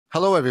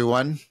Hello,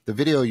 everyone. The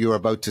video you are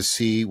about to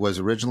see was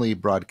originally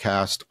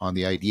broadcast on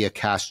the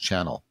IdeaCast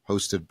channel,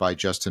 hosted by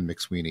Justin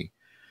McSweeny.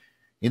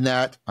 In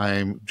that,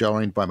 I'm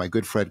joined by my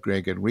good friend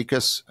Gregg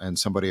Henriques and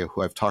somebody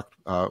who I've talked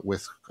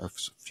with a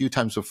few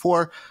times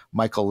before,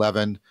 Michael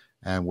Levin,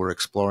 and we're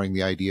exploring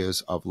the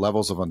ideas of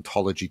levels of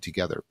ontology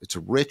together. It's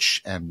a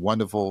rich and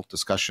wonderful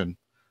discussion.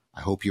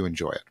 I hope you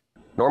enjoy it.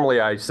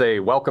 Normally, I say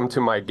welcome to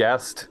my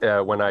guest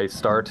when I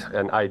start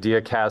an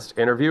IdeaCast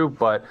interview,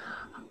 but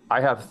I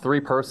have three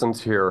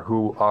persons here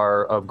who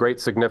are of great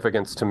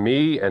significance to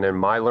me and in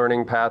my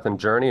learning path and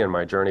journey and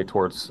my journey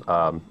towards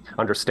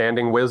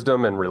understanding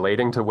wisdom and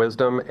relating to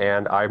wisdom.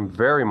 And I'm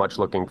very much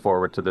looking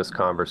forward to this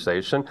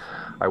conversation.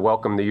 I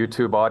welcome the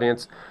YouTube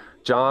audience.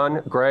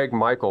 John, Gregg,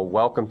 Michael,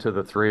 welcome to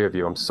the three of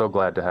you. I'm so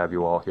glad to have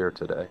you all here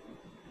today.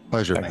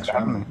 Pleasure. Thanks for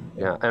having me.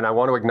 Yeah, and I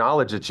want to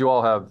acknowledge that you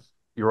all have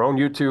your own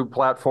YouTube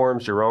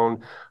platforms, your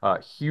own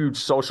huge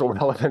social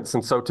relevance.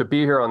 And so to be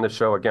here on the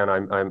show, again,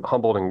 I'm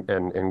humbled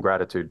and in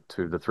gratitude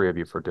to the three of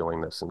you for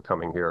doing this and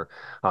coming here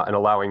and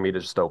allowing me to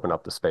just open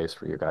up the space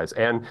for you guys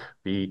and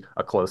be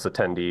a close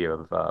attendee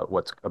of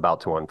what's about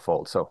to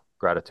unfold. So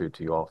gratitude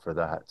to you all for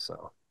that.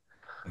 So.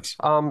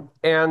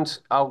 And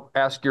I'll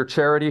ask your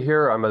charity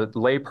here. I'm a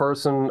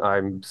layperson.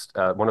 I'm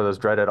one of those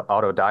dreaded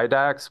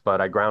autodidacts,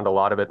 but I ground a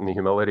lot of it in the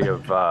humility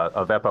of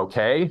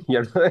Vervaeke,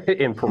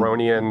 in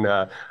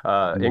Pyrrhonian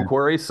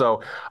inquiry.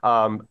 So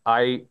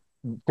I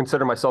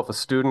consider myself a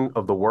student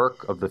of the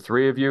work of the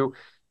three of you.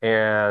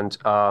 And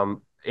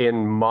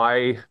in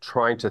my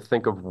trying to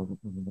think of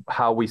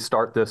how we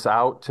start this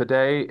out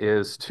today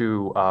is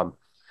to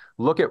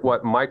look at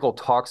what Michael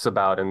talks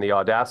about in the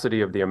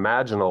audacity of the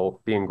imaginal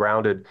being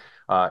grounded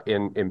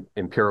in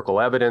empirical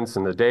evidence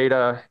and the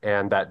data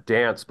and that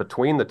dance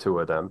between the two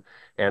of them.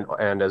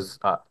 And as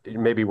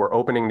maybe we're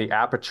opening the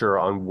aperture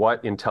on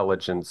what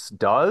intelligence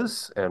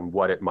does and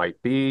what it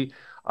might be.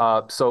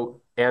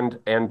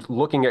 And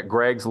looking at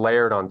Gregg's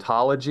layered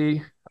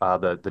ontology,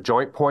 the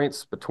joint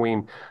points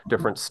between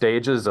different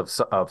stages of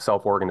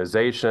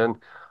self-organization.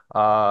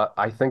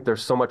 I think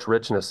there's so much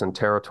richness and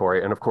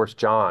territory. And of course,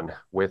 John,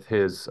 with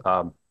his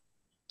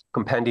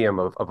compendium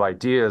of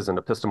ideas and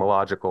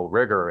epistemological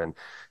rigor.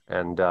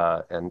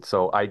 And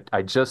so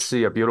I just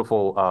see a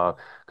beautiful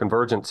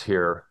convergence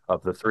here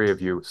of the three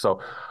of you. So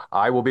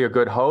I will be a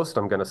good host.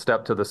 I'm going to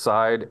step to the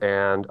side.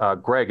 And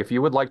Gregg, if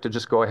you would like to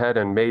just go ahead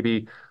and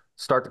maybe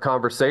start the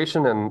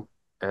conversation,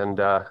 and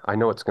I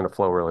know it's going to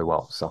flow really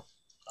well. So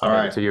all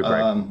right. To you,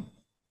 Gregg.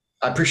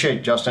 I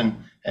appreciate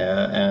Justin,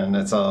 and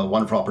it's a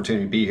wonderful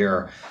opportunity to be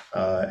here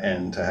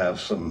and to have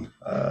some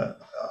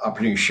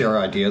opportunity to share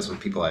ideas with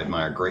people I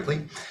admire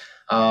greatly.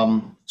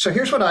 So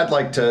here's what I'd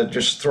like to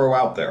just throw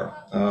out there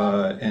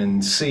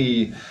and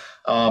see.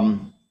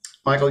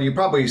 Michael,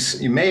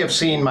 you may have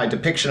seen my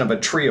depiction of a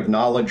tree of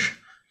knowledge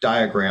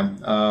diagram,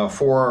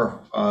 four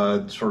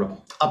sort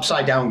of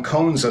upside down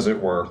cones, as it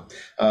were,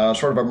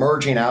 sort of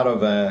emerging out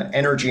of an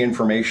energy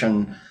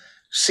information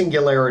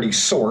singularity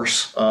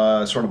source,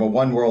 sort of a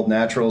one world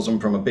naturalism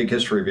from a big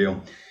history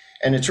view.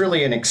 And it's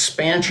really an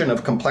expansion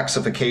of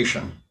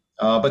complexification.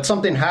 But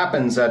something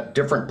happens at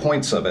different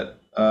points of it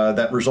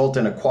that result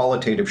in a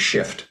qualitative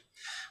shift.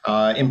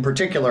 In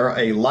particular,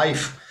 a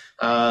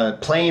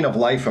plane of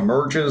life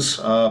emerges,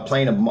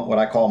 plane of what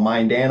I call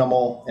mind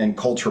animal and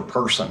culture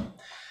person.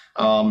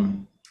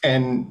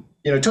 And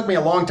it took me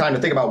a long time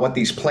to think about what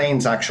these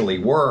planes actually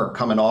were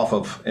coming off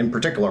of, in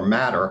particular,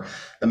 matter.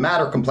 The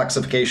matter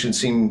complexification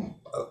seemed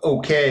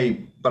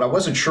okay, but I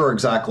wasn't sure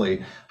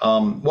exactly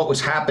what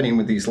was happening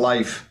with these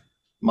life,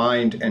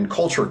 mind, and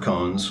culture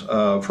cones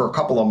for a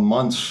couple of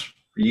months,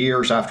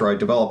 years after I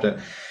developed it.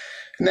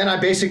 And then I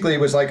basically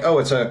was like, oh,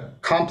 it's a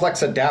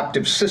complex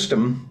adaptive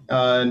system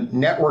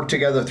networked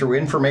together through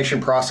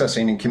information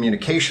processing and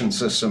communication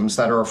systems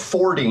that are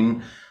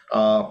affording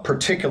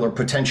particular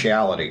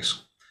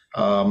potentialities.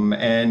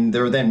 And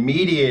they're then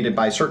mediated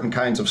by certain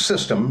kinds of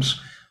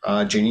systems,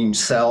 Janine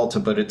cell, to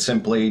put it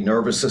simply,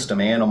 nervous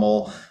system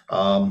animal,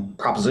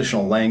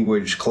 propositional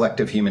language,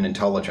 collective human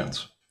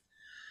intelligence.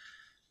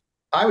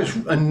 I was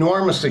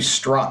enormously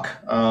struck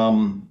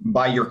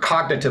by your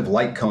cognitive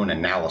light cone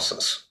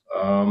analysis.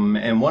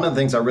 And one of the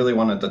things I really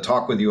wanted to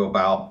talk with you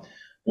about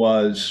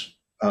was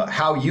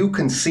how you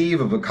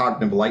conceive of a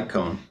cognitive light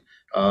cone,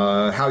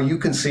 how you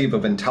conceive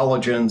of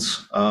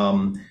intelligence,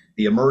 the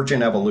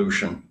emergent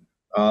evolution.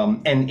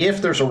 And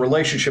if there's a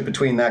relationship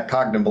between that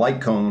cognitive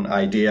light cone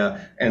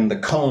idea and the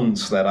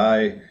cones that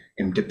I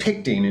am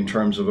depicting in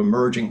terms of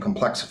emerging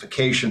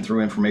complexification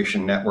through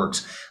information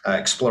networks,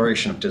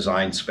 exploration of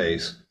design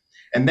space.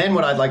 And then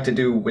what I'd like to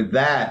do with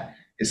that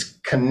is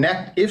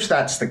connect, if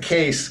that's the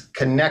case,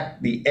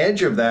 connect the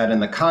edge of that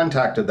and the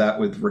contact of that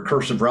with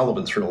recursive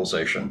relevance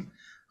realization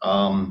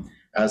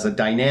as a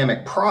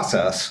dynamic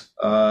process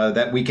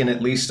that we can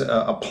at least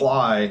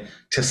apply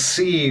to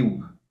see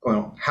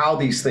how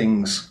these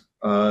things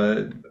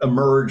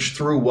emerge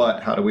through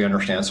what, how do we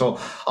understand? So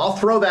I'll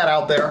throw that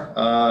out there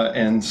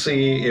and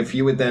see if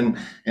you would then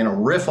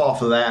riff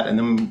off of that and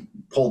then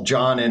pull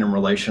John in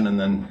relation and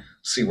then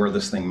see where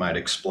this thing might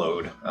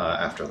explode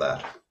after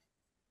that.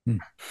 Hmm.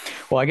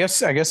 Well, I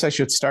guess I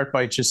should start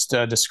by just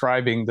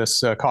describing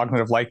this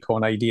cognitive light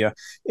cone idea,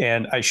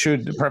 and I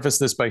should preface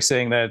this by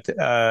saying that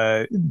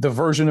the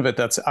version of it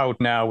that's out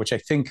now, which I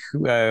think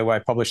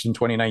I published in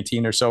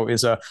 2019 or so,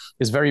 is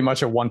very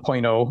much a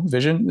 1.0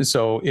 vision.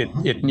 So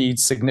it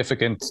needs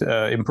significant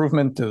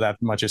improvement. That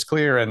much is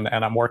clear, and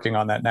I'm working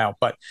on that now.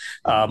 But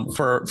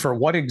for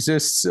what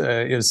exists,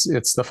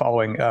 it's the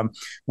following.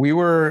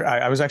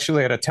 I was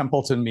actually at a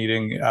Templeton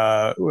meeting,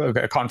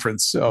 a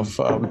conference of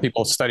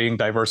people studying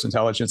diverse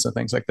intelligence and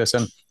things like this.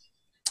 And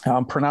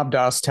Pranab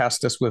Das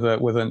tasked us with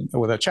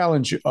a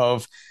challenge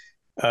of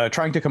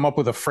trying to come up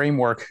with a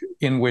framework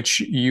in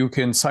which you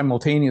can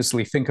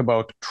simultaneously think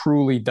about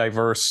truly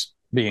diverse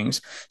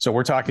beings. So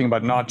we're talking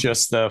about not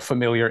just the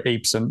familiar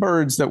apes and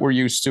birds that we're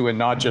used to, and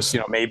not just,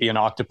 maybe an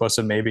octopus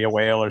and maybe a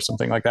whale or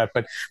something like that,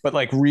 but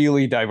like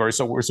really diverse.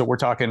 So we're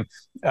talking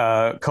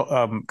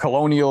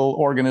colonial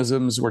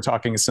organisms. We're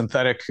talking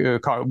synthetic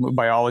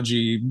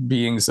biology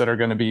beings that are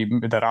going to be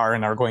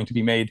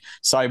made,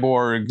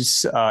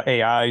 cyborgs,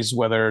 AIs,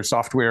 whether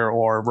software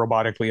or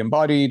robotically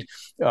embodied,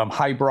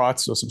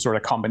 hybrids, so some sort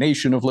of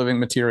combination of living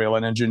material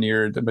and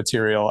engineered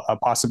material,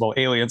 possible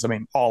aliens. I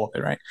mean, all of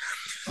it, right?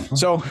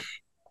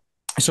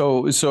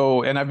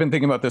 So, and I've been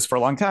thinking about this for a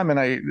long time, and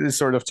I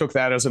sort of took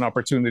that as an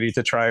opportunity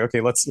to try.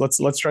 Okay, let's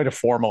try to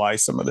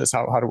formalize some of this.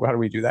 How do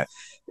we do that?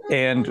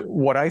 And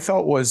what I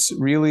thought was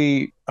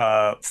really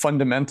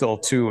fundamental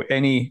to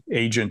any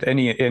agent,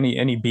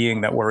 any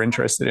being that we're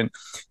interested in,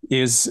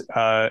 is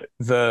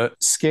the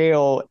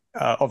scale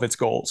of its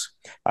goals.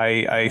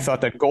 I thought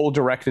that goal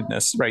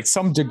directedness, right,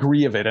 some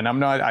degree of it, and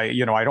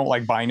I don't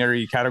like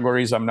binary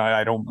categories.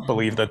 I don't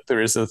believe that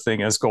there is a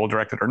thing as goal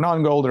directed or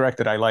non-goal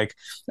directed. I like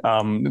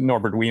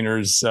Norbert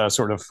Wiener's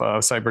sort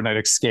of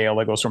cybernetic scale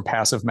that goes from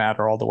passive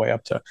matter all the way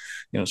up to,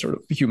 sort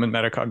of human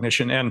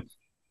metacognition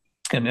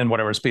and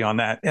whatever's beyond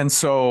that. And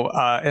so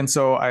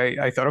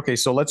I thought, okay,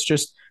 so let's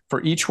just,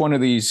 for each one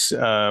of these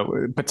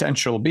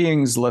potential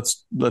beings,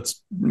 let's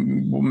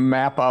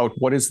map out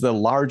what is the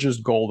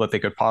largest goal that they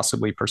could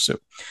possibly pursue.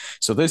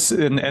 So this,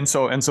 and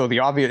so the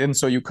obvious, and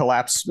so you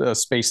collapse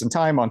space and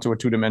time onto a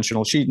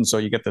two-dimensional sheet, and so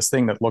you get this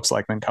thing that looks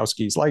like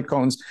Minkowski's light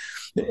cones.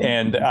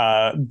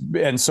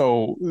 And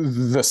so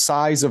the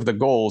size of the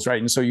goals,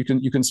 right? And so you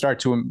can start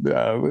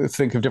to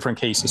think of different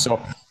cases.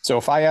 So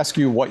if I ask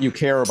you what you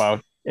care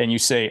about, and you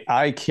say,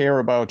 I care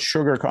about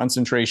sugar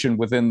concentration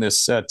within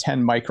this 10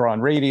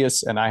 micron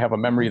radius, and I have a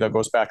memory that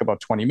goes back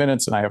about 20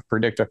 minutes, and I have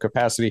predictive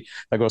capacity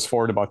that goes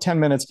forward about 10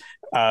 minutes,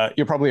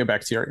 you're probably a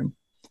bacterium.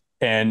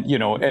 And,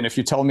 and if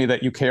you tell me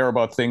that you care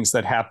about things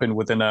that happen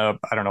within a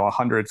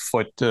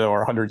 100-foot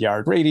or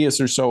 100-yard radius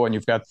or so, and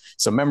you've got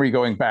some memory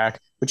going back,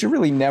 but you're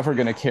really never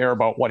going to care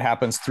about what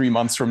happens 3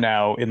 months from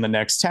now in the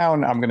next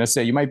town, I'm going to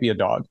say you might be a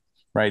dog.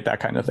 Right, that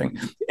kind of thing.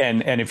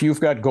 And if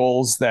you've got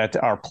goals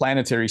that are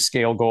planetary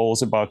scale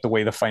goals about the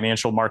way the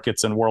financial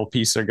markets and world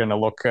peace are going to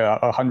look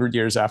 100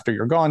 years after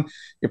you're gone,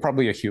 you're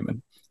probably a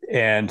human.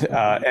 And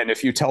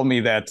if you tell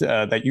me that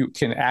you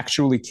can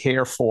actually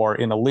care for,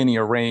 in a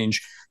linear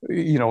range,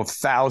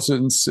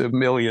 thousands of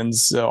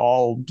millions,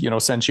 all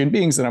sentient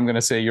beings, then I'm going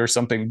to say you're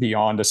something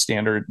beyond a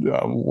standard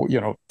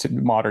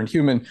modern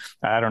human.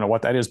 I don't know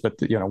what that is, but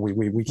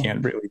we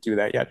can't really do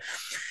that yet.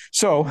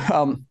 So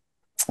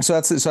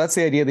that's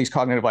the idea of these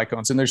cognitive light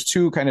cones. And there's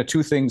two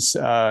things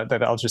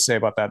that I'll just say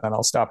about that, then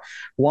I'll stop.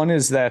 One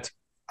is that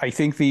I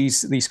think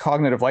these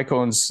cognitive light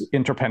cones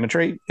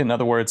interpenetrate. In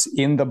other words,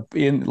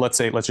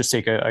 let's just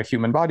take a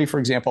human body, for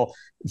example.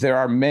 There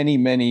are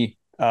many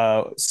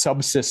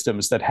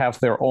subsystems that have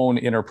their own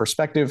inner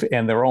perspective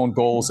and their own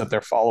goals that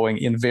they're following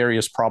in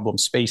various problem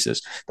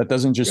spaces. That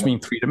doesn't just mean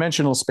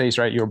three-dimensional space,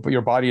 right?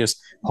 Your body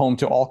is home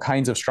to all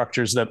kinds of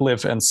structures that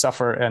live and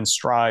suffer and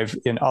strive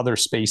in other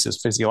spaces: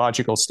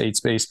 physiological state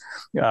space,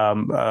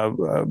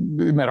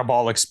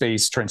 metabolic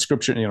space,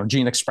 transcription,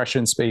 gene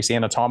expression space,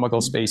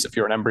 anatomical space, if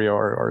you're an embryo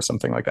or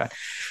something like that.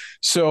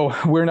 So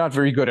we're not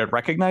very good at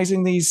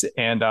recognizing these,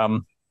 and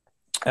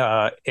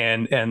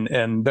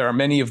there are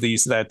many of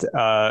these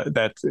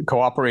that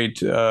cooperate,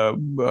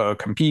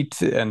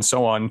 compete, and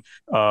so on,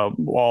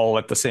 all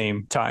at the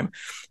same time.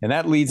 And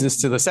that leads us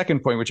to the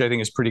second point, which I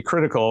think is pretty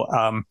critical.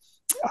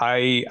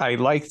 I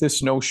like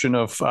this notion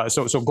of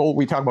goal.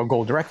 We talk about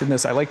goal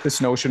directedness. I like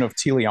this notion of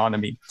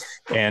teleonomy,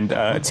 and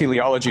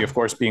teleology, of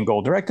course, being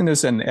goal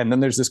directedness, and then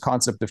there's this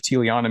concept of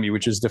teleonomy,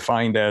 which is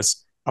defined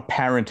as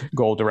apparent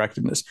goal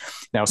directedness.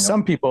 Now,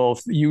 some people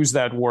use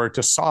that word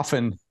to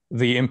soften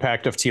the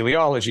impact of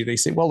teleology. They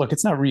say, well, look,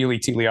 it's not really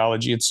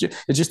teleology. It's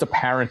just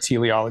apparent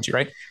teleology,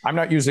 right? I'm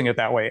not using it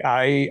that way.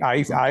 I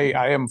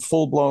am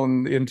full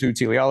blown into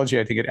teleology.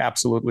 I think it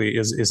absolutely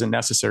is a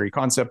necessary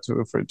concept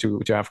to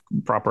have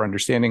proper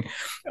understanding.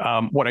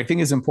 What I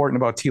think is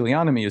important about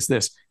teleonomy is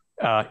this.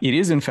 It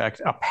is, in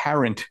fact,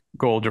 apparent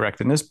goal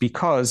directedness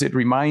because it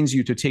reminds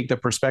you to take the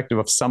perspective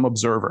of some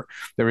observer.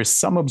 There is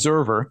some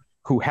observer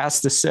who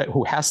has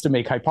to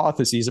make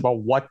hypotheses about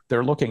what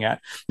they're looking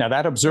at. Now,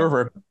 that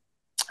observer,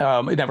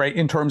 right,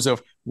 in terms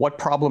of what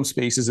problem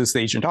spaces is the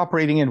agent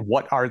operating in,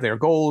 what are their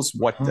goals,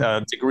 what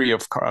degree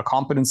of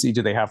competency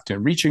do they have to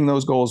reaching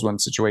those goals when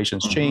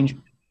situations change.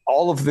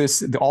 All of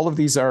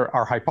these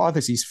are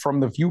hypotheses from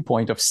the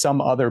viewpoint of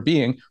some other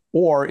being,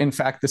 or in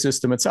fact the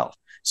system itself.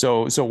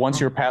 So once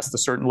you're past a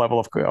certain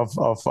level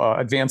of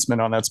advancement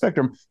on that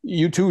spectrum,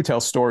 you too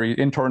tell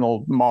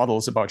internal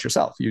models about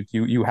yourself.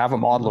 You have a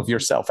model of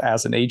yourself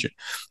as an agent.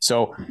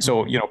 So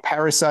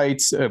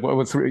parasites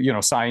with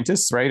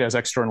scientists, right, as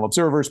external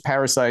observers,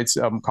 parasites,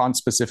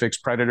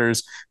 conspecifics,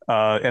 predators,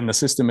 and the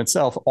system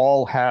itself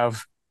all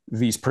have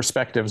these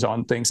perspectives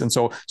on things. And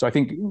so I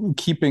think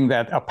keeping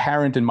that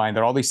apparent in mind,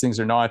 that all these things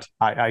are not,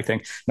 I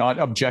think, not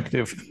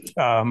objective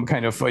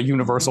kind of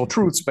universal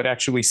truths, but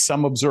actually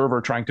some observer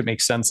trying to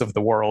make sense of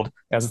the world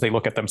as they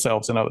look at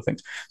themselves and other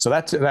things. So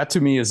that to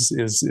me is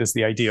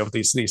the idea of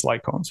these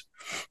light cones.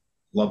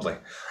 Lovely.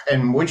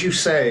 And would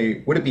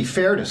it be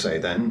fair to say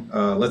then,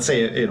 let's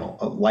say,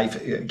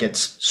 life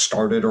gets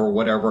started or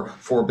whatever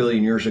 4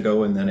 billion years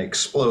ago and then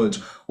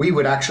explodes, we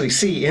would actually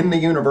see in the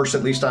universe,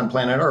 at least on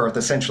planet Earth,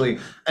 essentially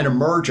an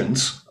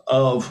emergence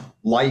of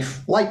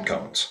life light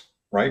cones,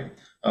 right?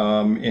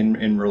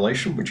 In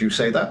relation, would you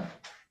say that?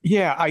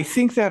 Yeah, I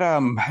think that,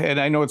 and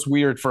I know it's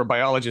weird for a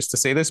biologist to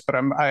say this, but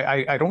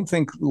I don't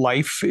think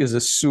life is a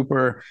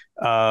super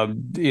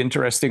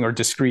interesting or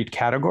discrete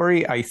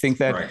category. I think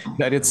that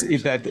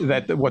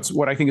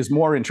what I think is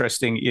more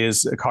interesting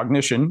is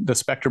cognition, the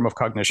spectrum of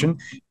cognition,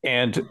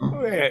 and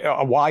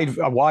a wide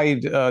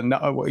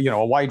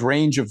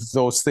range of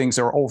those things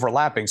are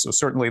overlapping. So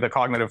certainly the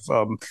cognitive,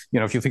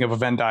 if you think of a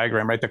Venn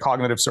diagram, right, the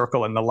cognitive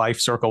circle and the life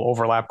circle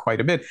overlap quite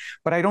a bit,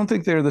 but I don't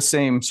think they're the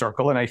same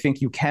circle. And I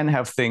think you can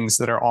have things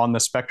that are on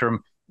the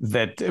spectrum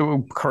that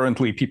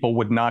currently people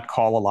would not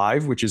call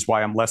alive, which is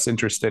why I'm less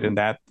interested in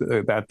that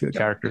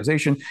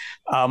characterization.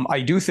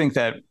 I do think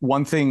that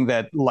one thing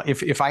that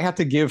if I had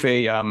to give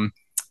a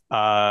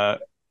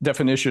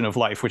definition of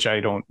life, which I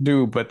don't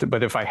do, but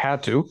if I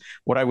had to,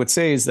 what I would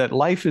say is that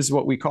life is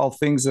what we call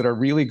things that are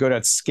really good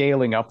at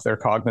scaling up their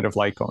cognitive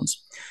light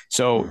cones.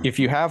 So if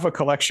you have a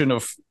collection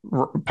of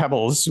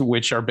pebbles,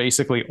 which are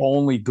basically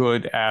only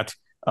good at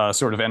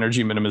sort of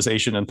energy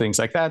minimization and things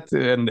like that.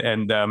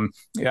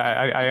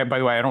 I by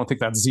the way, I don't think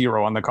that's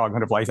zero on the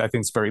cognitive light. I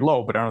think it's very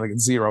low, but I don't think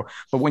it's zero.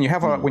 But when you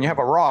have a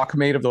rock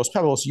made of those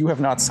pebbles, you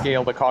have not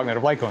scaled the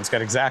cognitive light cone. It's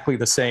got exactly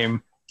the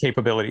same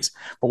capabilities.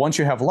 But once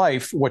you have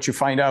life, what you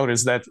find out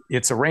is that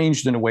it's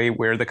arranged in a way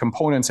where the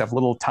components have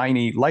little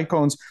tiny light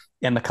cones,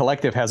 and the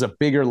collective has a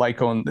bigger light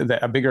cone,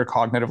 a bigger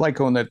cognitive light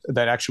cone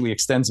that actually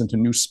extends into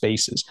new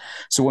spaces.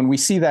 So when we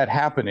see that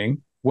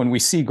happening, when we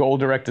see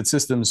goal-directed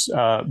systems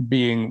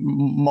being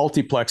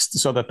multiplexed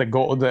so that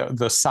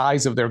the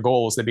size of their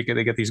goals, they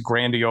get these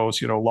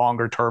grandiose,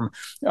 longer-term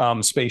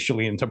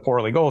spatially and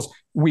temporally goals,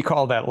 we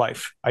call that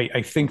life.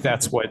 I think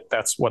that's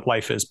what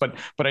life is. But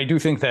I do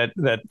think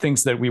that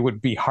things that we would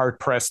be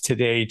hard-pressed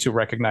today to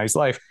recognize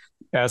life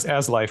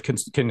as life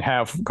can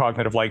have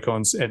cognitive light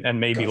cones and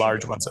maybe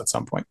large ones at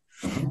some point.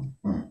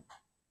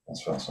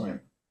 That's fascinating.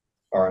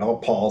 All right, I'll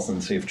pause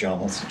and see if John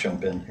wants to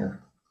jump in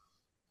here.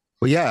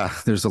 Well, yeah,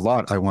 there's a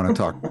lot I want to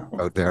talk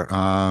about there.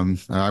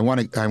 I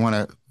want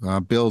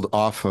to build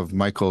off of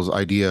Michael's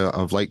idea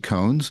of light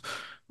cones,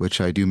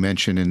 which I do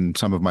mention in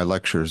some of my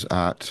lectures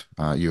at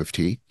U of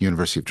T,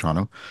 University of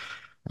Toronto.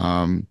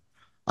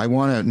 I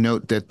want to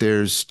note that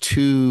there's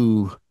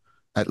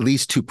at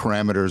least two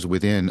parameters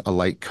within a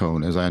light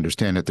cone, as I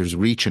understand it. There's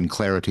reach and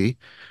clarity,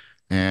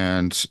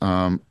 and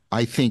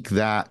I think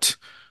that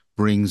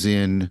brings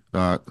in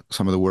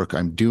some of the work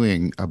I'm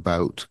doing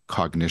about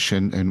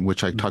cognition, in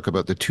which I talk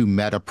about the two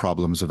meta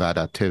problems of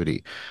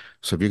adaptivity.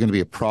 So if you're going to be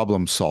a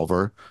problem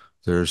solver,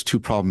 there's two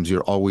problems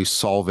you're always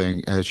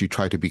solving as you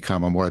try to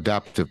become a more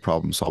adaptive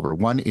problem solver.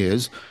 One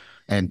is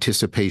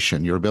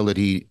anticipation, your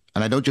ability,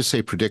 and I don't just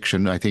say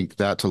prediction, I think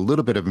that's a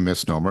little bit of a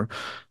misnomer.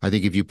 I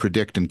think if you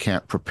predict and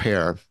can't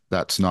prepare,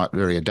 that's not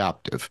very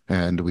adaptive.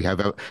 And we have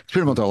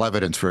experimental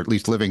evidence for at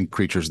least living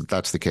creatures that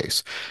that's the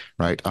case,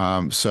 right?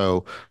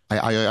 So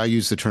I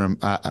use the term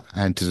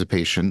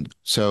anticipation.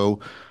 So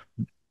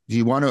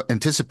you want to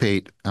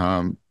anticipate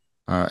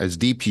as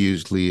deep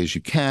usually as you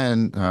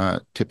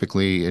can.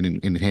 Typically, it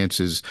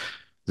enhances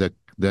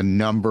the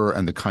number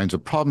and the kinds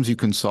of problems you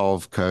can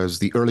solve, because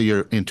the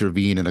earlier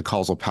intervene in a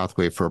causal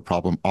pathway for a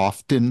problem,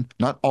 often,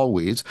 not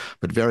always,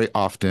 but very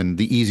often,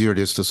 the easier it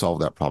is to solve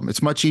that problem.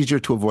 It's much easier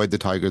to avoid the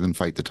tiger than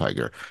fight the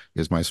tiger,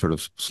 is my sort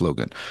of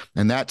slogan.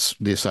 And that's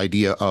this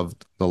idea of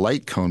the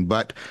light cone.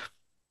 But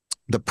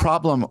the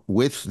problem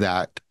with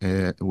that,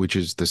 which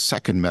is the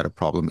second meta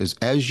problem, is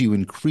as you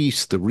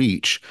increase the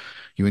reach,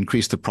 you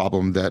increase the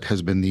problem that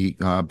has been the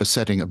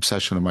besetting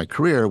obsession of my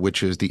career,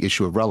 which is the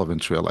issue of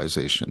relevance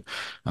realization.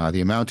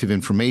 The amount of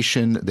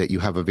information that you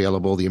have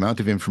available, the amount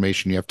of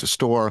information you have to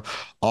store,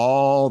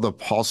 all the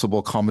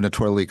possible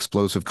combinatorially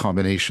explosive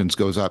combinations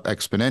goes up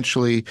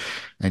exponentially.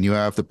 And you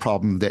have the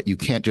problem that you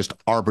can't just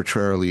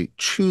arbitrarily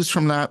choose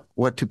from that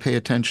what to pay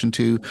attention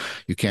to.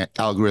 You can't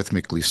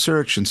algorithmically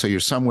search. And so you're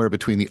somewhere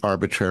between the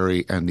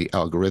arbitrary and the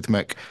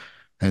algorithmic.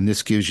 and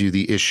this gives you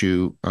the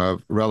issue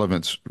of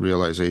relevance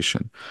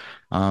realization.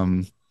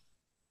 I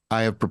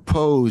have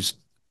proposed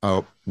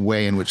a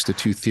way in which the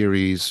two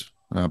theories,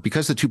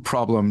 because the two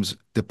problems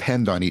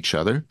depend on each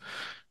other,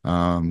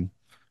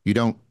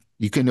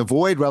 you can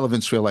avoid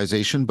relevance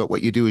realization, but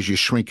what you do is you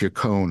shrink your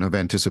cone of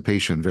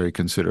anticipation very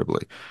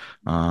considerably.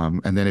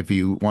 And then if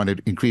you want to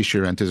increase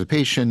your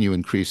anticipation, you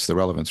increase the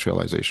relevance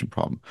realization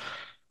problem.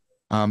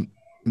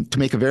 To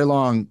make a very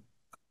long,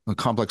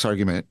 complex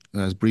argument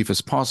as brief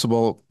as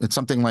possible, it's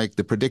something like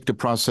the predictive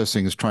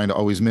processing is trying to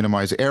always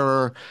minimize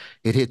error.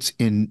 It hits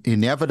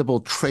inevitable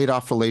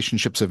trade-off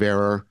relationships of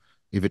error.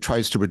 If it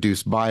tries to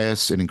reduce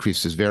bias, it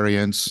increases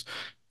variance.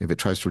 If it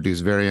tries to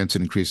reduce variance,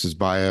 it increases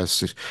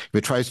bias. If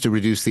it tries to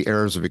reduce the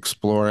errors of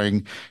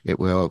exploring,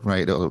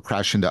 it'll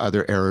crash into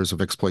other errors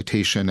of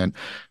exploitation. And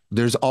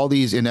there's all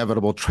these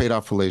inevitable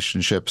trade-off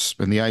relationships.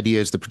 And the idea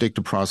is the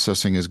predictive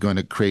processing is going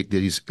to create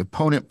these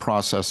opponent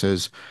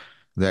processes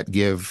that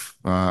give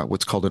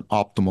what's called an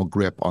optimal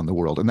grip on the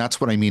world. And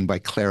that's what I mean by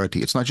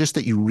clarity. It's not just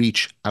that you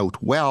reach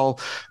out well,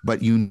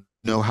 but you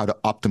know how to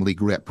optimally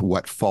grip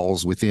what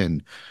falls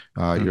within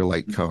your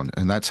light cone.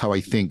 And that's how I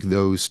think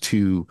those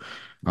two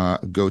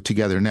go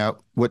together. Now,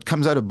 what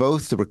comes out of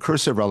both the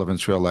recursive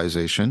relevance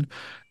realization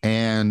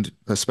and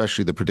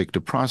especially the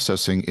predictive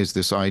processing is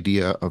this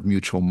idea of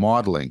mutual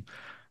modeling.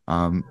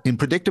 In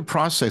predictive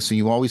processing,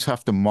 you always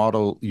have to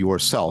model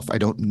yourself. I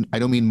don't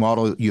mean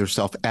model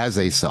yourself as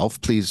a self,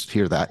 please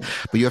hear that,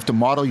 but you have to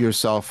model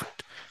yourself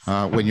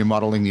when you're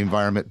modeling the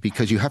environment,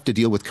 because you have to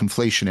deal with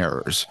conflation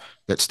errors.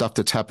 That stuff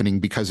that's happening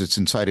because it's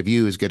inside of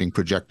you is getting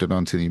projected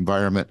onto the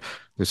environment.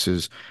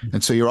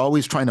 And so you're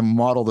always trying to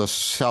model the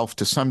self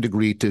to some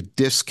degree to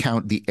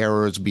discount the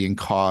errors being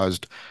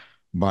caused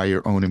by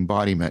your own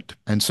embodiment.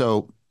 And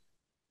so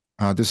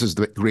this is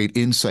the great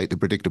insight that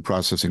predictive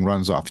processing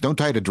runs off. Don't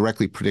try to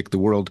directly predict the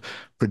world,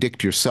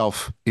 predict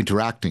yourself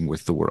interacting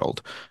with the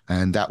world.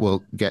 And that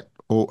will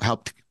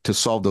help to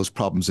solve those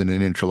problems in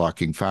an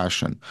interlocking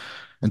fashion.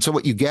 And so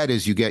what you get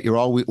is you're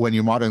always, when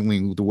you're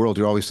modeling the world,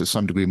 you're always to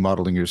some degree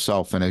modeling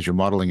yourself. And as you're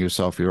modeling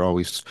yourself, you're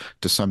always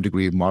to some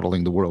degree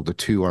modeling the world. The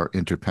two are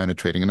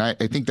interpenetrating. And I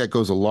think that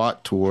goes a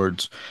lot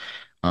towards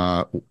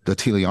the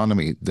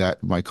teleonomy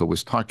that Michael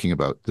was talking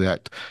about,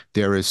 that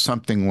there is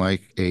something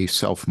like a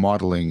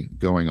self-modeling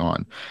going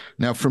on.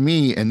 Now, for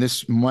me, and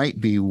this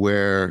might be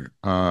where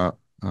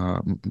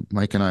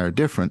Mike and I are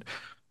different,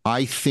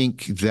 I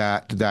think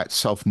that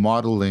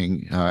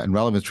self-modeling and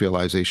relevance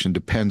realization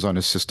depends on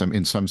a system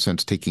in some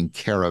sense taking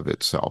care of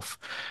itself.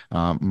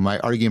 My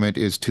argument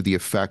is to the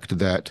effect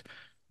that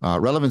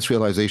relevance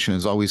realization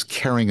is always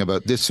caring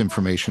about this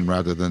information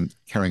rather than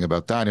caring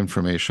about that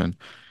information.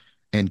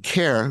 And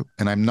care,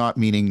 and I'm not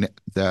meaning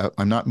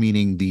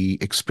the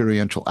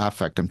experiential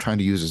affect. I'm trying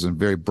to use this in a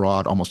very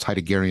broad, almost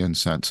Heideggerian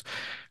sense.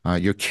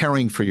 You're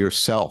caring for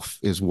yourself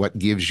is what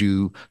gives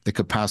you the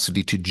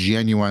capacity to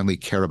genuinely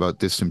care about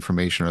this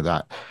information or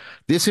that.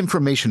 This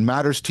information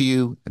matters to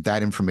you,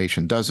 that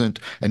information doesn't.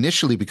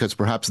 Initially, because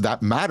perhaps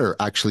that matter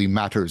actually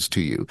matters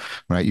to you,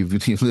 right? You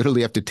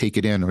literally have to take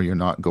it in or you're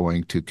not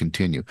going to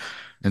continue.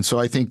 And so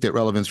I think that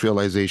relevance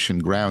realization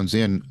grounds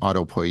in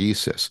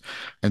autopoiesis.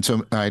 And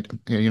so,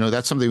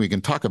 that's something we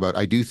can talk about.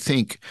 I do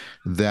think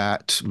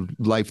that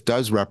life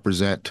does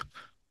represent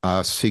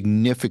a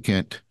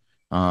significant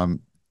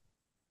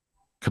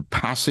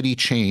capacity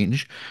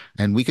change.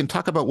 And we can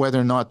talk about whether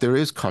or not there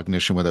is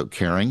cognition without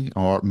caring,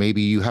 or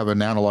maybe you have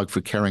an analog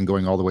for caring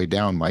going all the way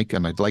down, Mike,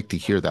 and I'd like to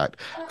hear that,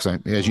 because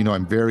as you know,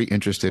 I'm very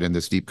interested in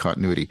this deep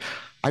continuity.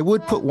 I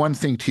would put one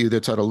thing to you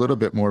that's at a little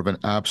bit more of an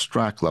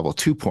abstract level,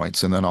 2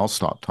 points, and then I'll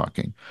stop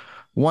talking.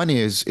 One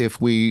is,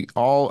 if we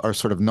all are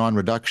sort of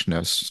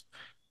non-reductionists,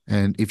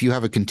 and if you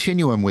have a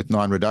continuum with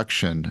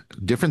non-reduction,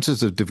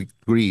 differences of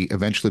degree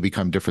eventually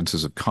become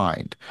differences of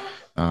kind.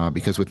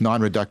 Because with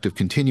non-reductive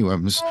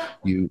continuums,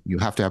 you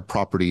have to have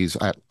properties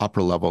at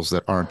upper levels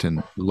that aren't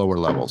in lower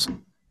levels.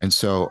 And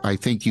so I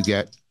think you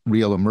get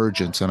real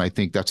emergence, and I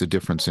think that's a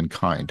difference in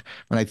kind.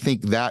 And I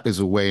think that is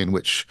a way in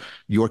which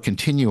your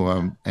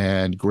continuum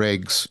and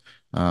Gregg's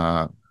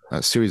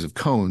series of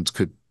cones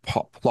could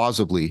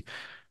plausibly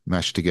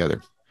mesh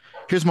together.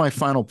 Here's my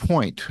final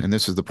point, and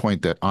this is the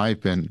point that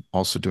I've been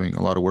also doing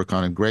a lot of work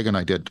on, and Gregg and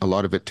I did a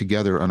lot of it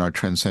together on our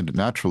Transcendent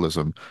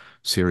Naturalism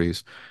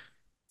series,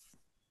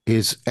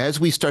 is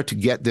as we start to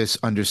get this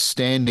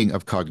understanding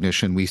of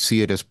cognition, we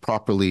see it as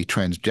properly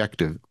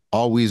transjective,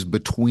 always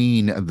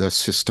between the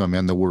system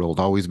and the world,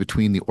 always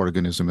between the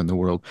organism and the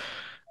world.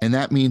 And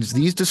that means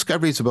these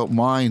discoveries about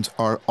minds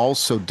are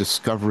also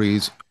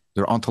discoveries,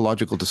 they're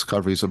ontological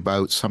discoveries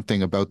about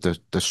something about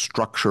the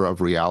structure of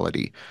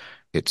reality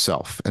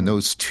itself. And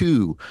those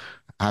two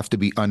have to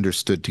be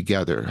understood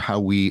together,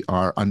 how we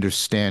are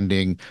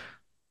understanding.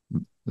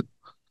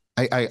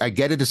 I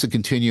get it as a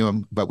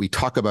continuum, but we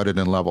talk about it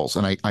in levels,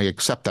 and I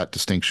accept that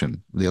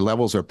distinction. The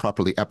levels are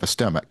properly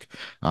epistemic.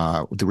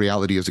 The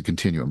reality is a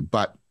continuum.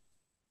 But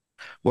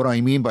what I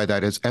mean by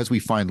that is, as we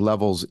find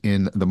levels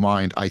in the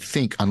mind, I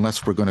think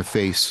unless we're going to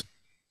face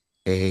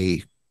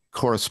a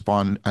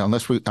correspond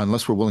unless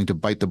we're willing to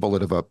bite the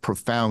bullet of a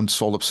profound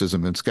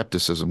solipsism and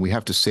skepticism. We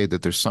have to say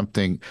that there's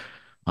something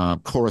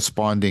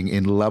corresponding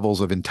in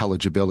levels of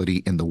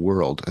intelligibility in the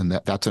world, and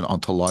that's an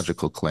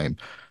ontological claim.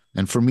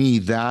 And for me,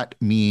 that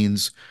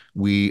means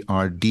we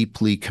are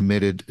deeply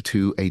committed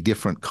to a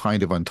different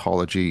kind of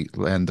ontology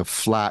and the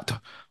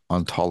flat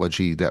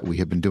ontology that we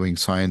have been doing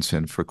science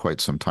in for quite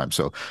some time.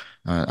 So,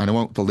 and I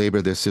won't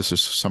belabor this. This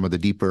is some of the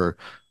deeper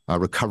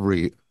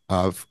recovery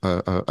of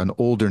an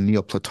older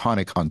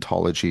Neoplatonic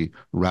ontology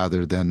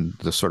rather than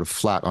the sort of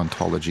flat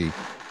ontology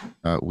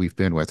we've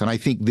been with. And I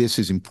think this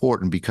is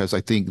important because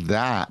I think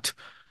that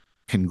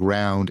can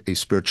ground a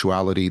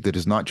spirituality that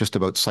is not just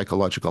about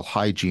psychological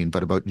hygiene,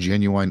 but about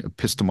genuine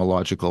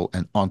epistemological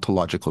and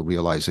ontological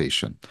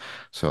realization.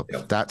 So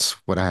that's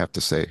what I have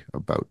to say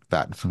about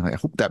that. I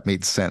hope that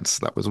made sense.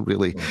 That was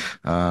really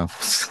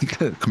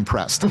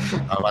compressed.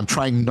 I'm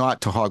trying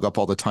not to hog up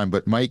all the time,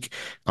 but Mike,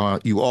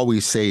 you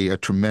always say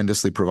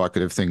tremendously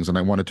provocative things, and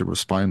I wanted to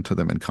respond to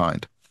them in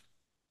kind.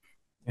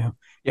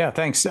 Yeah,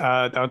 thanks.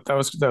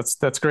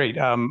 That's great.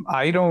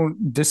 I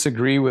don't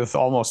disagree with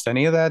almost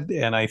any of that,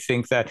 and I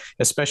think that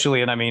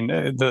especially, and I mean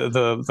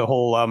the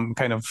whole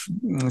kind of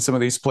some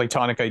of these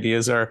Platonic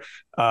ideas are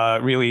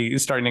really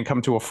starting to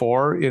come to a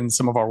fore in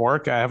some of our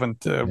work. I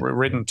haven't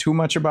written too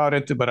much about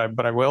it, but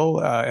I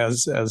will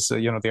as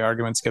you know, the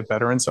arguments get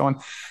better and so on.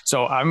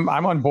 So I'm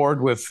on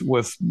board with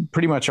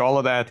pretty much all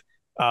of that.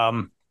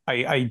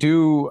 I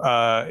do.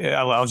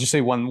 I'll just say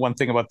one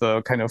thing about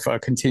the kind of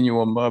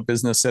continuum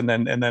business, and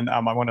then I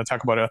want to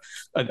talk about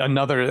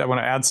another. I want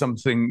to add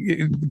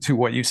something to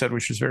what you said,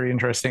 which is very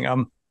interesting.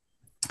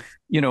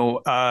 You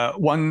know,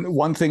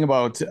 one thing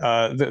about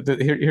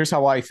here's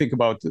how I think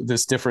about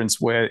this difference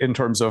in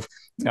terms of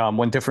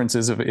when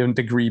differences in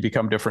degree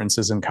become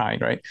differences in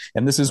kind, right?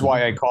 And this is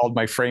why I called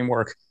my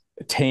framework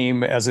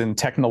TAME, as in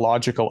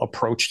technological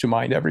approach to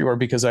mind everywhere,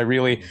 because I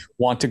really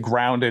want to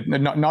ground it,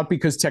 not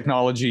because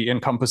technology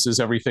encompasses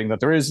everything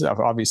that there is.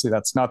 Obviously,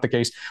 that's not the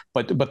case,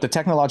 but the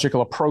technological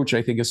approach,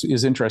 I think,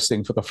 is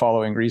interesting for the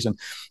following reason.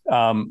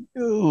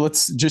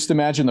 Let's just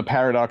imagine the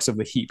paradox of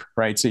the heap,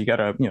 right? So you got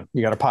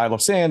a pile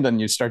of sand, and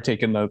you start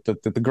taking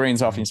the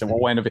grains off, and you say, well,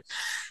 when of it?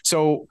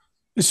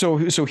 So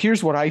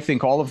here's what I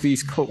think all of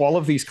these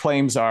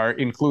claims are,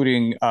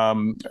 including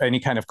any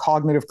kind of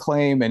cognitive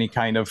claim, any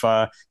kind of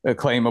a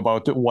claim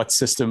about what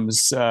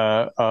systems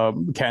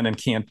can and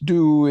can't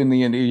do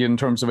in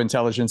terms of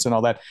intelligence and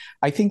all that.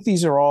 I think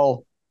these are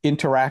all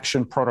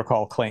interaction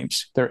protocol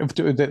claims.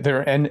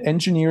 They're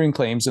engineering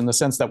claims in the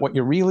sense that what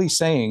you're really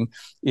saying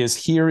is,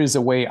 here is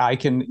a way I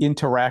can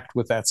interact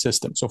with that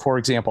system. So, for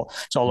example,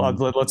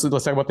 let's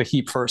talk about the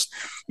heap first.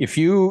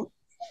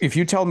 If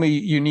you tell me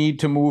you need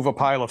to move a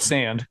pile of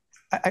sand,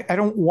 I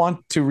don't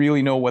want to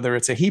really know whether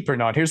it's a heap or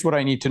not. Here's what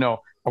I need to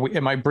know.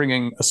 Am I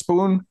bringing a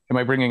spoon? Am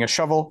I bringing a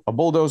shovel, a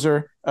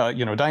bulldozer,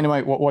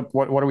 dynamite? What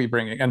are we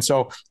bringing? And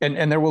so,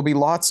 and there will be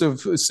lots of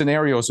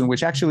scenarios in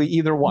which actually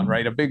either one,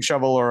 right? A big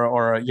shovel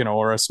or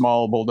a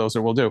small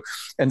bulldozer will do.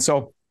 And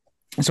so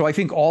I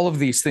think all of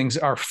these things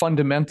are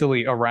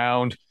fundamentally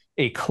around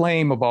a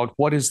claim about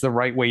what is the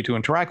right way to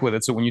interact with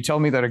it. So when you tell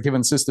me that a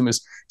given system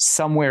is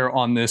somewhere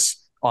on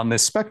this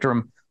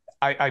spectrum,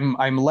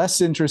 I'm less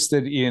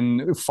interested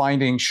in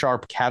finding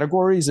sharp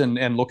categories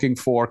and looking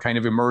for kind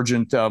of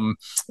emergent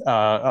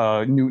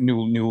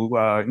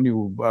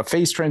new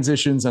phase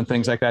transitions and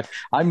things like that.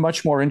 I'm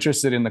much more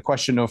interested in the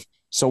question of,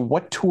 so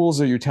what tools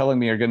are you telling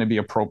me are going to be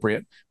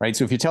appropriate, right?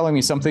 So if you're telling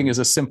me something is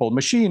a simple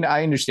machine,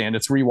 I understand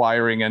it's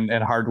rewiring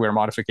and hardware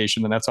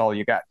modification, and that's all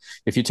you got.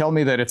 If you tell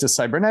me that it's a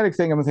cybernetic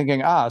thing, I'm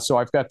thinking, so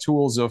I've got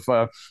tools of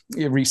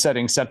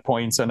resetting set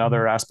points and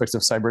other aspects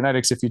of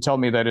cybernetics. If you tell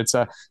me that it's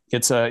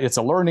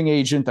a learning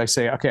agent, I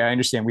say, okay, I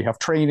understand. We have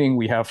training,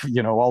 we have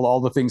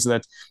all the things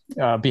that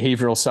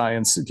behavioral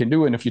science can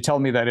do. And if you tell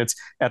me that it's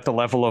at the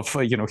level of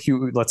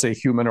let's say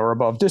human or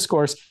above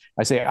discourse,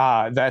 I say,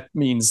 that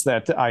means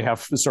that I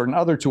have certain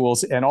other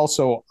tools, and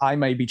also I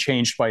may be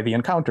changed by the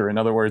encounter. In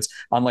other words,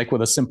 unlike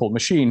with a simple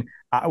machine,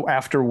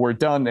 after we're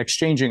done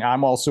exchanging,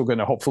 I'm also going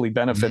to hopefully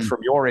benefit from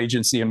your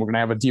agency, and we're going to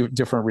have a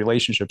different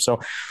relationship.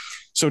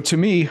 So to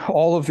me,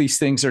 all of these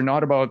things are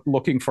not about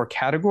looking for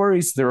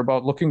categories. They're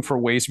about looking for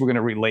ways we're going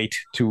to relate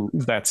to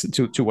that,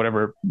 to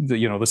whatever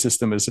the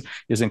system is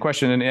in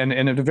question, and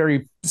in a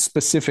very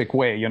specific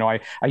way.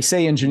 I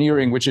say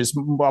engineering, which is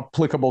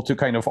applicable to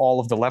kind of all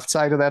of the left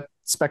side of that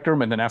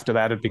spectrum, and then after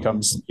that it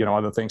becomes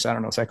other things. I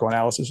don't know,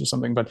 psychoanalysis or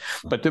something, but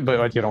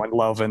and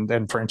love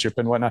and friendship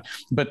and whatnot.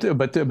 But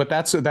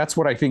that's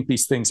what I think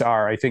these things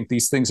are. I think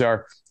these things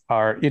are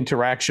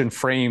interaction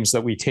frames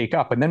that we take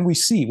up, and then we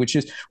see, which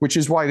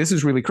is why this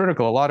is really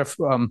critical. A lot of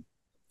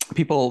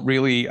people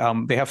really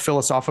they have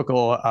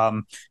philosophical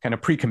kind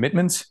of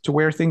pre-commitments to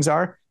where things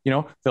are.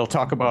 They'll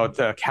talk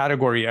about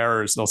category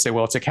errors. They'll say,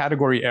 well, it's a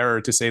category error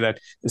to say that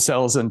the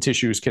cells and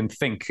tissues can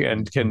think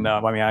and can,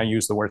 I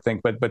use the word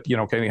think, but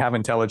can have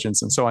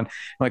intelligence and so on.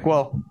 Like,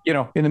 well,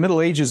 in the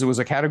Middle Ages, it was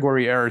a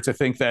category error to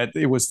think that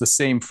it was the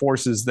same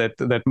forces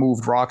that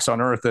moved rocks on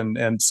Earth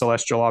and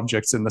celestial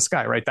objects in the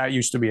sky, right? That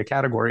used to be a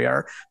category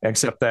error,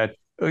 except that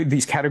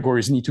these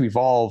categories need to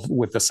evolve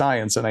with the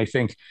science. And I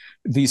think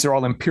these are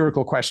all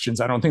empirical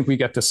questions. I don't think we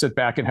get to sit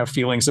back and have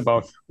feelings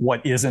about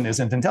what is and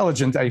isn't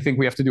intelligent. I think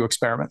we have to do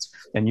experiments.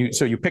 And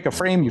you pick a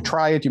frame, you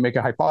try it, you make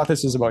a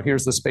hypothesis about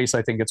here's the space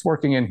I think it's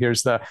working in,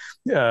 here's the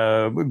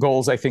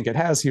goals I think it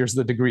has, here's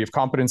the degree of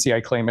competency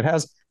I claim it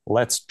has.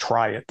 Let's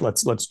try it.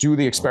 Let's do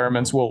the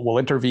experiments. We'll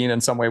intervene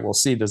in some way. We'll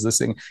see, does this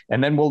thing,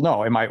 and then we'll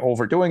know, am I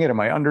overdoing it? Am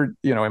I under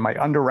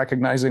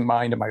recognizing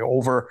mind? Am I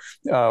over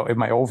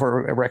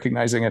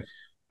recognizing it?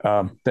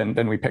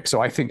 Then we pick.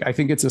 So I think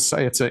it's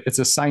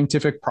a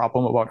scientific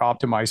problem about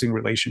optimizing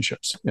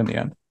relationships in the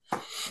end.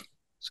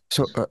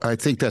 So I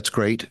think that's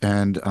great,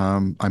 and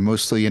I'm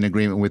mostly in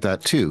agreement with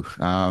that too.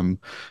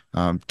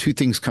 Two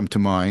things come to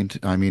mind.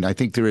 I mean, I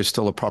think there is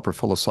still a proper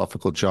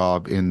philosophical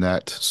job in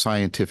that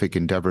scientific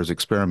endeavors,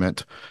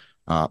 experiment,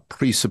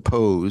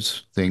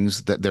 presuppose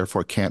things that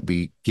therefore can't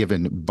be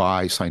given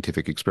by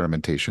scientific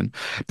experimentation.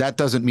 That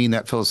doesn't mean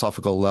that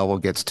philosophical level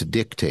gets to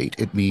dictate.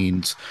 It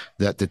means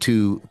that the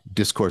two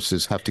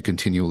discourses have to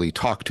continually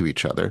talk to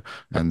each other.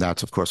 And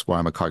that's, of course, why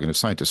I'm a cognitive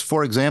scientist.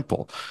 For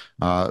example,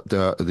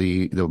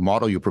 the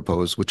model you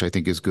propose, which I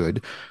think is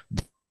good,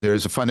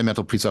 there's a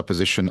fundamental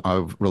presupposition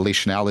of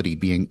relationality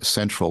being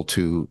central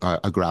to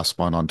a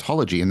grasp on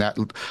ontology. And that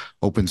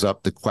opens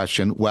up the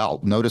question, well,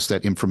 notice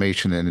that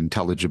information and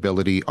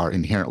intelligibility are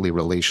inherently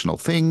relational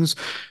things.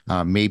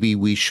 Maybe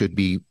we should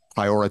be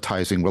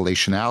prioritizing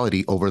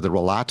relationality over the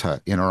relata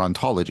in our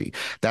ontology.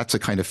 That's a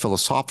kind of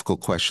philosophical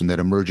question that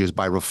emerges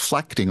by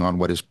reflecting on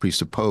what is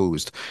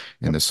presupposed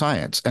in the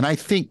science. And I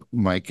think,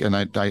 Mike, and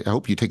I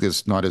hope you take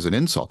this not as an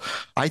insult,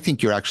 I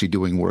think you're actually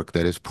doing work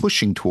that is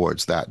pushing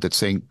towards that's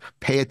saying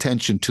pay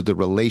attention to the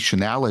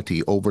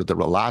relationality over the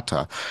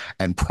relata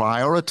and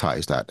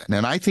prioritize that.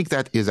 And I think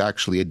that is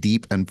actually a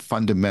deep and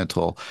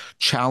fundamental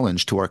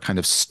challenge to our kind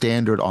of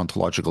standard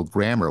ontological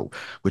grammar,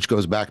 which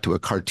goes back to a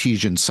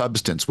Cartesian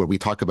substance where we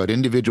talk about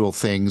individual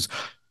things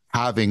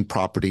having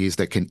properties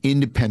that can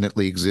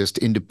independently exist,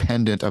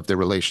 independent of their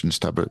relations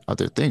to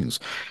other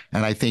things.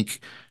 And I think,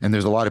 and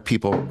there's a lot of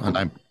people, and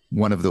I'm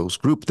one of those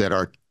group that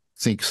are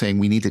saying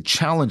we need to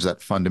challenge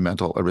that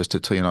fundamental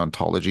Aristotelian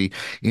ontology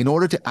in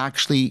order to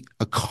actually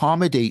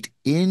accommodate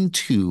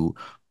into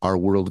our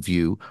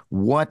worldview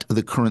what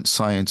the current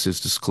science is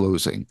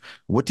disclosing.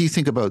 What do you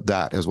think about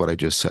that, as what I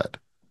just said?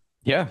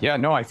 Yeah,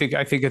 no, I think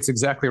it's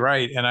exactly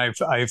right. And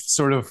I've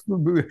sort of,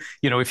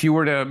 if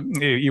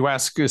you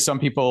ask some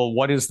people,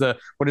 what is the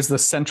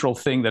central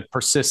thing that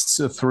persists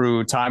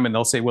through time? And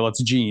they'll say, well,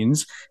 it's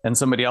genes. And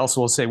somebody else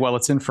will say, well,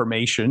 it's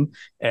information.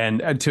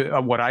 And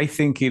what I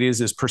think it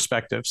is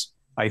perspectives.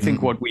 I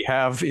think what we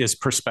have is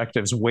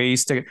perspectives,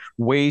 ways to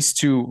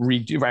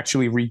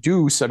actually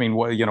reduce. I mean,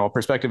 a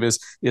perspective is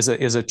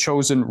a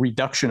chosen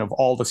reduction of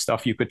all the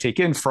stuff you could take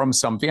in from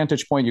some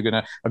vantage point. You're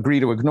going to agree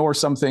to ignore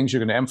some things. You're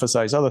going to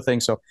emphasize other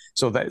things.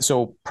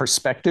 So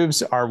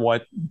perspectives are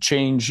what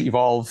change,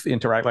 evolve,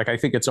 interact. Like I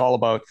think it's all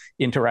about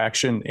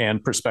interaction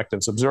and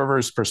perspectives,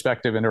 observers,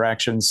 perspective,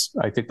 interactions.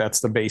 I think that's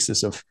the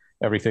basis of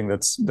everything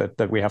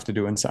that we have to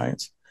do in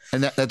science.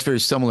 And that's very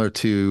similar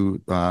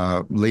to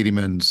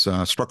Ladyman's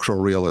structural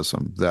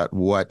realism, that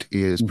what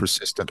is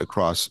persistent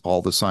across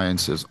all the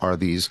sciences are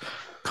these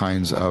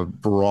kinds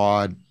of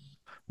broad,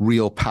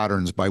 real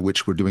patterns by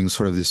which we're doing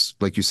sort of this,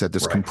 like you said,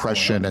 this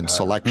compression and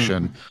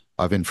selection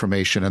of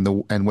information.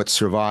 And what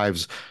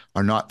survives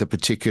are not the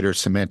particular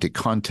semantic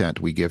content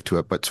we give to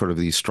it, but sort of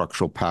these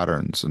structural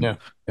patterns and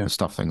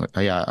stuff like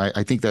that. Yeah,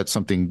 I think that's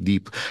something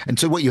deep. And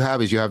so what you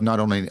have is you have not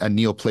only a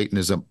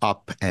Neoplatonism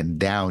up and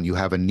down, you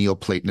have a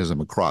Neoplatonism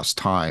across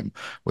time,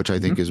 which I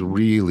think is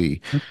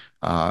really,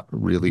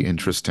 really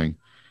interesting.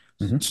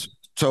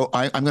 So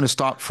I'm going to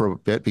stop for a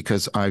bit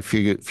because I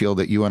feel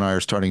that you and I are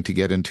starting to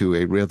get into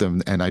a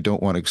rhythm, and I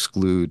don't want to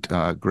exclude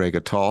Gregg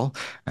at all.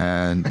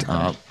 And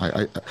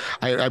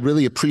I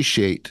really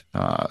appreciate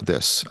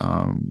this,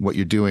 what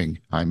you're doing.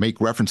 I make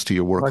reference to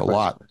your work a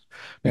lot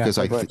because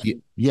thank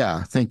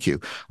you.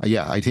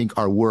 I think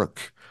our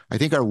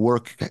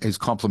work is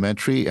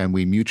complementary, and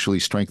we mutually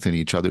strengthen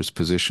each other's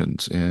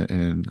positions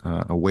in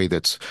a way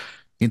that's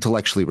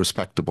intellectually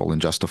respectable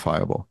and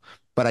justifiable.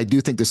 But I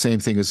do think the same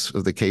thing is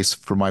the case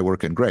for my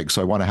work and Gregg.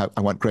 So I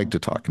want Gregg to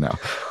talk now.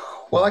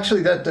 Well,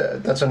 actually,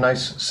 that's a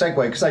nice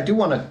segue, because I do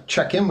want to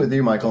check in with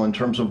you, Michael, in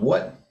terms of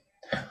what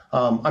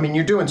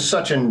you're doing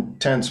such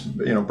intense,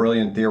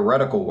 brilliant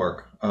theoretical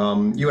work.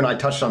 You and I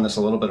touched on this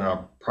a little bit in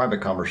our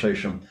private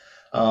conversation.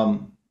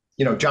 John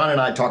and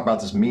I talk about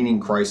this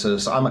meaning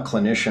crisis. I'm a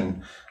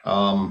clinician.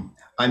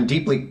 I'm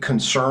deeply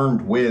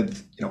concerned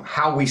with,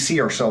 how we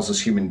see ourselves as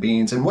human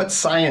beings and what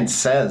science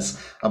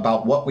says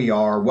about what we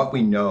are, what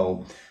we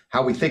know,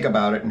 how we think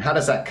about it, and how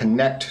does that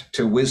connect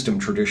to wisdom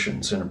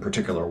traditions in a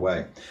particular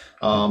way.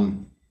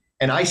 And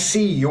I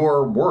see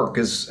your work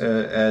as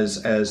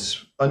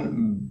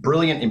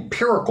brilliant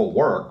empirical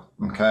work,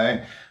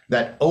 okay,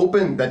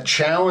 that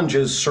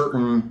challenges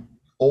certain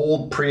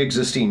old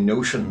pre-existing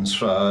notions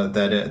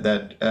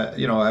that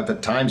have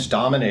at times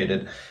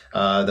dominated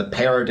the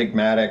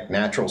paradigmatic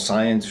natural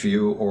science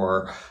view,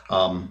 or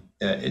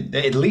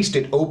at least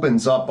it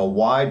opens up a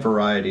wide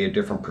variety of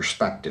different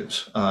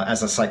perspectives.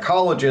 As a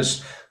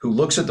psychologist who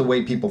looks at the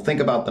way people think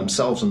about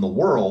themselves in the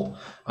world,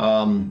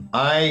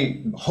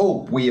 I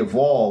hope we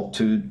evolve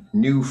to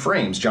new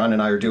frames. John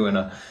and I are doing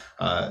a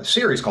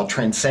series called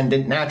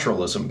Transcendent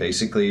Naturalism,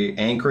 basically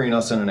anchoring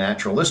us in a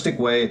naturalistic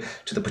way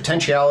to the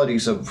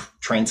potentialities of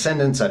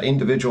transcendence at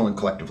individual and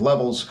collective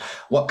levels.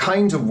 What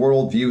kinds of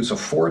worldviews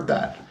afford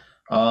that?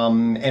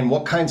 And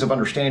what kinds of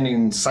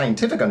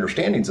scientific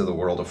understandings of the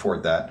world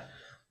afford that?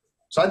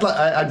 So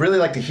I'd really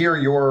like to hear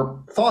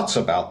your thoughts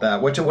about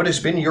that. What has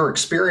been your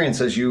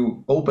experience as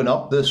you open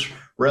up this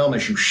realm,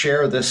 as you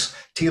share this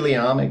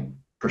teleomic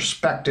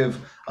perspective,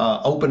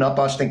 open up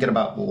us thinking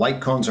about light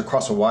cones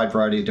across a wide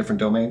variety of different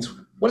domains?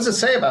 What does it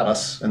say about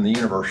us and the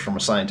universe from a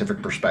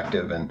scientific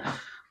perspective, and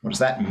what does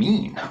that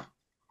mean?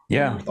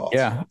 Yeah.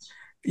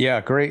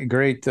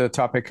 Great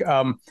topic.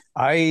 So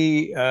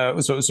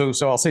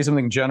I'll say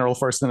something general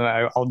first, and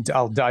then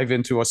I'll dive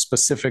into a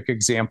specific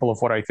example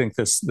of what I think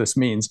this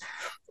means.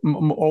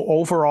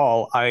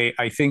 Overall,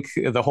 I think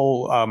the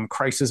whole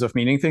crisis of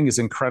meaning thing is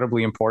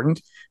incredibly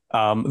important.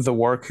 The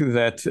work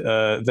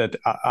that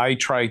I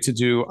try to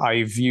do,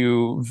 I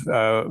view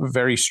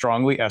very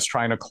strongly as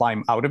trying to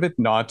climb out of it,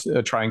 not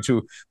trying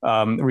to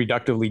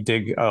reductively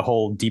dig a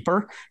hole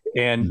deeper.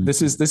 And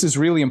this is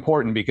really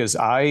important because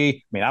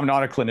I'm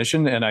not a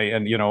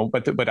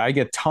clinician, but I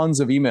get tons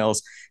of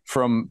emails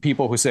from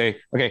people who say,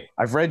 okay,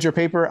 I've read your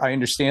paper, I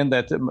understand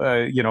that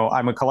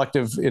I'm a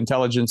collective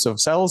intelligence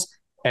of cells,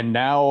 and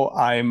now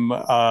I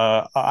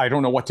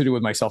don't know what to do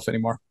with myself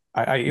anymore.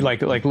 I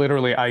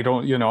literally, I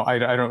don't,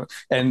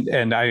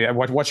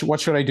 what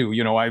should I do?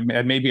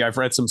 And maybe I've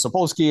read some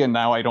Sapolsky and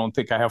now I don't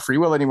think I have free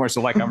will anymore.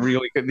 So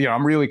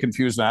I'm really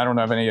confused and I don't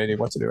have any idea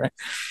what to do. Right.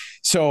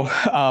 So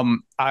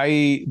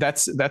I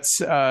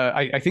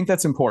think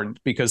that's important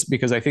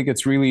because I think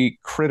it's really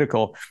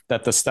critical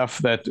that the stuff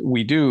that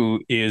we do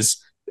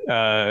is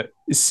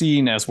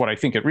seen as what I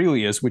think it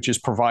really is, which is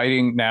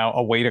providing now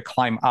a way to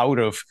climb out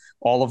of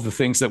all of the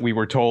things that we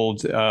were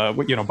told,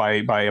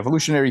 by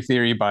evolutionary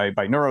theory, by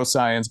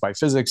neuroscience, by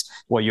physics.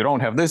 Well, you don't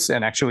have this,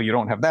 and actually you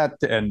don't have that,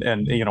 and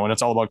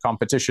it's all about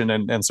competition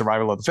and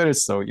survival of the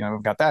fittest. So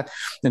we've got that,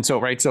 and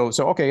so right, so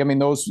okay. I mean,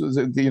 those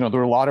there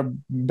were a lot of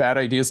bad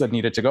ideas that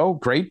needed to go.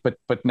 Great, but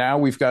now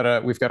we've got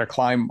to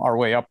climb our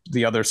way up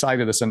the other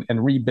side of this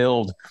and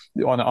rebuild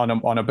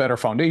on a better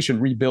foundation,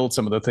 rebuild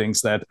some of the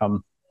things that are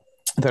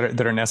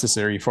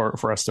necessary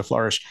for us to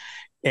flourish.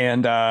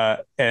 And I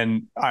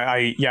think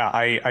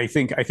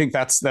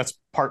that's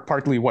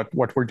partly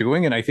what we're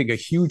doing. And I think a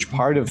huge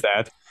part of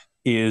that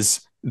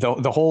is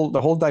the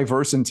whole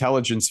diverse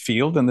intelligence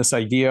field and this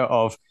idea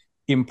of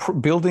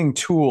building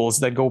tools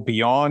that go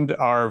beyond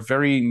our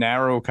very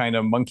narrow kind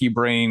of monkey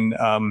brain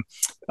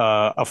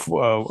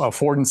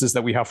affordances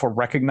that we have for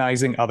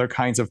recognizing other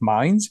kinds of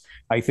minds,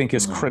 I think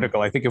is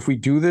critical. I think if we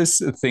do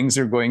this, things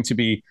are going to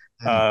be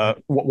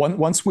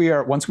once we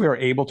are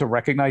able to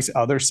recognize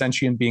other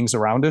sentient beings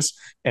around us,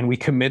 and we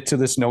commit to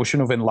this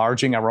notion of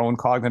enlarging our own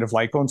cognitive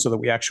light cone so that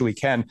we actually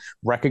can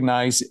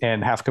recognize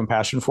and have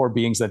compassion for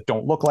beings that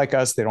don't look like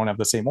us, they don't have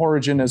the same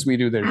origin as we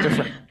do, they're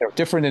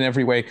different in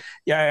every way.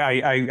 Yeah,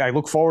 I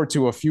look forward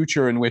to a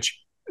future in which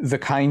the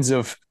kinds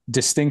of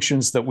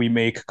distinctions that we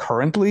make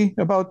currently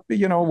about,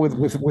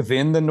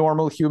 within the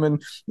normal human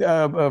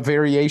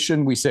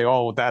variation, we say,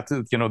 oh, that,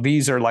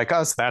 these are like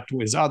us, that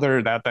is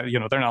other, that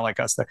they're not like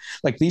us.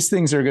 Like these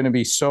things are going to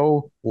be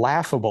so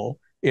laughable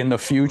in the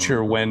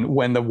future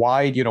when the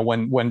wide,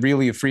 when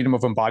really freedom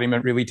of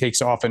embodiment really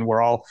takes off and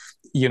we're all,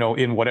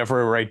 in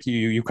whatever, right,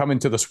 you come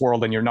into this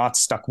world and you're not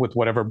stuck with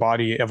whatever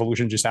body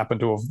evolution just happened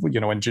to have,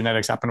 and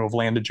genetics happen to have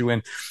landed you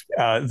in.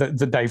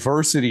 The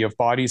diversity of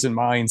bodies and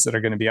minds that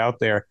are going to be out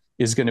there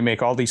is going to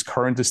make all these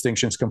current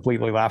distinctions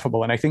completely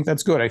laughable. And I think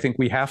that's good. I think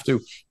we have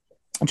to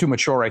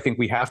mature. I think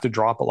we have to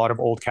drop a lot of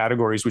old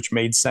categories which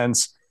made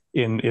sense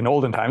in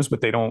olden times,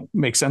 but they don't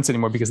make sense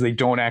anymore because they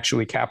don't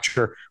actually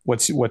capture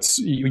what's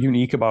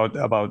unique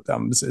about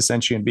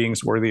sentient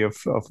beings worthy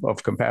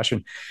of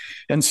compassion.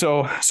 And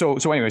so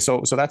anyway,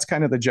 so that's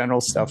kind of the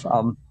general stuff.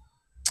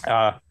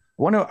 I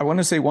want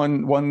to say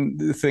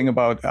one thing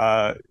about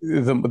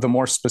the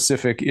more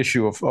specific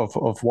issue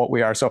of what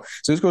we are. So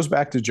this goes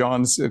back to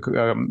John's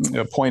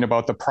point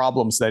about the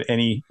problems that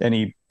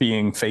any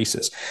being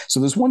faces.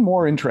 So there's one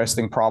more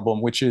interesting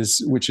problem, which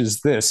is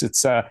this.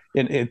 It's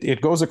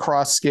it goes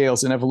across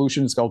scales in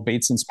evolution. It's called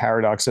Bateson's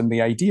paradox, and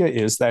the idea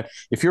is that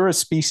if you're a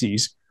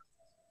species,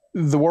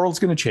 the world's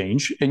going to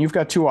change, and you've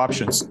got two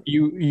options.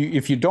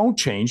 If you don't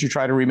change, you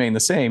try to remain the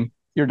same,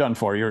 you're done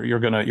for. You're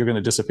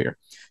gonna disappear.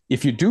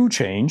 If you do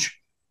change,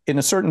 in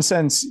a certain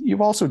sense, you've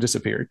also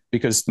disappeared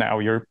because now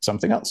you're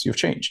something else. You've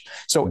changed.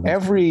 So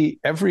every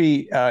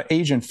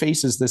agent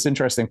faces this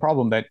interesting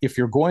problem that if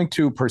you're going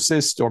to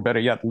persist, or better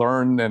yet,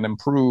 learn and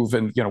improve,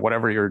 and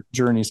whatever your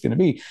journey is going to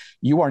be,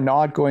 you are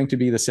not going to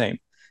be the same.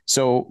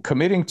 So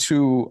committing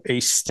to a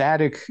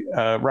static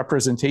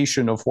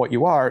representation of what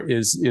you are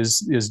is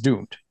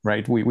doomed,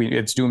 right?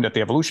 It's doomed at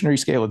the evolutionary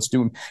scale. It's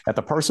doomed at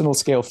the personal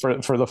scale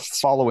for the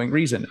following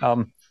reason.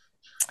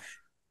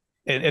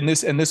 And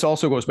this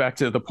also goes back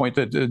to the point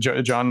that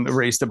John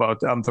raised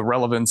about the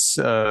relevance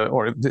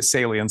or the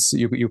salience.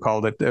 You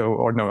called it,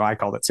 or no, I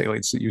called it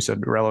salience. You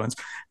said relevance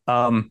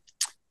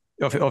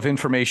of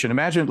information.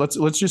 Imagine,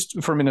 let's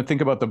just for a minute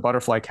think about the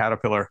butterfly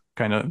caterpillar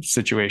kind of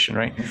situation,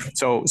 right?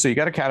 So you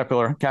got a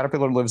caterpillar.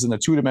 Caterpillar lives in a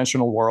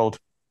two-dimensional world,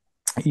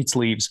 eats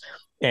leaves.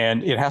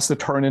 And it has to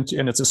turn into,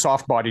 and it's a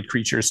soft-bodied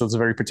creature, so it's a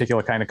very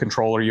particular kind of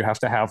controller you have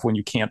to have when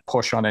you can't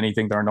push on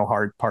anything. There are no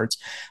hard parts.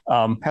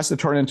 Has to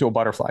turn into a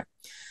butterfly.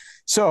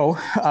 So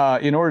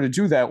in order to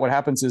do that, what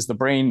happens is the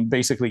brain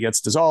basically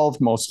gets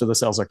dissolved. Most of the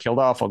cells are killed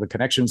off. All the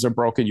connections are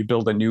broken. You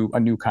build a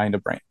new kind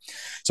of brain.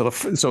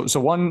 So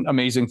one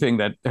amazing thing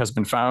that has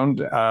been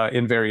found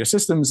in various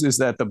systems is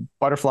that the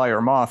butterfly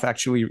or moth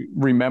actually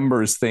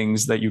remembers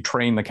things that you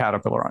train the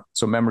caterpillar on.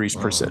 So memories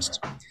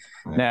persist.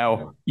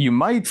 Now, you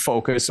might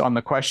focus on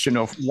the question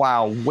of,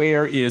 wow,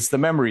 where is the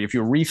memory? If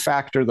you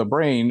refactor the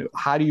brain,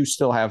 how do you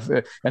still have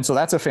it? And so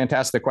that's a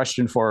fantastic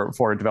question for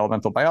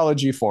developmental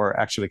biology, for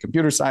actually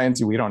computer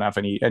science. We don't have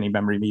any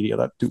memory media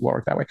that do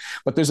work that way.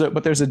 But there's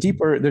a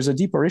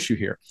deeper issue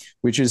here,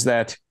 which is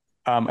that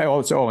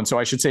and so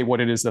I should say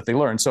what it is that they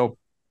learn. So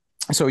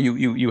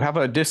you have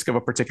a disc of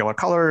a particular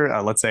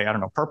color, let's say, I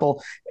don't know,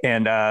 purple,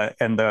 and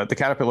the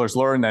caterpillars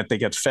learn that they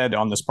get fed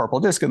on this purple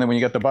disc, and then when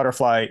you get the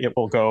butterfly, it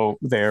will go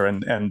there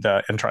and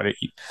try to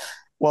eat.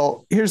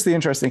 Well, here's the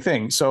interesting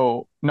thing.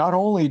 So not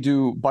only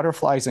do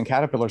butterflies and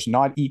caterpillars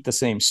not eat the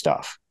same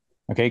stuff.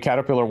 Okay,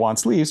 caterpillar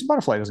wants leaves.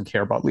 Butterfly doesn't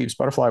care about leaves.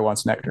 Butterfly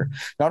wants nectar.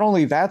 Not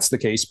only that's the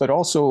case, but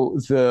also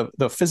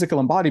the physical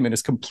embodiment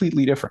is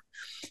completely different.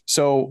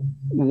 So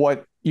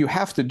what you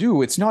have to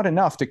do, it's not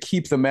enough to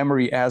keep the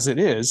memory as it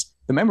is.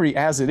 The memory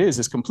as it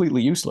is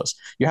completely useless.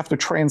 You have to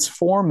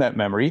transform that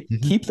memory,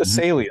 keep the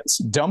salience,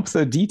 dump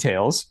the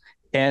details,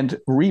 and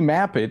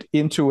remap it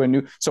into a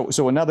new.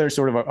 So another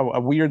sort of a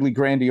weirdly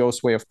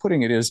grandiose way of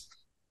putting it is,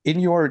 in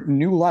your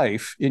new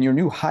life, in your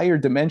new higher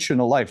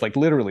dimensional life, like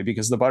literally,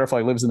 because the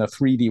butterfly lives in a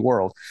 3D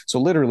world. So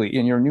literally,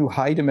 in your new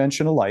high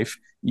dimensional life,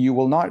 you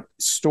will not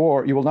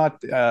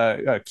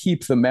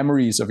keep the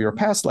memories of your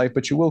past life,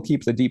 but you will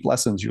keep the deep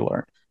lessons you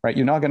learned. Right?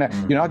 You're not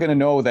gonna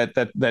know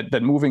that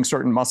moving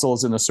certain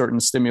muscles in a certain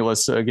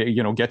stimulus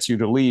gets you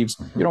to leaves.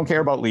 You don't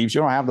care about leaves.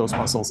 You don't have those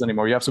muscles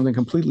anymore. You have something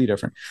completely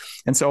different.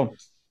 And so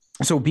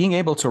being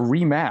able to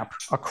remap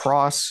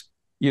across,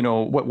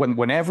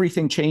 when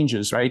everything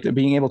changes, right?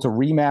 Being able to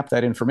remap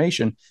that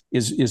information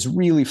is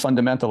really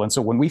fundamental. And so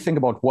when we think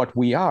about what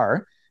we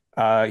are,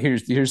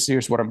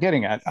 here's what I'm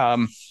getting at.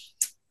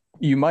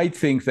 You might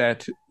think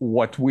that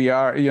what we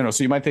are,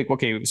 so you might think,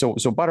 okay, so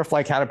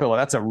butterfly, caterpillar,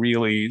 that's a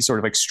really sort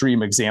of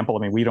extreme example. I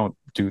mean, we don't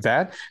do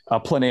that.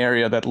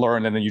 Planaria that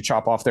learn and then you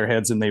chop off their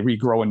heads and they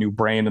regrow a new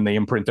brain and they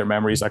imprint their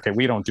memories. Okay,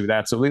 we don't do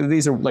that. So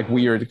these are like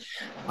weird.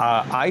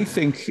 I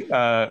think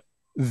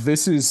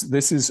this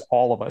is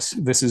all of us.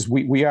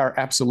 We are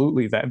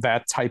absolutely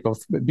that type of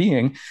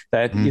being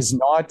that is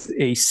not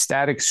a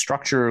static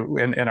structure,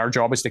 and our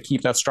job is to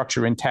keep that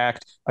structure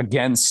intact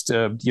against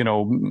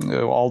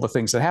all the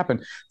things that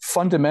happen.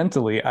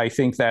 Fundamentally, I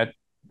think that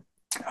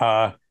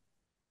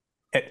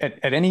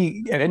at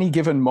any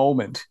given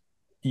moment,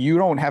 you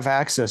don't have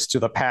access to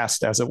the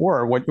past, as it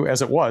were. What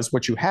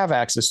you have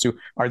access to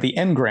are the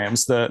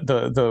engrams,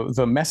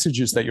 the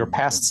messages that your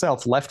past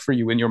self left for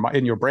you in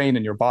your brain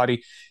and your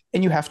body,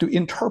 and you have to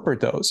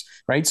interpret those,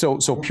 right? So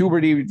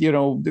puberty,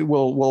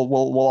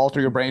 will alter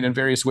your brain in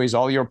various ways.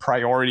 All your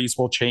priorities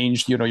will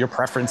change. Your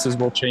preferences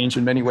will change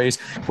in many ways.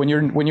 When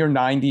you're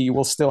 90, you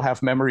will still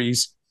have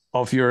memories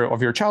of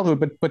your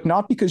childhood, but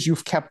not because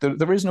you've kept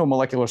there is no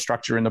molecular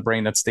structure in the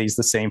brain that stays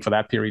the same for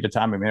that period of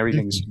time. I mean,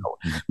 everything's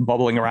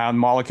bubbling around,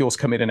 molecules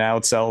come in and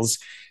out, cells,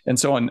 and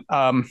so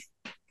on.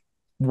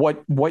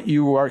 What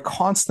you are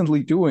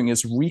constantly doing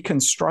is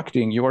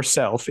reconstructing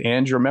yourself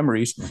and your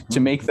memories to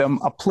make them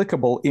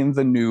applicable in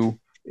the new,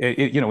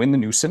 in the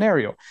new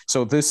scenario.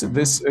 So so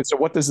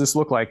what does this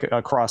look like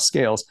across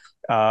scales?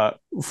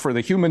 For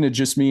the human, it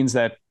just means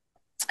that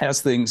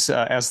as things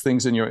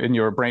in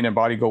your brain and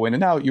body go in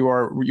and out, you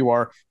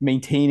are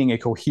maintaining a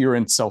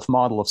coherent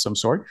self-model of some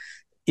sort.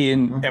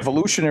 In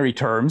evolutionary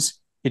terms,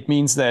 it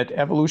means that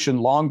evolution,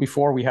 long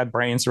before we had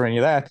brains or any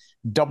of that,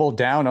 doubled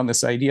down on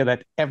this idea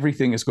that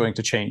everything is going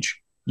to change.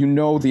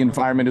 The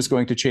environment is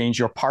going to change.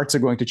 Your parts are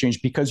going to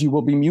change because you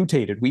will be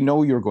mutated. We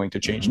know you're going to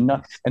change.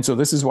 And so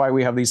this is why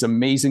we have these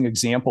amazing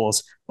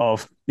examples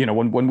of,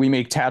 when we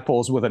make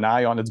tadpoles with an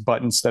eye on its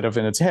butt instead of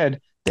in its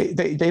head,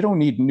 they don't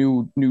need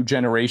new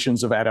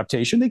generations of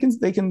adaptation.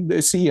 They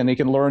can see and they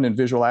can learn in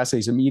visual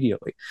assays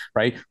immediately,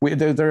 right?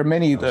 There are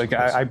many.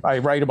 I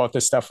write about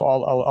this stuff a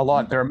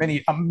lot. There are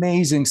many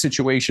amazing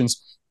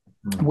situations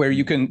where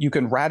you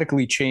can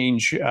radically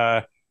change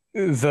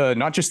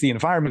not just the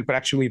environment, but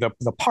actually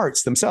the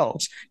parts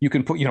themselves. You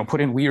can put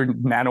in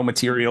weird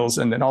nanomaterials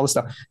and all this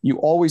stuff. You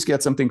always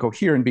get something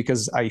coherent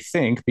because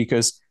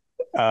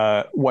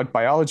what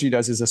biology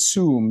does is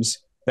assumes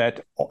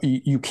that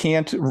you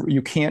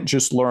can't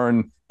just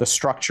learn the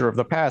structure of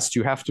the past.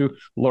 You have to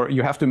learn,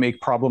 you have to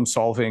make problem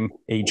solving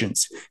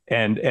agents,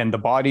 and the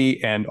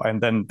body and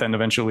then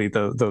eventually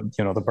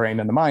the brain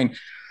and the mind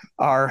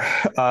are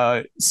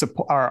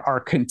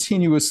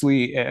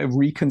continuously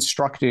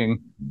reconstructing,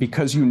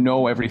 because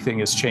everything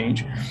has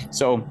changed.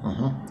 So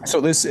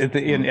so this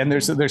and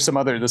there's some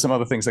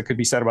other things that could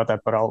be said about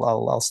that, but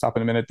I'll stop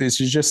in a minute. This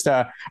is just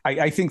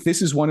I think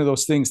this is one of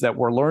those things that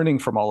we're learning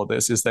from all of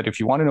this, is that if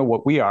you want to know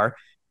what we are,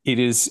 it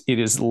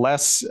is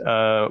less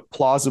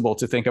plausible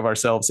to think of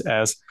ourselves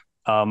as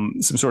some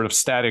sort of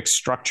static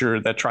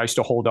structure that tries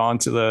to hold on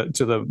to the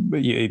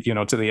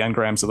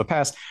engrams of the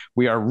past.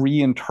 We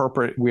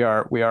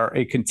are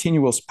a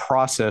continuous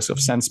process of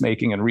sense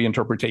making and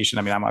reinterpretation.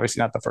 I mean, I'm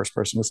obviously not the first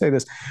person to say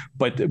this,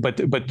 but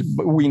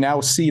we now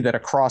see that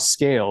across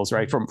scales,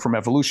 right, from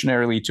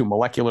evolutionarily to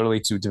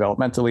molecularly to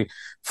developmentally,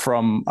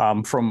 from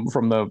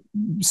the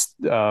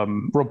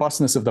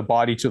robustness of the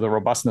body to the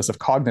robustness of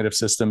cognitive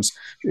systems,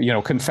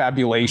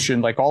 confabulation,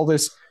 like all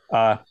this.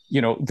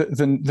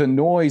 The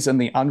noise and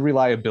the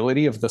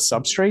unreliability of the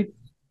substrate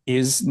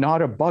is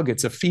not a bug,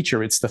 it's a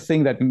feature. It's the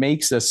thing that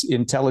makes us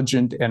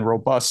intelligent and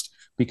robust,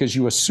 because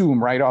you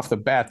assume right off the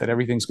bat that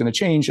everything's going to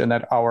change, and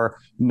that our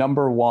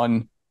number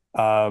one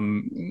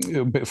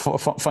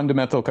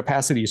fundamental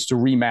capacity is to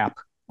remap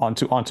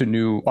onto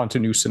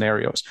new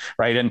scenarios,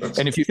 right? And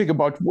if you think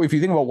about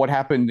what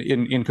happened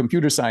in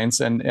computer science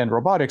and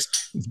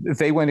robotics,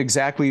 they went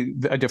exactly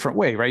a different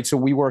way, right? So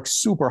we work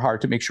super hard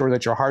to make sure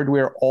that your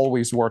hardware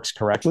always works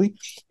correctly,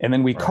 and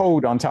then we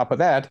code on top of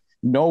that,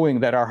 knowing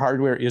that our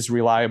hardware is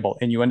reliable,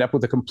 and you end up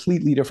with a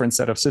completely different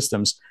set of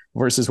systems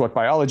versus what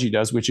biology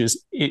does, which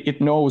is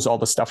it knows all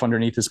the stuff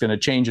underneath is going to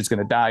change, it's going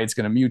to die, it's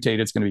going to mutate,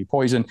 it's going to be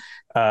poison.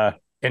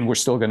 And we're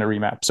still going to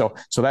remap. So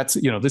that's,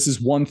 this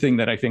is one thing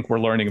that I think we're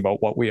learning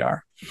about what we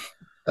are.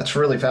 That's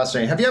really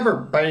fascinating. Have you ever,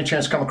 by any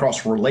chance, come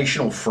across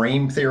relational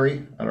frame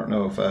theory? I don't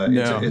know if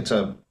it's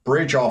a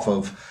bridge off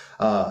of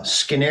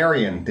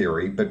Skinnerian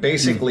theory, but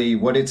basically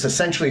what it's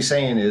essentially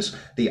saying is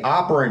the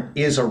operant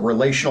is a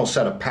relational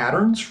set of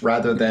patterns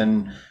rather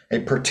than a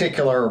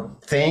particular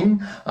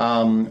thing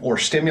or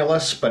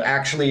stimulus, but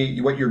actually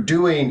what you're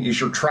doing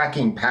is you're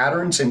tracking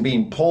patterns and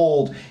being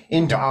pulled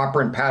into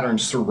operant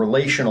patterns through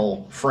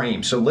relational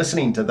frames. So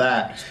listening to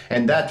that,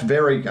 and that's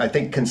very, I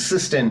think,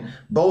 consistent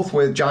both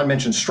with, John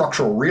mentioned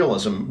structural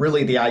realism,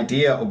 really the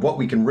idea of what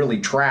we can really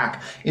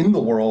track in the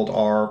world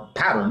are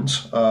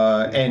patterns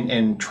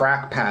and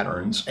track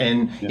patterns.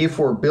 And if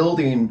we're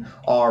building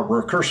our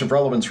recursive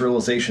relevance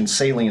realization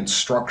salient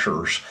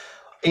structures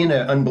in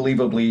an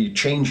unbelievably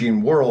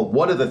changing world,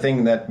 what are the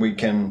things that we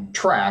can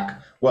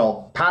track?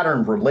 Well,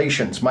 pattern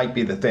relations might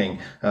be the thing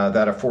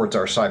that affords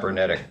our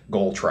cybernetic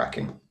goal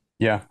tracking.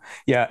 Yeah.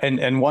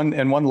 And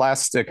one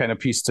last kind of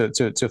piece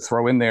to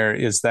throw in there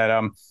is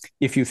that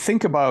if you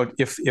think about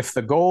if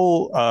the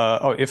goal,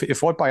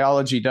 if what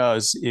biology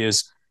does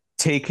is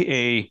take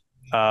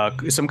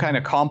some kind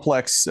of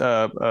complex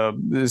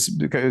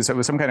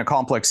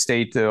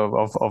state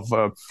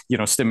of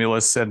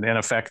stimulus and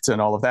effects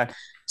and all of that,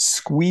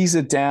 squeeze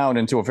it down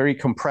into a very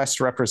compressed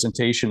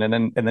representation,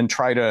 and then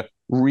try to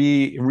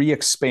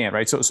re-expand,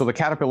 right? So the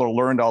caterpillar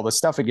learned all this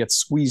stuff. It gets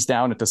squeezed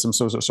down into some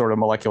sort of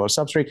molecular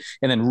substrate,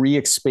 and then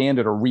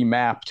re-expanded or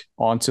remapped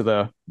onto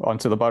the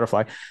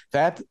butterfly.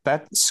 That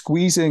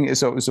squeezing is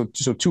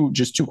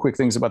two quick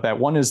things about that.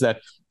 One is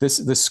that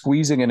this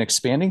squeezing and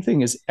expanding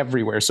thing is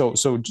everywhere. So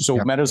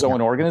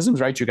metazoan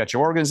organisms, right? You got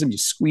your organism, you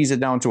squeeze it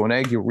down to an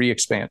egg, you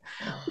re-expand.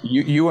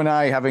 You and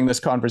I having this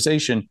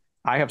conversation,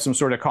 I have some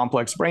sort of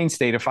complex brain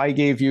state. If I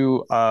gave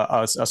you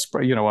a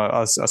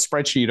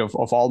spreadsheet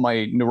of all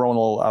my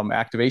neuronal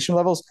activation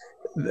levels,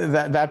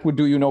 that would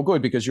do you no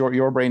good, because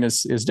your brain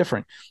is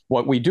different.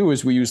 What we do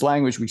is we use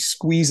language, we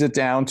squeeze it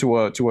down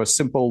to a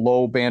simple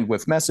low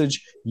bandwidth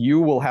message. You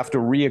will have to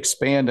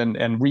re-expand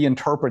and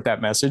reinterpret that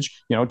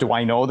message. Do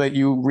I know that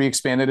you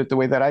re-expanded it the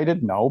way that I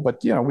did? No,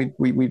 but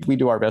we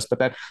do our best. But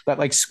that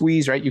like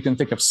squeeze, right? You can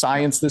think of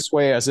science this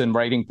way, as in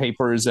writing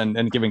papers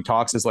and giving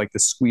talks, is like the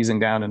squeezing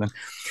down. And then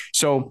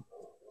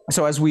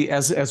so as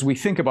we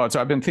think about,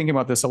 so I've been thinking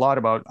about this a lot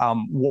about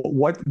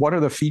what are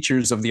the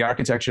features of the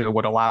architecture that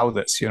would allow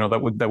this,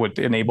 that would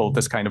enable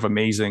this kind of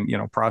amazing,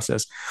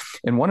 process.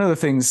 And one of the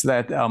things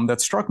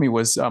that struck me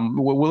was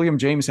William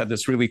James had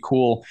this really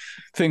cool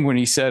thing when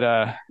he said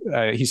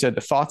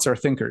the thoughts are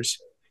thinkers.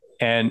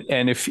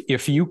 And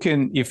if you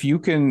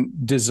can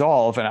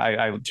dissolve, and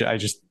I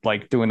just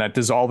like doing that,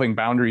 dissolving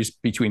boundaries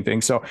between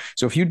things. So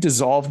if you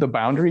dissolve the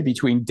boundary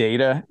between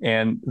data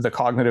and the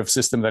cognitive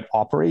system that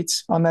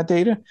operates on that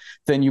data,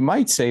 then you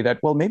might say that,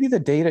 well, maybe the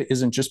data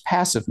isn't just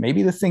passive.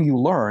 Maybe the thing you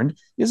learned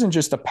isn't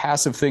just a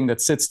passive thing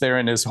that sits there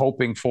and is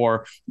hoping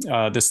for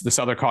this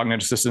other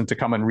cognitive system to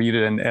come and read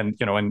it and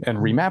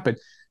remap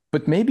it.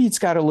 But maybe it's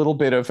got a little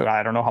bit of,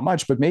 I don't know how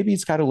much, but maybe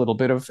it's got a little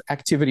bit of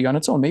activity on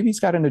its own. Maybe it's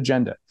got an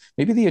agenda.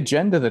 Maybe the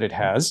agenda that it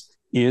has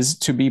is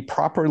to be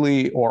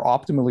properly or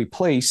optimally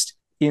placed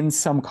in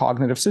some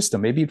cognitive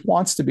system. Maybe it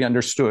wants to be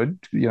understood.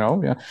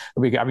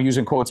 I'm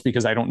using quotes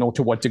because I don't know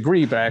to what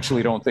degree, but I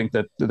actually don't think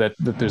that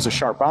there's a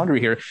sharp boundary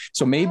here.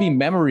 So maybe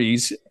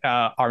memories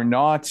are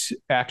not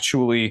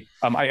actually.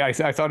 I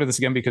thought of this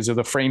again because of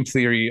the frame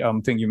theory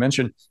thing you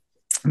mentioned.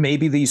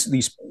 Maybe these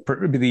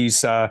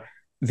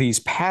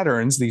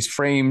patterns, these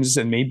frames,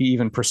 and maybe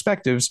even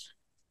perspectives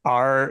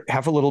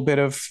have a little bit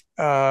of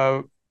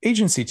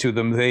agency to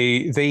them.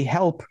 They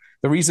help.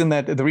 The reason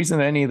that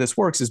any of this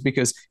works is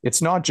because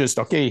it's not just,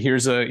 okay,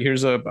 here's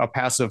a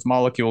passive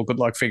molecule. Good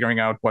luck figuring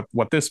out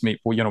what this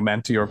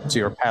meant to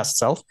your past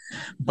self.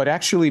 But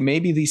actually,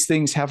 maybe these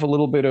things have a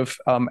little bit of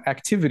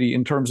activity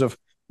in terms of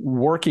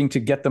working to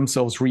get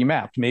themselves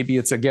remapped. Maybe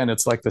it's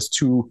like this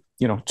two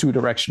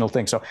directional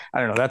thing. So I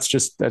don't know. That's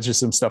just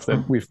some stuff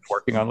that we've been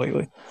working on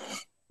lately.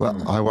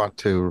 Well, I want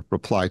to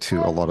reply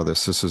to a lot of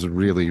this. This is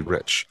really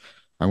rich.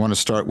 I want to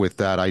start with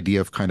that idea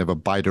of kind of a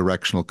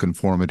bidirectional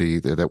conformity,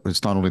 that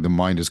it's not only the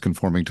mind is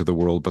conforming to the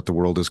world, but the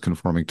world is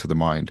conforming to the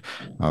mind.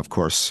 Of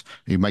course,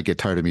 you might get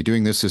tired of me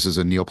doing this. This is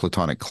a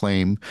Neoplatonic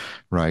claim,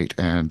 right?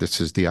 And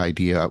this is the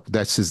idea.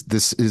 This is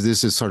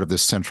sort of the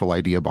central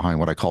idea behind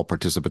what I call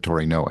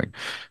participatory knowing,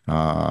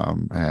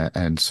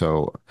 and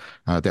so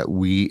that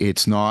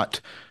it's not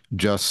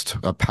just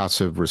a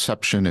passive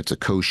reception. It's a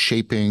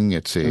co-shaping.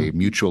 It's a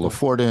mutual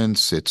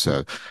affordance. It's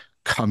a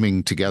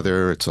coming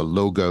together. It's a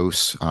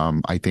logos.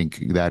 I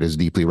think that is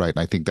deeply right. And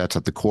I think that's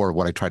at the core of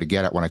what I try to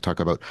get at when I talk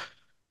about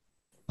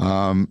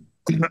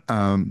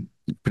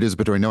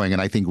participatory knowing.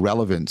 And I think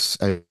relevance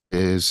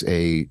is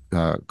a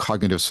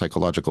cognitive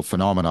psychological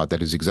phenomena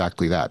that is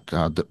exactly that.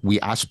 We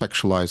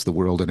aspectualize the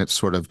world, and it's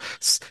sort of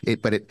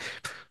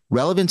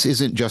relevance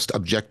isn't just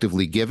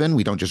objectively given.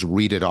 We don't just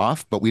read it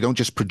off, but we don't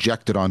just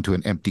project it onto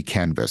an empty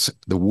canvas.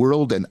 The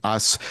world and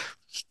us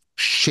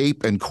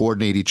shape and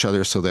coordinate each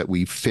other so that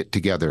we fit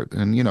together.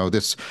 And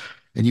this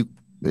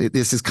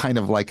is kind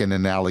of like an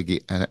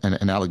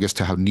analogous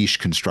to how niche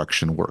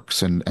construction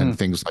works and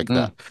things like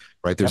that,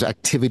 right? There's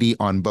activity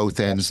on both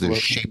ends. Absolutely.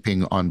 There's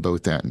shaping on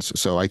both ends.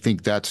 So I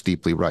think that's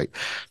deeply right.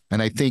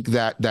 And I think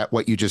that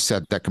what you just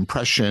said, that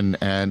compression,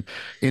 and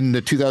in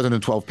the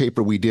 2012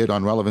 paper we did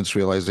on relevance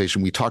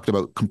realization, we talked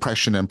about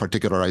compression and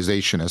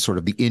particularization as sort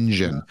of the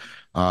engine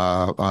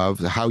of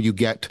how you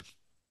get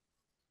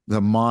the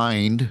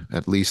mind,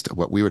 at least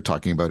what we were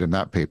talking about in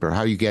that paper,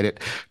 how you get it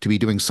to be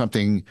doing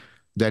something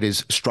that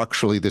is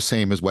structurally the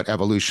same as what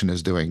evolution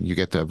is doing. You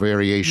get the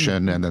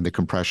variation and then the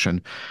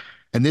compression.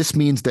 And this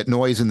means that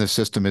noise in the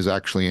system is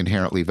actually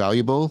inherently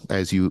valuable,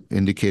 as you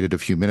indicated a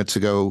few minutes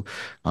ago.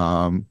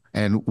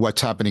 And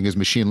what's happening is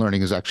machine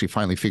learning is actually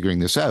finally figuring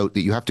this out,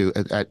 that you have to,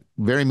 at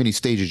very many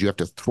stages, you have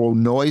to throw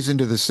noise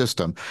into the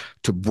system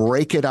to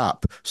break it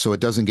up so it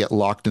doesn't get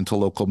locked into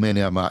local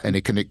minima and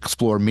it can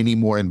explore many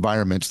more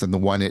environments than the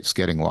one it's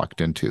getting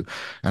locked into.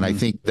 And I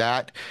think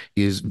that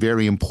is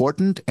very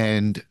important.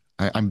 And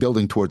I'm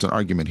building towards an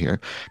argument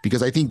here,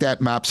 because I think that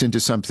maps into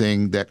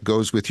something that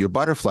goes with your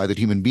butterfly that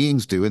human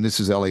beings do. And this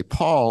is L.A.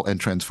 Paul and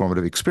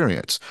transformative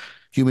experience.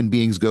 Human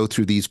beings go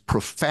through these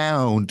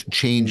profound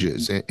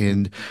changes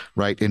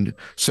right. And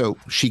so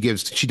she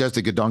does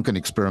the Goduncan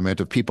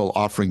experiment of people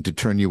offering to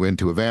turn you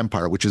into a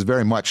vampire, which is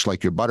very much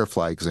like your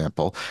butterfly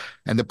example.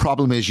 And the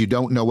problem is you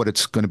don't know what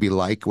it's going to be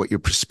like, what your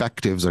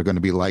perspectives are going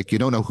to be like. You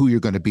don't know who you're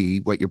going to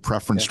be, what your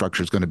preference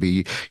structure is going to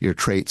be, your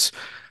traits.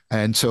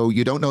 And so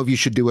you don't know if you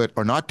should do it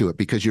or not do it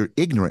because you're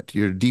ignorant.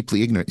 You're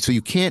deeply ignorant. So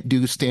you can't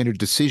do standard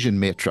decision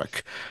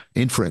metric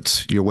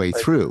inference your way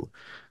through.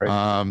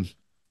 Right.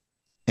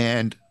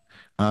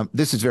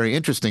 This is very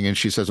interesting. And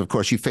she says, of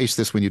course, you face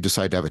this when you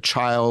decide to have a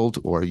child,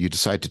 or you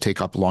decide to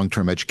take up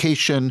long-term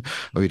education,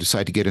 or you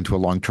decide to get into a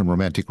long-term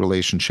romantic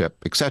relationship,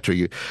 et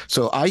cetera.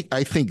 So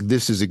I think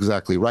this is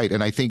exactly right.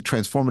 And I think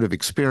transformative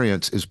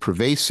experience is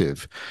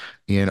pervasive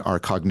in our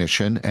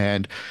cognition.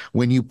 And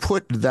when you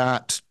put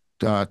that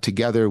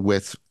together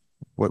with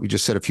what we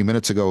just said a few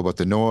minutes ago about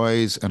the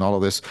noise and all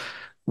of this,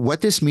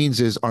 what this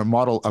means is our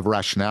model of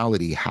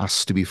rationality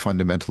has to be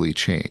fundamentally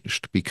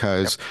changed,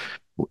 because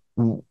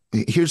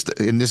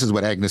and this is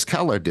what Agnes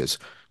Keller does.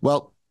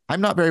 Well,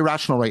 I'm not very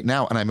rational right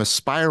now, and I'm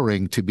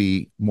aspiring to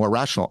be more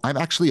rational. I'm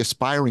actually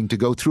aspiring to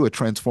go through a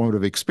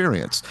transformative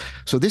experience.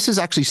 So this is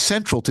actually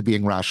central to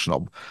being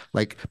rational.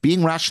 Like,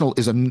 being rational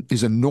is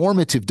a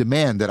normative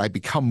demand that I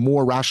become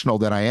more rational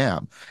than I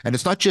am. And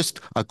it's not just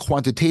a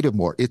quantitative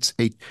more, it's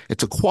a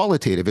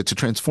qualitative, it's a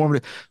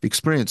transformative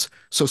experience.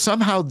 So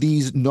somehow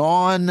these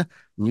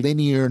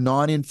non-linear,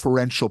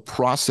 non-inferential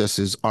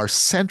processes are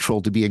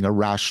central to being a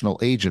rational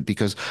agent,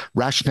 because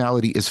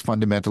rationality is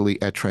fundamentally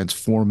a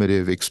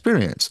transformative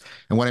experience.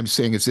 And what I'm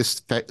saying is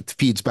this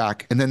feeds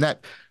back, and then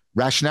that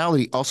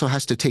rationality also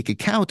has to take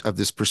account of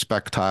this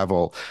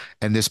perspectival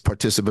and this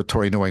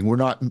participatory knowing.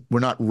 We're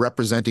not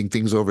representing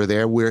things over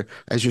there. We're,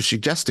 as you're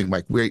suggesting,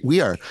 Mike, we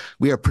are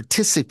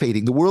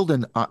participating. The world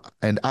and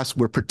us,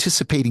 we're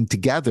participating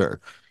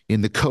together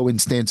in the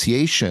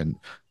co-instantiation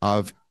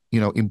of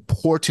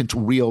important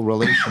real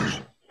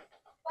relationship.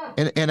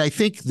 And I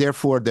think,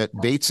 therefore, that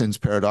Bateson's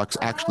paradox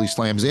actually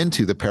slams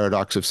into the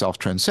paradox of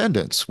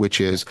self-transcendence, which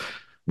is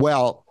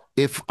Well,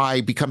 if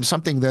I become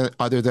something that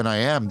other than I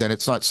am, then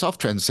it's not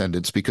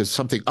self-transcendence because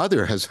something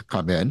other has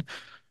come in.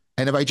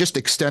 And if I just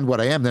extend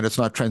what I am, then it's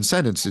not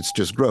transcendence, it's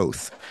just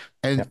growth.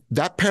 And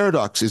that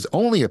paradox is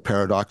only a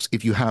paradox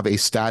if you have a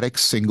static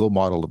single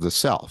model of the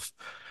self.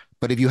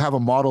 But if you have a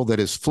model that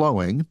is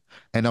flowing,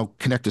 and I'll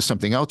connect to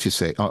something else you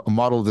say, a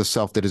model of the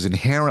self that is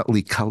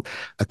inherently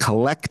a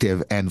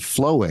collective and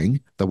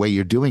flowing the way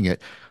you're doing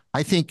it,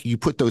 I think you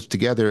put those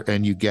together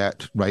and you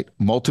get, right,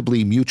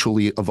 multiply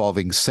mutually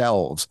evolving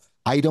selves.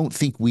 I don't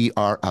think we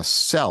are a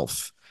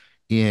self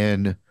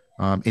in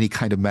any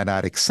kind of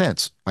monadic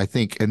sense. I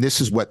think, and this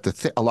is what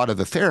a lot of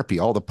the therapy,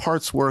 all the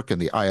parts work and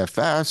the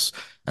IFS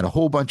and a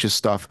whole bunch of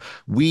stuff,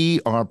 we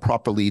are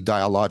properly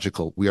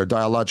dialogical. We are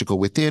dialogical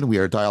within, we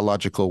are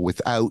dialogical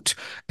without,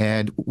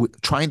 and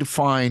trying to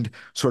find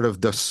sort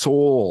of the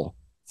soul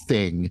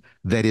thing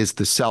that is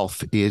the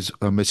self is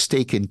a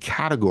mistaken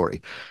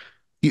category.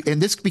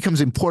 And this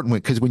becomes important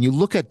because when you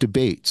look at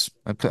debates,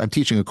 I'm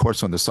teaching a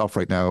course on the self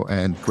right now,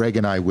 and Gregg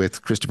and I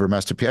with Christopher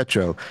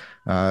Masterpietro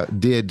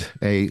did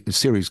a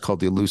series called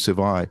The Elusive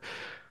Eye.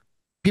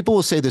 People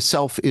will say the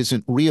self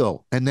isn't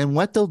real. And then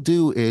what they'll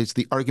do is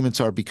the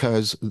arguments are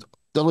because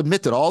they'll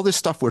admit that all this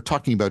stuff we're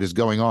talking about is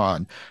going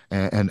on,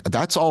 and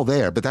that's all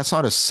there, but that's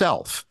not a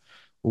self.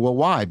 Well,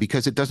 why?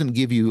 Because it doesn't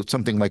give you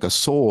something like a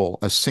soul,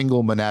 a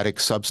single monadic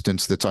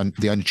substance that's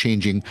the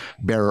unchanging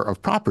bearer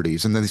of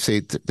properties. And then they say,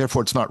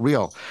 therefore, it's not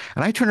real.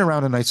 And I turn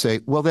around and I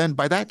say, well, then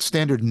by that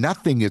standard,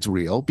 nothing is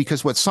real,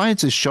 because what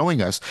science is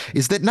showing us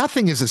is that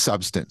nothing is a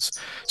substance.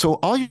 So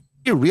all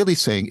you're really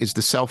saying is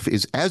the self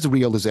is as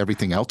real as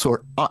everything else,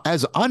 or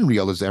as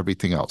unreal as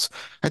everything else.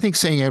 I think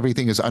saying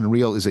everything is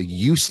unreal is a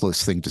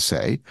useless thing to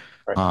say.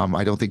 Right.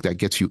 I don't think that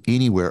gets you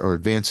anywhere or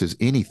advances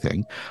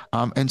anything.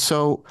 And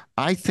so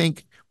I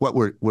think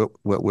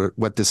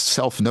what this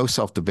self-no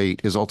self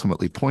debate is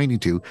ultimately pointing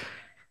to,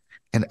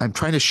 and I'm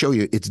trying to show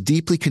you it's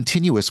deeply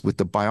continuous with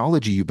the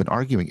biology you've been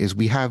arguing, is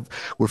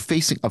we're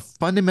facing a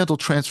fundamental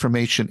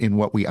transformation in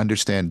what we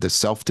understand the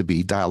self to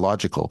be,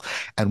 dialogical,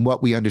 and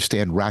what we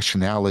understand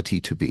rationality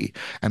to be.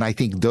 And I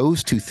think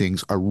those two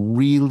things are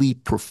really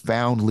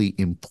profoundly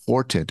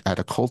important at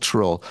a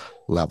cultural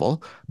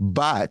level.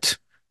 But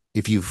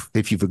if you've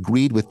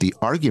agreed with the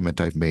argument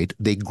I've made,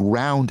 they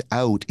ground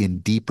out in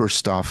deeper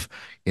stuff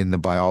in the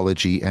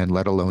biology and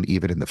let alone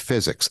even in the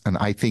physics. And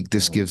I think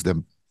this gives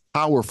them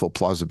powerful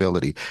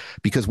plausibility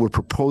because we're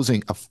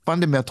proposing a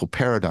fundamental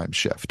paradigm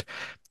shift.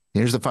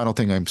 Here's the final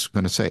thing I'm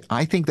going to say.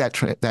 I think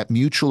that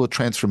mutual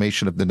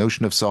transformation of the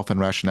notion of self and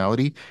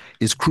rationality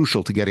is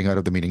crucial to getting out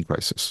of the meaning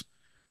crisis.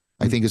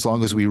 I think as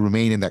long as we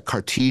remain in that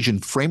Cartesian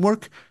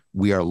framework,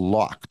 we are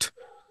locked.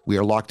 We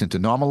are locked into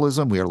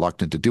nominalism. We are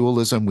locked into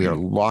dualism. We are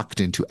locked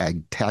into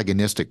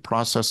antagonistic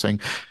processing.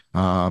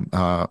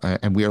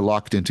 And we are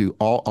locked into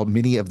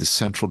many of the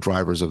central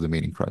drivers of the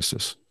meaning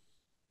crisis.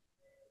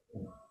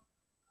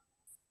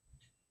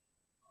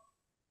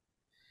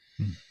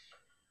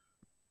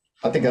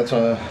 I think that's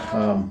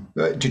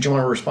did you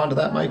want to respond to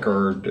that, Mike,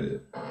 or?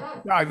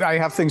 I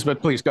have things,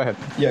 but please go ahead.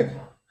 Yeah.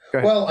 Go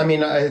ahead. Well, I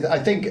mean, I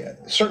think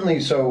certainly.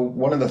 So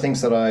one of the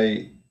things that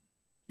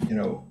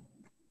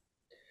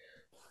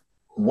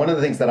one of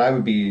the things that I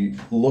would be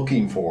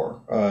looking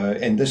for,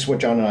 and this is what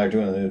John and I are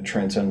doing in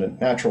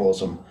Transcendent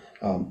Naturalism,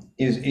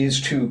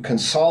 is to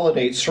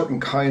consolidate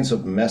certain kinds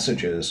of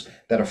messages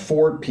that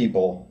afford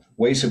people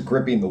ways of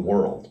gripping the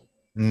world,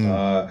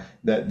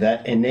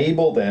 that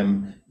enable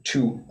them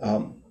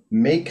to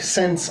make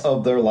sense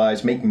of their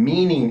lives, make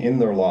meaning in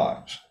their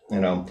lives,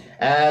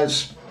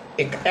 as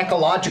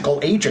ecological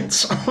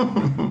agents,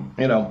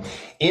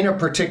 in a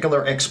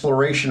particular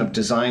exploration of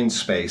design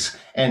space,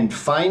 and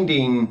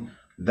finding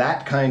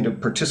that kind of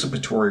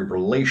participatory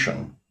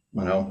relation,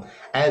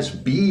 as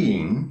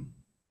being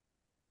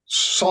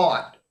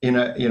sought in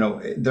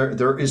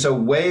there is a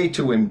way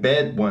to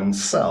embed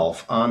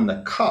oneself on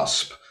the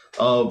cusp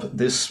of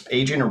this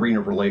agent arena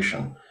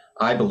relation,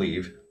 I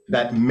believe,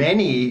 that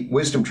many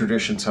wisdom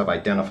traditions have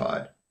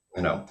identified,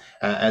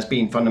 as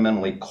being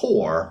fundamentally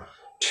core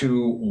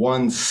to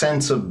one's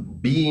sense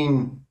of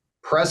being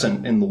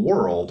present in the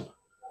world.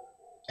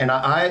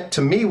 And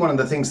to me, one of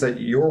the things that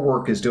your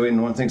work is doing,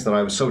 and one of the things that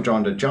I was so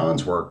drawn to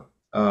John's work,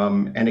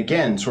 and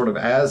again, sort of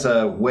as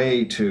a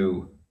way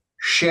to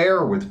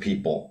share with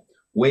people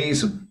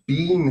ways of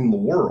being in the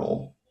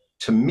world,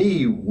 to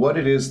me, what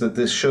it is that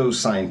this shows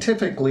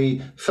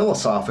scientifically,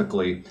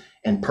 philosophically,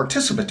 and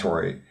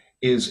participatory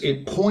is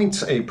it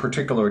points a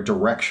particular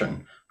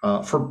direction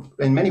for,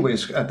 in many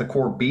ways, at the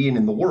core, being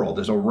in the world.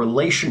 There's a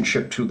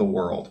relationship to the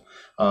world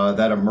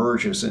that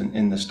emerges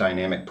in this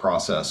dynamic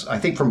process, I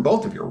think, from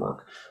both of your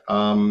work,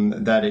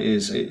 that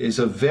is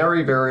a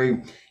very,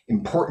 very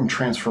important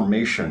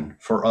transformation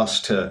for us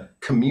to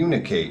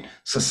communicate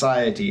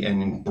society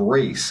and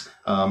embrace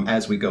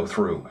as we go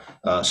through.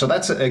 So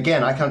that's,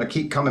 again, I kind of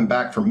keep coming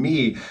back for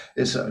me,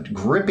 is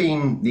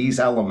gripping these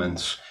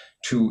elements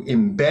to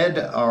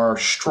embed our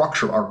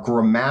structure, our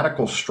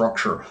grammatical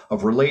structure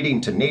of relating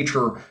to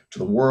nature, to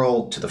the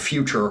world, to the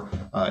future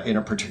in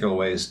a particular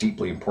way is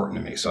deeply important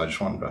to me. So I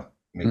just wanted to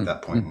make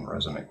that point and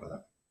resonate with it.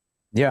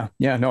 Yeah.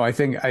 No,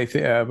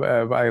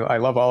 I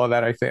love all of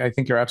that. I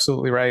think you're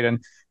absolutely right,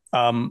 and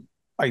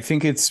I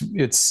think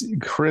it's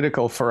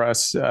critical for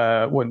us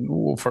for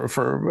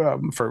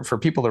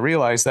people to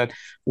realize that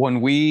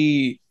when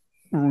we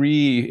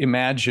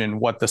reimagine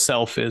what the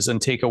self is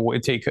and take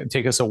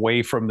us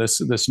away from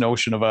this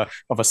notion of a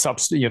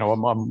substance,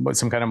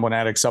 some kind of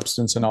monadic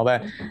substance and all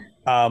that.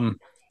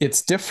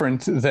 It's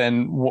different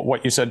than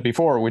what you said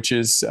before, which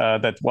is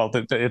that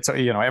it's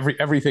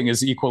everything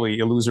is equally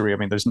illusory. I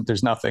mean,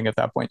 there's nothing at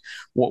that point.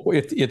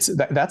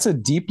 That's a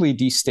deeply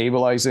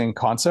destabilizing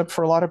concept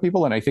for a lot of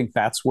people, and I think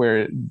that's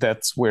where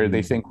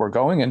they think we're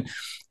going. And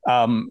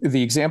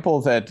the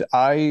example that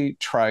I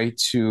try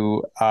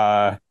to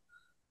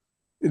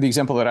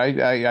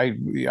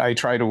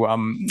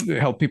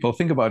help people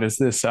think about is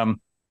this. I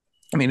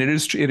mean, it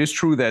is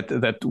true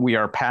that we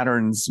are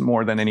patterns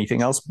more than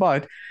anything else,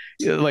 but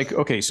like,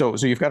 okay, so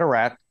you've got a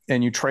rat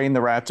and you train the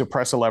rat to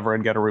press a lever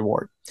and get a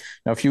reward.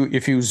 Now,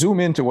 if you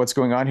zoom into what's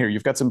going on here,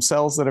 you've got some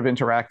cells that have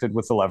interacted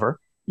with the lever.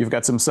 You've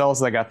got some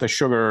cells that got the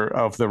sugar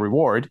of the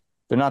reward.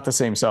 They're not the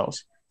same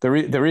cells.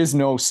 There is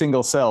no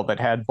single cell that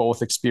had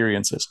both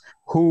experiences.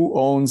 Who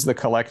owns the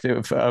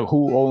collective?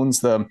 Who owns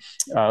the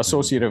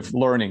associative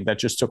learning that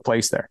just took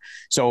place there?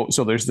 So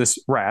there's this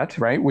rat,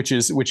 right, which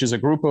is a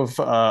group of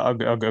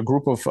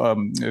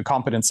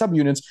competent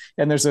subunits,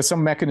 and there's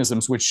some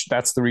mechanisms which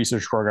that's the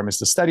research program is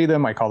to study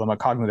them. I call them a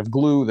cognitive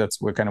glue. That's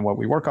kind of what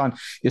we work on,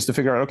 is to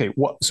figure out, okay,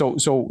 so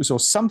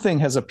something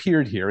has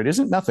appeared here. It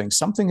isn't nothing.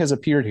 Something has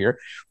appeared here,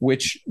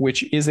 which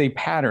is a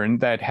pattern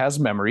that has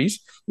memories.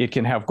 It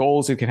can have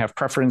goals. It can have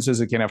preferences.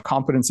 It can have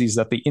competencies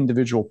that the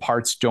individual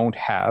parts don't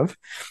have.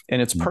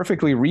 And it's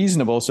perfectly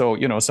reasonable. So,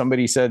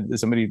 somebody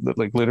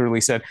like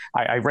literally said,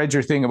 I read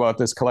your thing about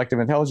this collective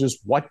intelligence.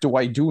 What do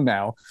I do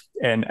now?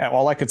 And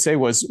all I could say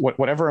was,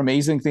 whatever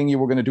amazing thing you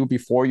were going to do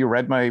before you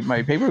read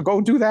my paper, go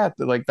do that.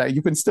 Like that,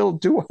 you can still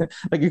do all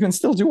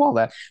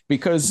that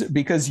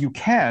because you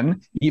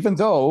can, even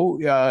though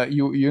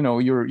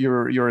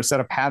you're a set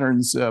of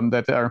patterns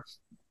that are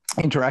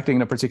interacting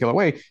in a particular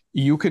way,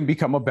 you can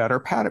become a better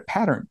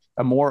pattern,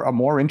 a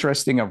more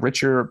interesting, a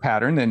richer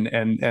pattern,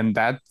 and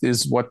that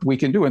is what we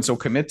can do. And so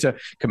commit to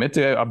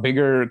a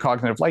bigger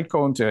cognitive light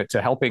cone, to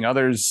helping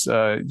others,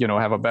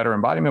 have a better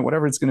embodiment,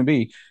 whatever it's going to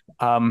be.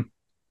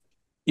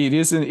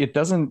 It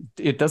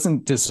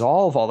doesn't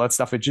dissolve all that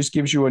stuff. It just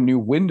gives you a new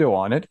window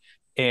on it.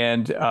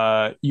 And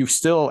you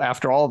still,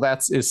 after all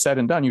that is said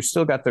and done, you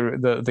still got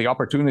the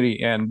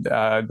opportunity and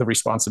the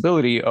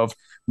responsibility of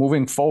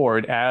moving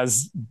forward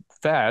as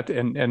that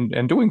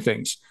and doing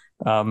things.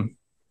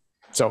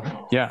 So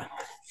yeah.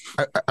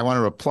 I want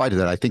to reply to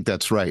that. I think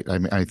that's right. I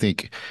mean, I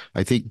think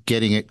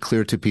getting it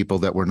clear to people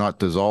that we're not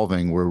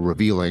dissolving, we're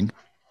revealing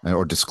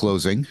or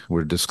disclosing.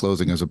 We're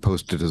disclosing as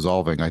opposed to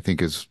dissolving, I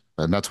think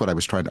and that's what I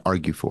was trying to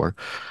argue for.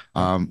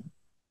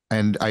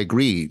 And I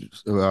agree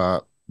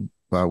with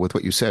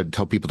what you said.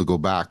 Tell people to go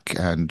back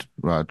and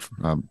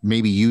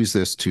maybe use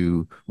this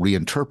to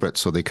reinterpret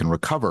so they can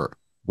recover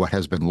what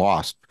has been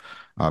lost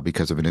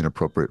because of an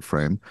inappropriate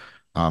frame.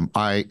 With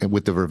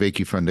the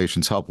Vervaeke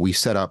Foundation's help, we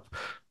set up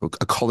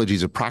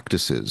ecologies of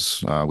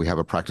practices. We have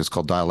a practice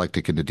called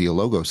dialectic into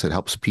dialogos that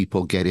helps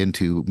people get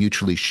into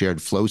mutually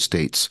shared flow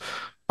states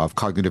of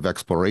cognitive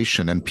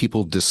exploration, and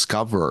people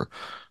discover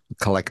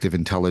collective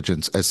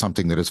intelligence as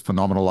something that is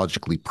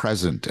phenomenologically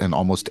present and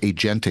almost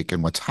agentic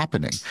in what's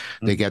happening.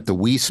 They get the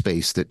we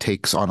space that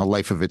takes on a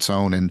life of its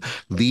own and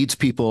leads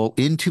people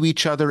into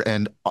each other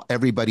and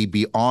everybody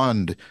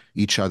beyond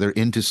each other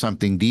into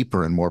something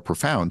deeper and more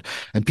profound.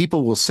 And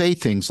people will say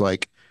things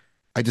like,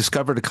 I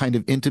discovered a kind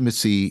of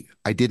intimacy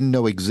I didn't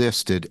know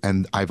existed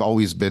and I've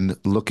always been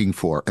looking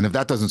for. And if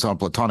that doesn't sound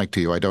platonic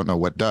to you, I don't know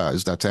what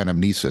does. That's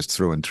anamnesis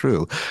through and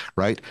through,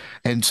 right?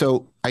 And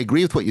so I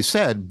agree with what you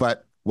said,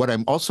 but what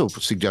I'm also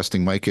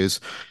suggesting, Mike, is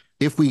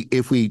if we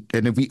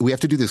have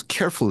to do this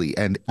carefully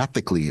and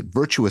ethically, and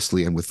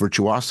virtuously, and with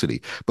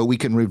virtuosity, but we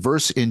can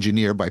reverse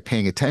engineer by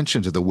paying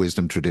attention to the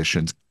wisdom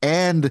traditions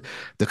and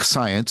the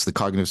science, the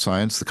cognitive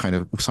science, the kind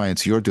of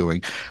science you're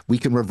doing. We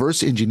can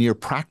reverse engineer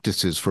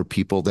practices for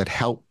people that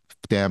help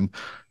them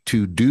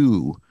to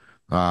do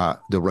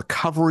the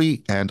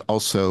recovery and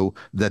also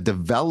the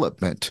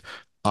development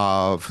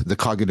of the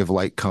cognitive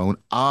light cone,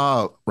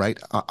 of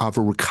a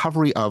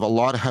recovery of a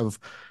lot of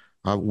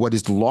what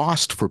is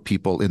lost for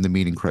people in the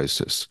meaning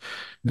crisis.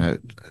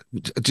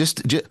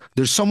 Just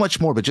there's so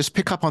much more, but just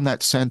pick up on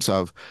that sense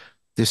of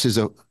this is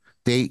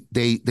they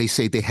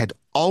say they had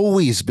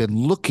always been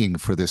looking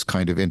for this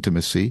kind of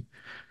intimacy,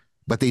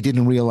 but they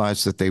didn't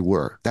realize that they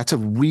were. That's a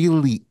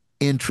really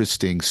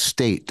interesting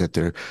state that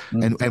they're,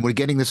 and we're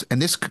getting this,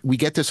 and we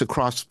get this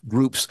across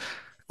groups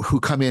who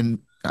come in.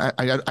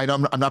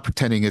 I'm not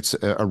pretending it's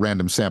a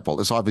random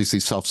sample. It's obviously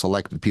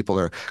self-selected. People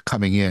are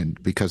coming in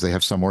because they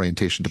have some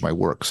orientation to my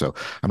work. So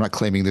I'm not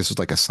claiming this is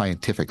like a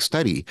scientific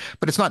study,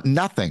 but it's not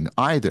nothing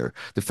either.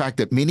 The fact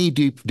that many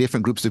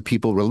different groups of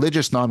people,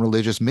 religious,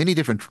 non-religious, many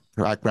different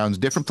backgrounds,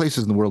 different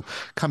places in the world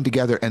come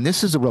together, and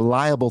this is a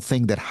reliable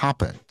thing that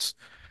happens.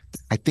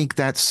 I think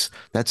that's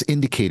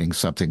indicating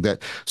something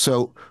that,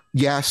 so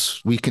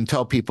yes, we can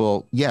tell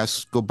people,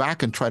 yes, go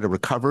back and try to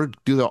recover,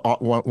 do the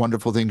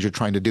wonderful things you're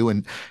trying to do,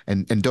 and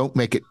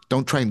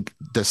don't try and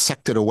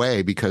dissect it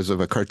away because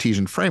of a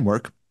Cartesian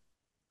framework.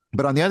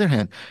 But on the other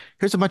hand,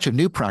 here's a bunch of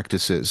new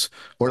practices,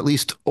 or at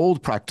least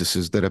old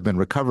practices that have been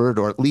recovered,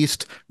 or at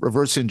least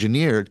reverse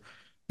engineered,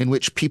 in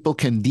which people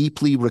can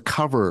deeply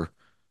recover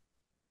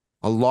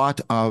a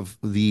lot of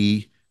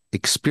the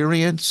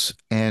experience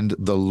and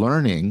the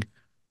learning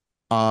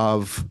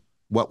of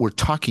what we're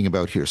talking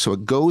about here. So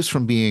it goes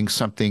from being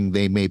something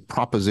they may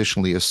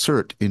propositionally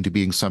assert into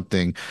being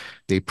something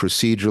they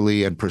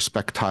procedurally and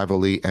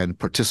perspectively and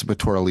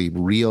participatorily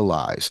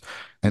realize.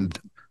 And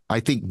I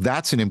think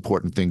that's an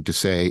important thing to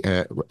say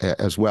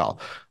as well.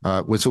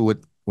 So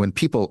when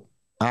people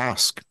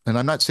ask, and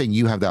I'm not saying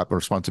you have that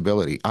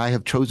responsibility, I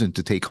have chosen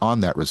to take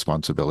on that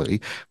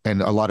responsibility,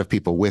 and a lot of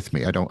people with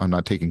me. I'm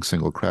not taking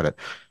single credit.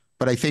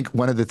 But I think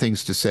one of the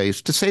things to say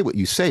is to say what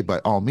you say by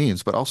all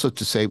means, but also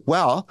to say,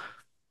 well,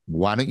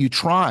 why don't you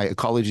try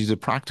ecologies of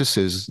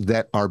practices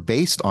that are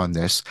based on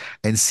this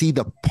and see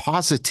the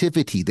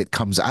positivity that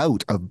comes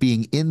out of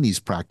being in these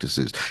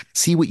practices,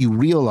 see what you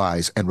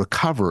realize and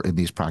recover in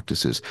these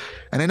practices.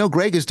 And I know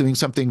Gregg is doing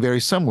something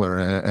very similar,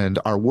 and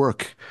our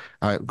work,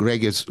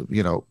 Gregg is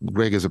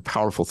a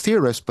powerful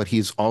theorist, but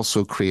he's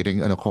also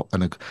creating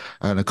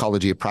an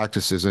ecology of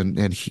practices,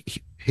 and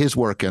his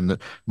work and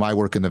my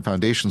work and the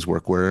foundation's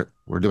work, we're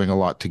doing a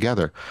lot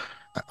together.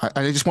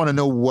 I just want to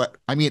know what,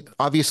 I mean,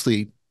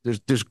 obviously,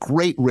 there's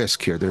great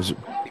risk here. There's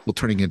people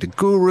turning into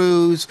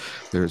gurus.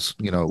 There's,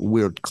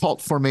 weird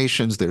cult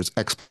formations. There's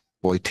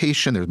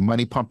exploitation. There's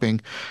money pumping.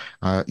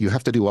 You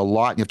have to do a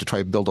lot. You have to try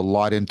to build a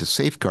lot in to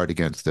safeguard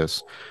against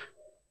this.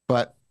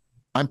 But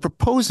I'm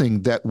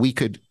proposing that we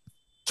could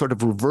sort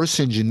of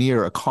reverse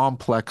engineer a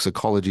complex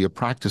ecology of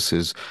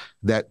practices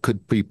that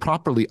could be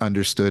properly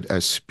understood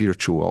as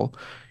spiritual,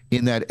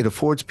 in that it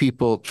affords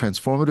people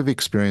transformative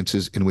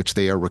experiences in which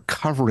they are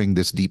recovering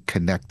this deep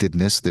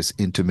connectedness, this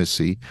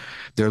intimacy.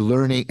 They're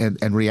learning,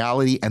 and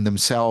reality and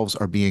themselves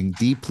are being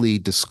deeply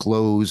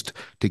disclosed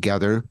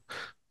together,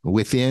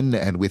 within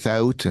and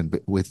without, and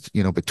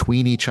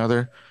between each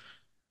other.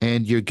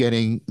 And you're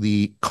getting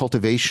the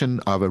cultivation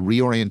of a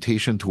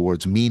reorientation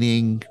towards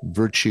meaning,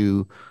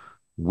 virtue,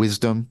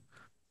 wisdom.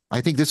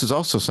 I think this is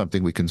also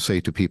something we can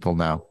say to people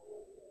now.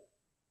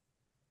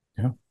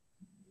 Yeah.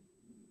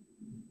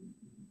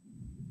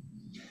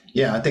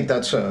 Yeah, I think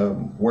that's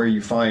where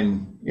you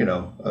find,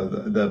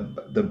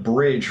 the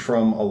bridge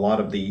from a lot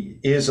of the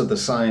is of the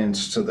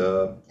science to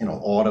the,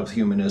 ought of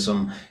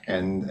humanism,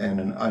 and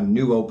a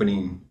new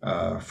opening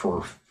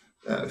for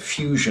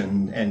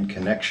fusion and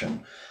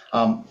connection.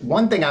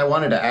 One thing I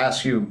wanted to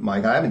ask you,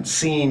 Mike, I haven't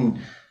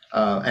seen,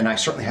 and I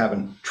certainly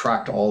haven't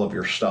tracked all of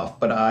your stuff,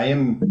 but I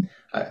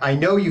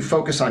know you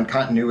focus on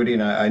continuity,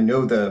 and I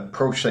know the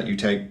approach that you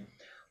take.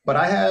 But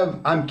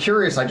I'm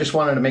curious, I just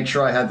wanted to make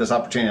sure I had this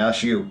opportunity to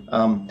ask you.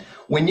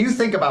 When you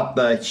think about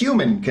the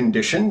human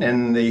condition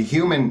and the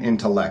human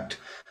intellect,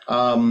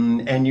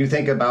 and you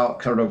think about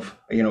kind of,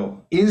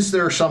 is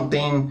there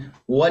something,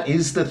 what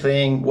is the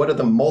thing, what are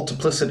the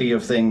multiplicity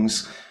of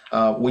things?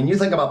 When you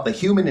think about the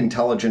human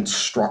intelligence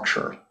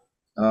structure,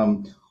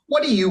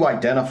 what do you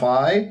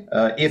identify,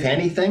 if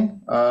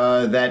anything,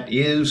 that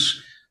is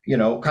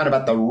kind of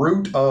at the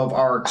root of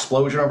our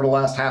explosion over the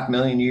last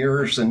 500,000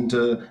 years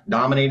into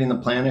dominating the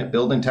planet,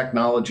 building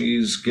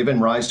technologies, giving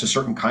rise to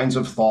certain kinds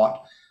of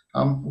thought?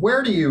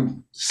 Where do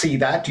you see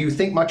that? Do you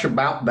think much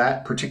about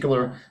that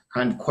particular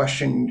kind of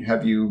question?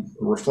 Have you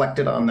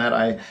reflected on that?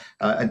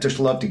 I'd just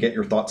love to get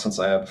your thoughts since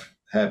I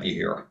have you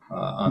here.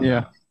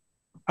 Yeah.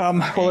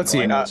 Well, let's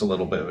see. I know it's a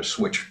little bit of a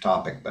switch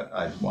topic, but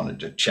I wanted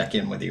to check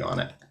in with you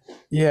on it.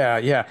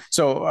 Yeah.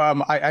 So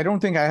I don't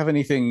think I have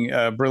anything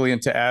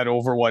brilliant to add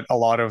over what a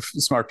lot of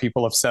smart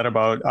people have said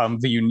about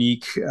the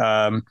unique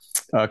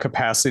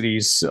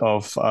capacities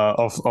of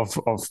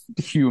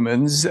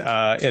humans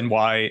and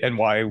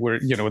why we're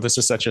this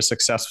is such a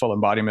successful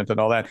embodiment and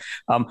all that.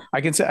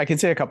 I can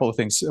say a couple of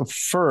things.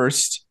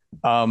 First,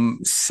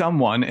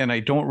 someone, and I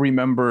don't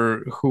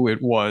remember who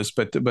it was,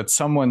 but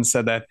someone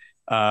said that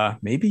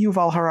maybe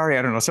Yuval Harari,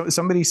 I don't know.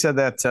 Somebody said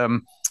that.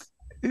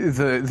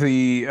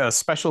 The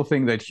special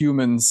thing that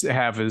humans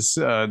have is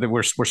that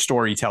we're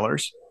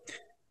storytellers,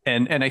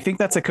 and I think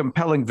that's a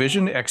compelling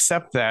vision.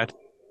 Except that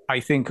I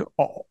think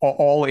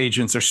all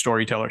agents are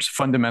storytellers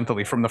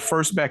fundamentally. From the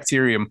first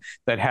bacterium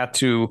that had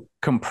to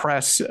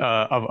compress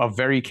a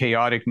very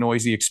chaotic,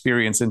 noisy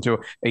experience into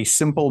a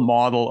simple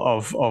model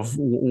of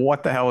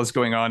what the hell is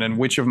going on and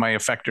which of my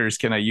effectors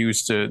can I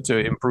use to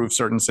improve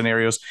certain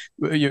scenarios.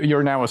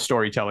 You're now a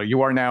storyteller.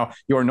 You are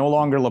no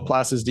longer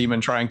Laplace's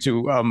demon trying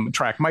to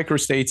track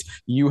microstates.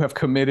 You have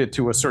committed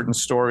to a certain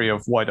story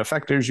of what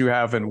effectors you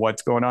have and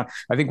what's going on.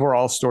 I think we're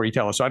all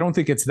storytellers. So I don't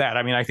think it's that.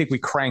 I mean, I think we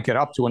crank it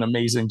up to an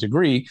amazing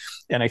degree.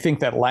 And I think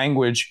that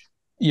language,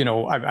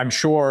 I'm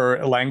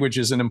sure language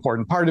is an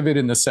important part of it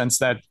in the sense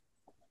that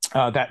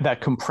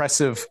that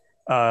compressive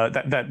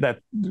that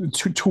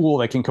tool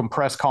that can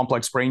compress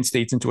complex brain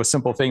states into a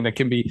simple thing that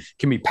can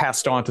be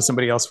passed on to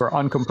somebody else for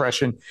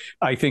uncompression,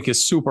 I think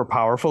is super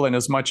powerful. And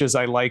as much as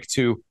I like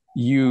to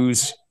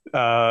use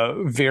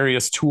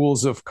various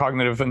tools of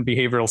cognitive and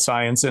behavioral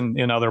science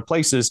in other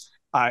places,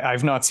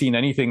 I've not seen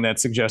anything that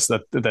suggests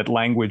that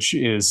language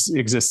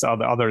exists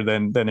other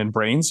than in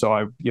brain. So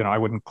I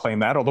wouldn't claim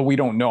that, although we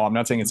don't know. I'm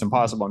not saying it's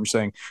impossible. I'm just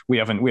saying we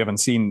haven't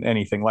seen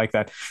anything like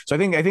that. So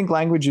I think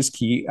language is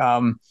key.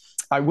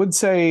 I would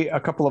say a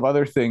couple of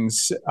other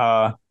things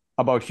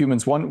about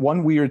humans.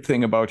 One weird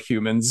thing about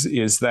humans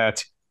is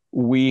that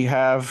we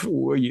have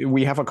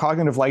a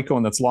cognitive light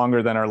cone that's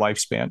longer than our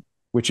lifespan,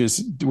 which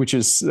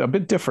is a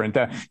bit different.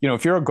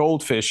 If you're a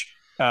goldfish,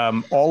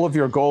 all of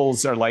your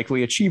goals are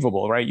likely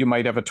achievable, right? You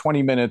might have a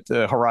 20-minute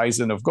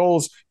horizon of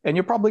goals, and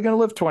you're probably going to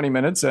live 20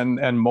 minutes,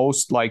 and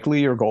most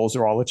likely your goals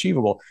are all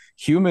achievable.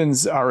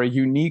 Humans are a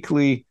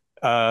uniquely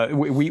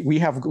we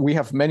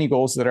have many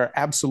goals that are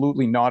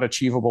absolutely not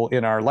achievable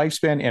in our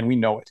lifespan, and we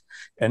know it.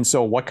 And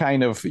so what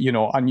kind of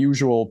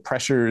unusual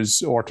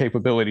pressures or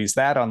capabilities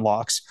that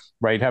unlocks,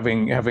 right?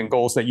 Having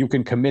goals that you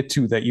can commit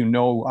to that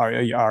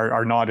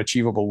are not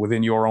achievable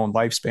within your own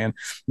lifespan.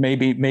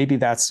 Maybe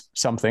that's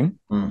something.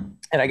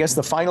 And I guess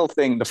the final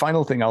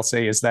thing I'll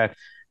say is that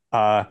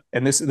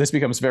and this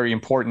becomes very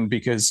important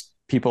because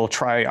people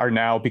are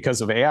now,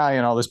 because of AI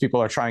and all this,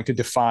 people are trying to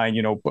define,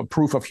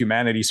 proof of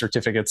humanity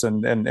certificates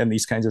and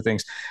these kinds of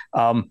things.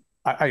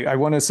 I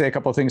want to say a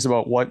couple of things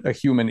about what a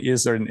human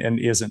is and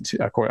isn't,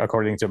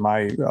 according to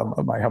my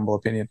humble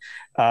opinion.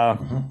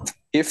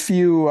 If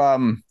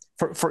you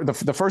for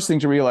the first thing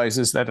to realize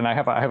is that, and I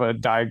have a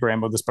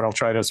diagram of this, but I'll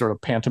try to sort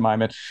of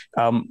pantomime it.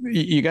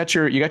 You got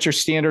your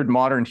standard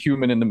modern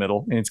human in the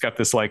middle, and it's got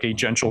this like a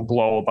gentle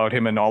glow about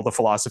him, and all the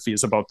philosophy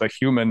is about the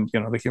human,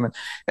 the human.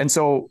 And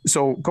so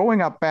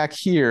going up back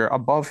here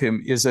above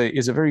him is a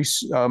very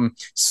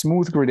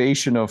smooth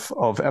gradation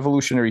of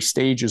evolutionary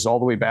stages all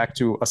the way back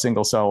to a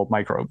single cell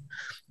microbe.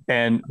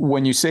 And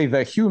when you say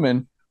the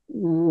human,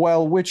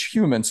 well, which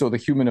human? So the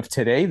human of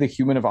today, the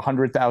human of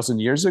 100,000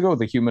 years ago,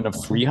 the human of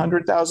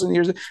 300,000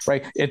 years,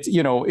 right?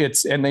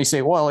 And they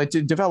say, well, it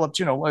developed,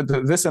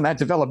 this and that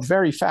developed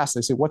very fast.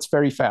 They say, what's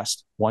very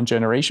fast? One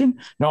generation?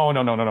 No.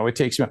 It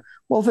takes,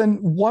 well, then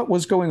what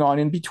was going on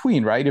in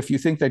between, right? If you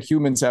think that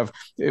humans have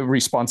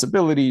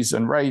responsibilities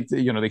and right,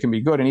 they can be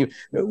good, and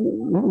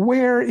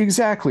where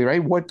exactly,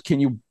 right? What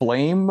can you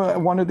blame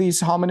one of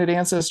these hominid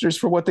ancestors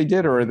for what they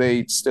did, or are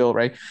they still,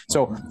 right?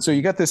 So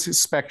you got this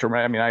spectrum,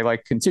 right? I mean, I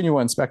like continuum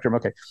spectrum.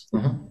 Okay.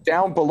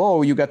 Down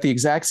below, you got the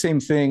exact same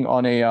thing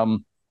on a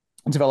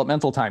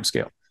developmental time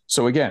scale.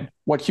 So again,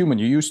 what human?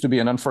 You used to be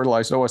an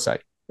unfertilized oocyte.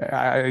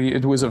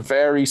 It was a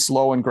very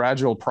slow and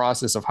gradual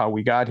process of how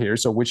we got here.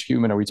 So which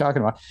human are we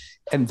talking about?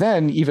 And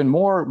then even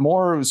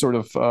more sort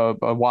of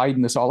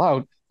widen this all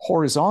out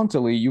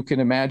horizontally. You can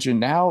imagine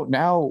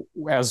now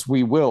as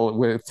we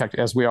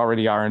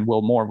already are and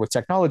will more with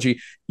technology,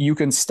 you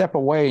can step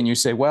away and you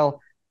say,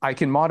 well, I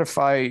can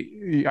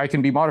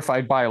be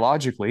modified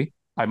biologically.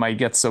 I might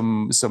get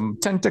some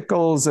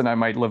tentacles, and I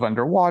might live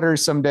underwater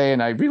someday.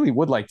 And I really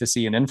would like to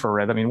see an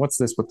infrared. I mean, what's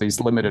this with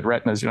these limited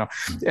retinas,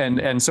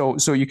 And so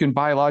you can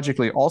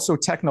biologically, also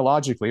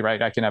technologically,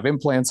 right? I can have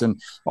implants and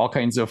all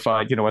kinds of,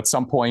 at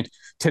some point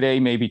today,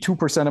 maybe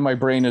 2% of my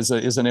brain is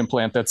an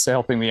implant that's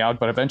helping me out,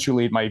 but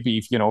eventually it might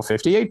be,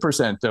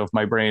 58% of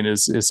my brain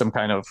is some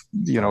kind of,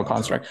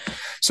 construct.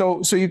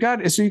 So you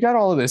got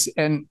all of this,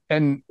 and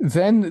then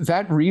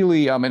that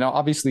really, and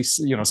obviously,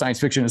 science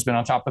fiction has been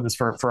on top of this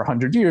for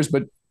 100 years,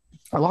 but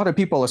a lot of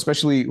people,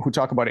 especially who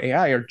talk about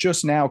AI, are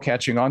just now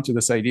catching on to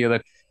this idea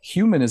that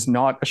human is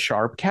not a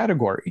sharp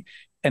category.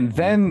 And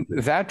then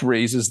that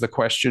raises the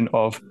question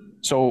of,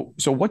 so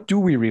what do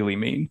we really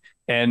mean?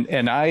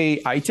 And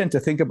I tend to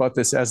think about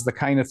this as the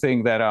kind of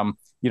thing that,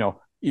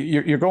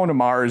 you're going to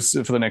Mars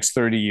for the next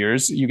 30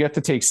 years. You get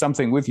to take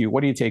something with you.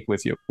 What do you take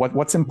with you?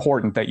 What's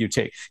important that you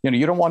take?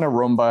 You don't want a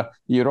Roomba.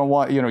 You don't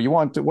want, you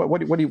want,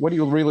 what are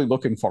you really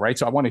looking for, right?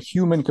 So I want a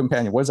human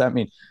companion. What does that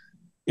mean?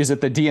 Is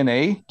it the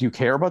DNA? Do you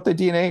care about the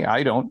DNA?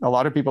 I don't. A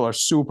lot of people are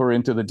super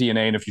into the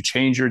DNA. And if you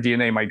change your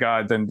DNA, my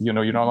God, then, you're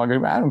no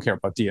longer, I don't care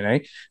about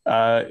DNA.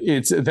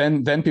 It's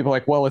then people are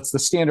like, well, it's the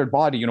standard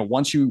body.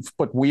 Once you've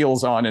put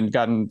wheels on and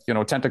gotten,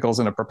 tentacles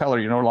in a propeller,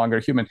 you're no longer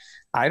human.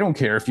 I don't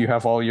care if you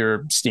have all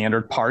your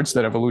standard parts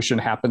that evolution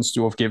happens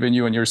to have given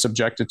you, and you're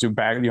subjected to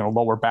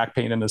lower back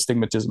pain and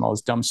astigmatism, all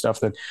this dumb stuff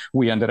that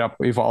we ended up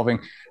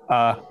evolving.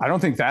 I don't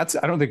think that's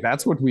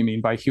what we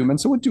mean by human.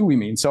 So what do we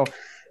mean?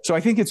 So I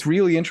think it's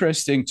really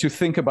interesting to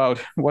think about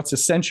what's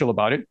essential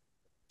about it.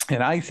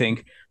 And I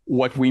think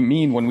what we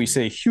mean when we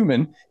say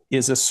human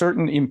is a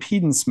certain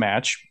impedance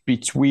match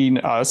between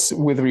us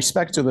with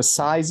respect to the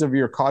size of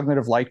your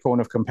cognitive light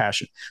cone of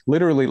compassion.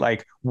 Literally,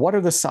 like, what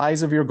are the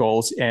size of your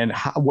goals, and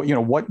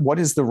what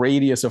is the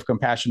radius of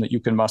compassion that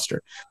you can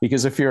muster?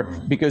 Because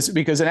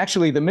and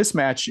actually the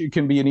mismatch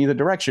can be in either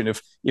direction.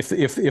 If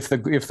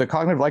the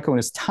cognitive light cone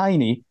is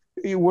tiny,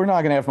 we're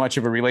not going to have much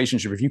of a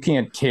relationship if you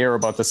can't care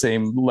about the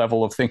same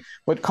level of thing.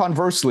 But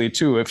conversely,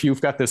 too, if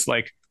you've got this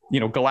like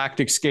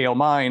galactic scale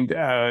mind,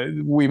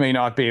 we may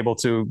not be able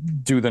to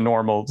do the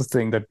normal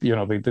thing that,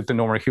 the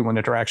normal human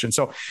interaction.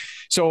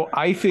 So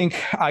I think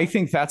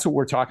that's what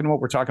we're talking about.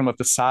 We're talking about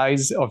the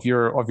size of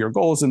your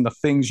goals and the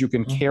things you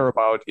can care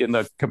about in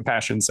the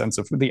compassion sense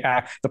of the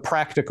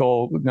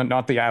practical,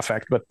 not the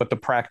affect, but the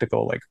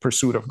practical, like,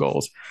 pursuit of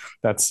goals.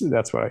 That's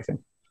what I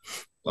think.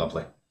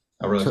 Lovely.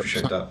 I really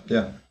appreciate that.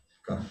 Yeah.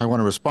 I want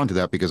to respond to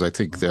that because I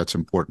think that's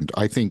important.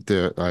 I think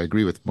that I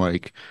agree with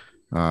Mike.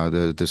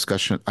 The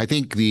discussion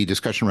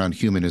around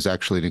human is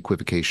actually an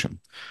equivocation.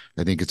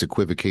 I think it's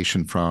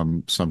equivocation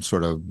from some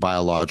sort of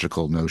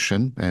biological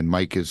notion, and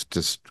Mike can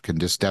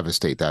just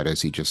devastate that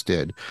as he just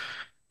did.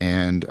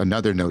 And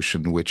another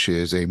notion, which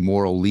is a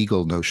moral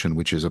legal notion,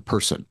 which is a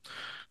person.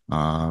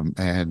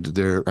 And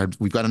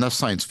we've got enough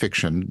science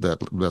fiction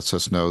that lets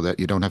us know that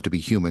you don't have to be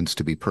humans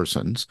to be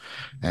persons.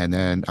 And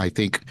then I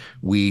think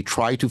we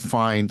try to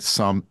find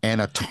some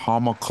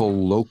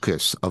anatomical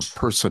locus of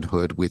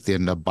personhood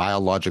within a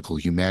biological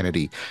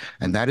humanity.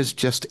 And that is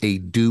just a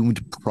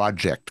doomed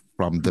project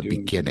from the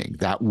beginning.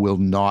 That will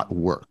not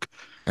work.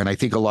 And I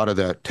think a lot of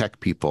the tech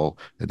people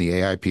and the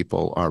AI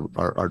people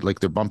are like,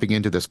 they're bumping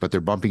into this, but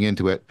they're bumping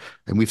into it.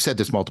 And we've said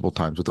this multiple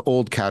times with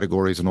old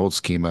categories and old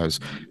schemas,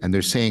 and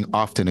they're saying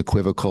often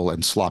equivocal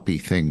and sloppy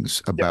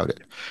things about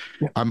it.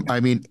 I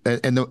mean,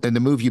 and the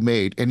move you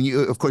made, and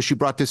you, of course, you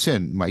brought this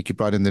in, Mike, you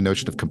brought in the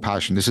notion of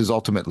compassion. This is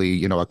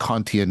ultimately, a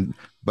Kantian,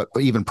 but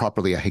even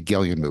properly a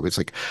Hegelian move. It's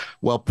like,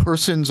 well,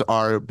 persons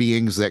are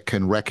beings that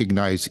can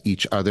recognize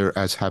each other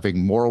as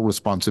having moral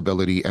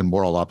responsibility and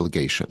moral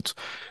obligations.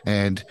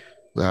 And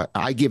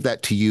I give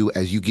that to you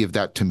as you give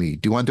that to me.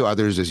 Do unto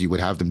others as you would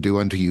have them do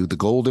unto you. The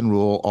golden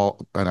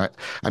rule.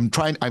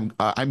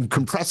 I'm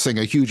compressing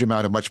a huge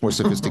amount of much more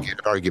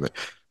sophisticated argument.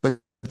 But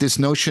this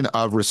notion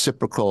of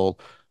reciprocal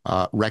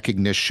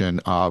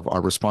recognition of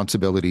our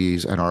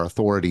responsibilities and our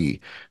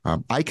authority,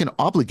 I can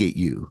obligate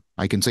you.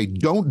 I can say,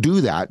 don't do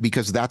that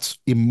because that's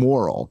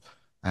immoral.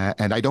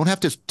 And I don't have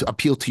to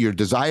appeal to your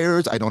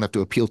desires. I don't have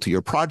to appeal to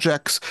your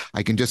projects.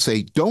 I can just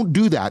say, don't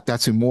do that.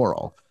 That's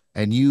immoral.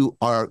 And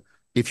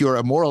if you're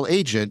a moral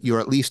agent, you're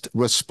at least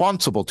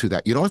responsible to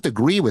that. You don't have to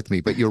agree with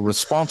me, but you're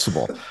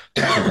responsible to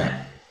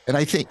that. And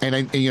I think,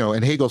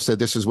 and Hegel said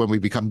this is when we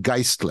become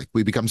geistlich.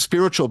 We become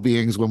spiritual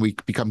beings when we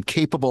become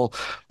capable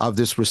of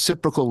this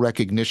reciprocal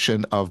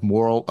recognition of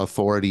moral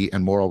authority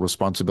and moral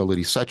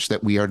responsibility, such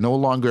that we are no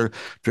longer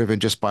driven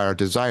just by our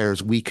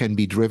desires. We can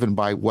be driven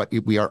by what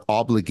we are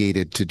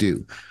obligated to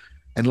do.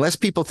 Unless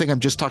people think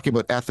I'm just talking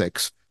about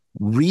ethics,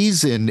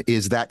 reason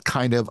is that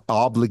kind of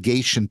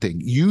obligation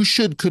thing. You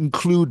should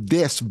conclude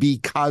this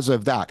because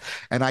of that.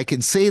 And I can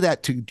say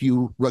that to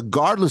you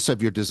regardless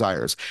of your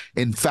desires.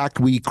 In fact,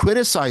 we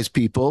criticize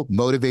people,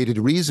 motivated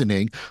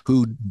reasoning,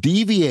 who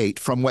deviate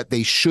from what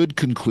they should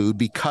conclude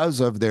because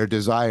of their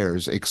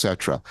desires,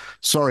 etc.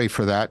 Sorry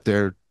for that.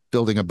 They're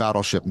building a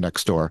battleship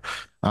next door.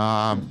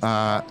 And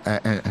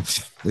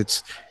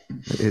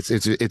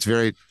it's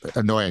very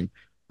annoying.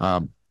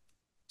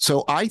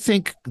 So I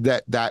think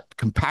that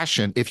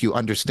compassion, if you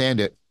understand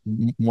it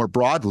more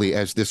broadly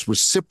as this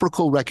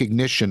reciprocal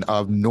recognition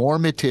of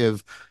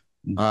normative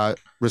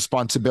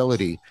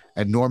responsibility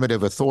and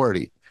normative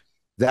authority,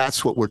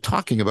 that's what we're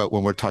talking about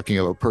when we're talking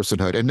about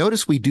personhood. And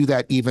notice we do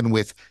that even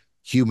with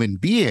human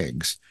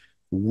beings.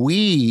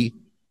 We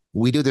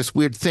do this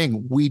weird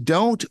thing. We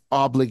don't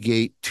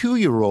obligate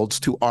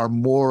 2-year-olds to our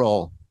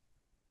moral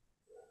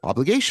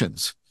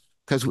obligations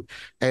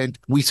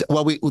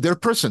they're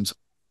persons.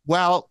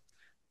 Well,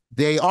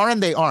 they are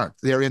and they aren't.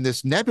 They're in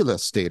this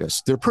nebulous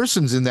status. They're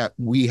persons in that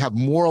we have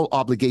moral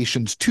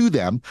obligations to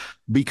them,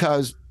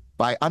 because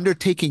by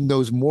undertaking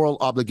those moral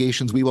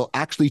obligations, we will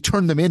actually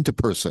turn them into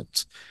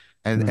persons.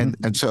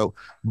 And so,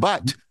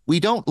 but we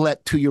don't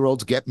let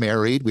 2-year-olds get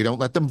married. We don't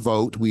let them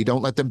vote. We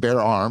don't let them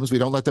bear arms. We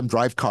don't let them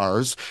drive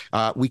cars.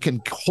 We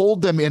can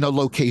hold them in a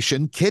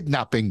location,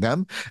 kidnapping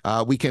them.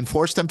 We can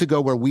force them to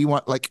go where we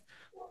want,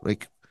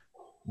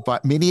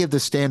 but many of the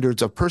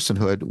standards of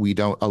personhood, we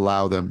don't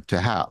allow them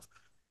to have.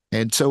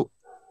 And so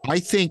I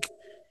think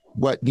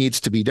what needs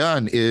to be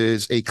done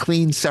is a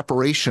clean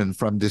separation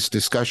from this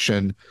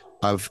discussion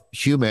of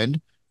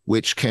human,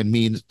 which can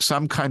mean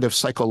some kind of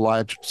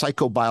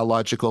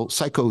psychobiological,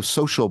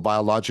 psychosocial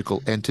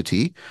biological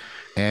entity.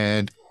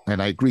 And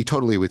I agree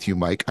totally with you,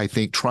 Mike. I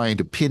think trying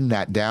to pin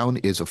that down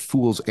is a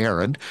fool's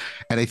errand.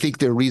 And I think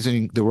the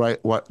reason why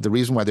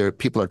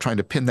people are trying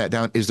to pin that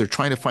down is they're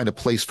trying to find a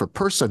place for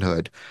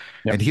personhood.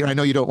 Yep. And here, I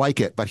know you don't like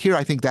it, but here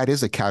I think that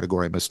is a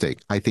category mistake.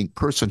 I think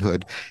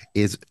personhood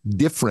is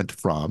different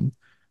from,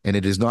 and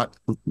it is not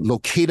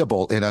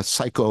locatable in a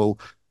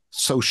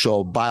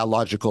psychosocial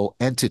biological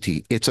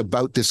entity. It's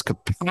about this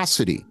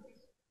capacity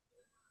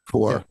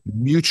for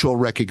mutual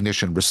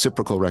recognition,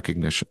 reciprocal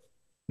recognition.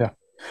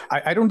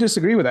 I don't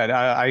disagree with that.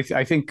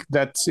 I think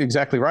that's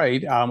exactly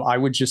right. I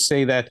would just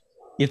say that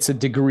it's a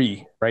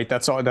degree, right?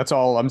 That's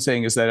all I'm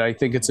saying is that I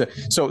think it's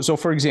so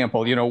for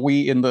example,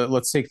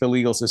 let's take the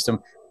legal system.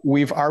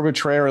 We've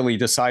arbitrarily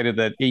decided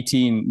that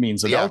 18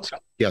 means adult.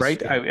 Yes.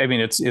 Right. I mean,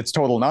 it's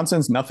total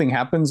nonsense. Nothing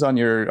happens on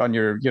your on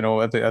your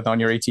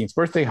 18th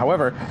birthday.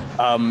 However,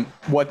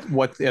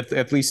 what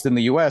at least in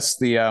the U.S.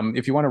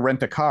 if you want to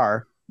rent a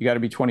car, you got to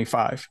be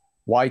 25.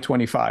 Why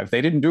 25?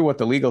 They didn't do what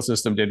the legal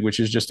system did, which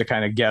is just to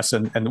kind of guess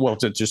and well,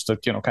 to just to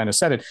kind of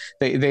set it.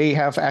 They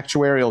have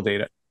actuarial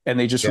data. And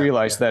they just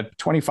realized that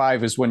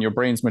 25 is when your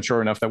brain's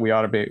mature enough that we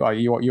ought to be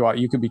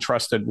you could be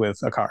trusted with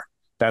a car.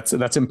 That's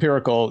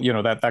empirical.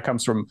 That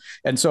comes from.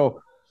 And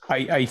so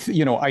I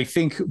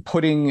think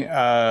putting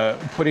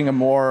a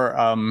more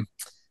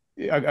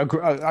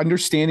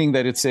understanding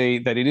that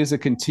it is a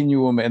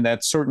continuum and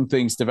that certain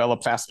things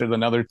develop faster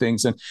than other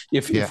things. And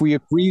if we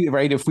agree,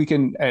 right, if we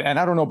can, and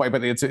I don't know,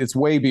 but it's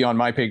way beyond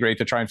my pay grade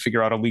to try and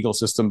figure out a legal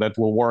system that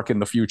will work in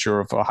the future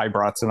of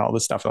hybrids and all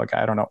this stuff. Like,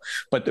 I don't know,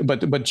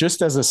 but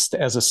just as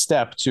a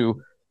step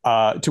to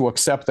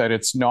accept that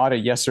it's not a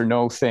yes or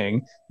no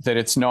thing, that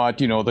it's not,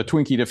 the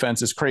Twinkie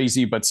defense is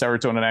crazy, but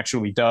serotonin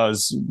actually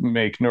does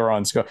make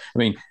neurons go. I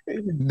mean,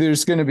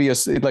 there's going to be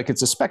it's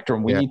a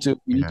spectrum. We need to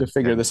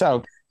figure this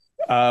out.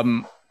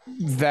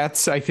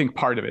 That's, I think,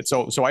 part of it.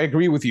 So I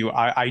agree with you.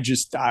 I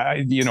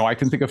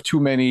can think of too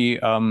many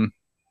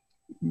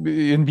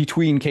in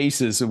between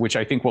cases, which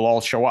I think will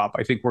all show up.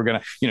 I think we're going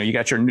to, you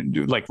got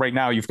like right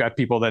now, you've got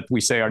people that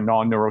we say are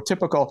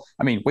non-neurotypical.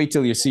 I mean, wait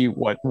till you see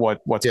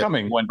what's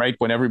coming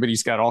when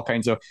everybody's got all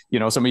kinds of,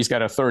 somebody's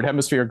got a third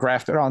hemisphere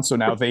grafted on. So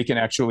now they can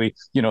actually,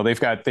 they've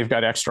got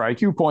extra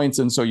IQ points.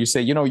 And so you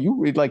say,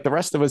 you like the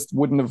rest of us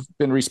wouldn't have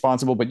been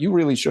responsible, but you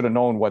really should have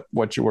known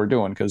what you were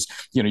doing. Cause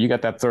you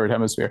got that third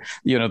hemisphere,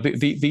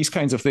 these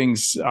kinds of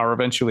things are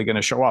eventually going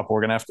to show up.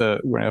 We're going to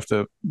have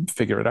to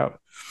figure it out.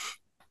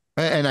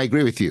 And I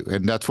agree with you.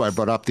 And that's why I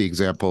brought up the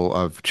example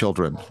of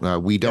children.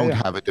 We don't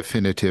have a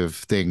definitive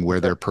thing where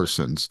they're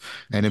persons.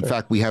 And in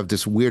fact, we have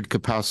this weird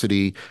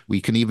capacity.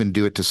 We can even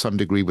do it to some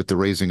degree with the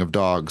raising of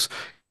dogs.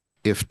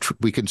 If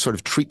we can sort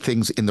of treat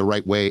things in the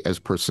right way as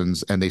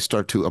persons and they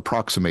start to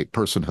approximate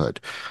personhood.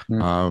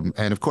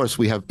 And of course,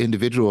 we have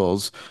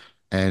individuals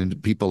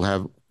and people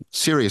have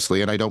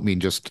seriously, and I don't mean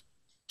just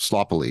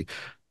sloppily,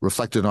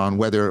 reflected on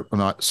whether or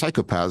not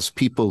psychopaths,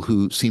 people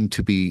who seem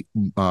to be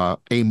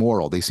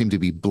amoral, they seem to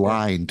be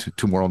blind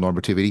to moral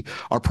normativity,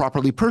 are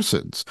properly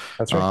persons.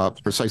 That's right.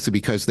 Precisely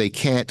because they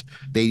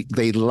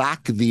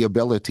lack the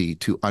ability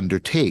to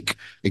undertake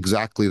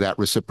exactly that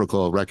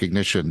reciprocal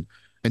recognition.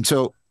 And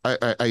so,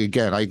 I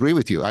agree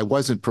with you. I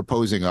wasn't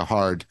proposing a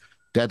hard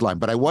deadline,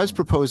 but I was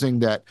proposing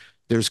that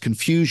there's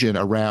confusion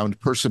around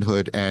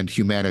personhood and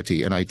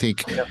humanity. And I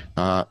think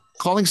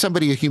calling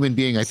somebody a human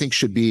being, I think,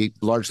 should be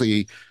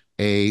largely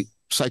a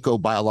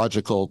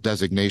psychobiological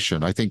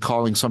designation. I think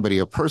calling somebody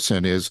a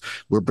person is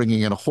we're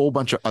bringing in a whole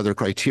bunch of other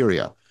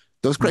criteria.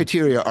 Those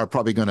criteria are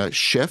probably going to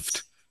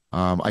shift.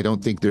 I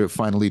don't think they're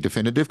finally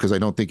definitive because I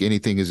don't think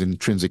anything is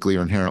intrinsically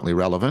or inherently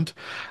relevant.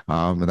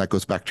 And that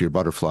goes back to your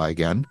butterfly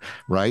again,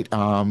 right?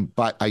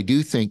 But I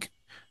do think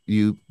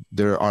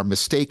there are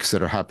mistakes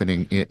that are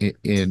happening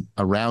in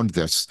around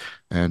this.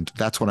 And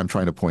that's what I'm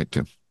trying to point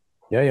to.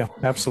 Yeah,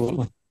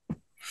 absolutely.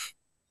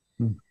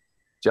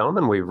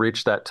 Gentlemen, we've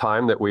reached that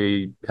time that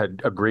we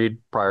had agreed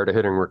prior to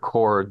hitting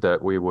record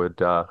that we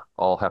would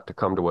all have to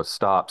come to a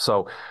stop.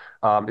 So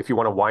if you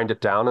want to wind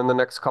it down in the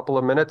next couple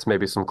of minutes,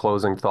 maybe some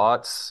closing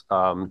thoughts,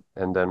 and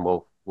then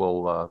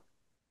we'll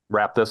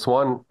wrap this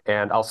one.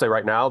 And I'll say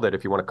right now that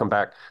if you want to come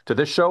back to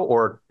this show,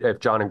 or if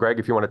John and Gregg,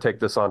 if you want to take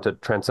this on to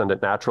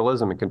transcendent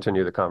naturalism and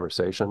continue the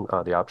conversation,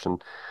 the option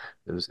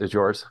is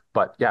yours.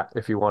 But yeah,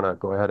 if you want to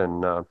go ahead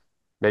and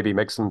maybe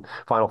make some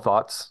final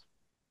thoughts.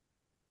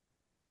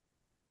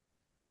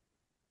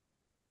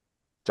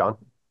 John?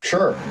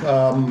 Sure.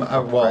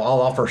 Well,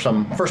 I'll offer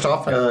some. First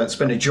off, it's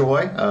been a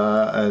joy.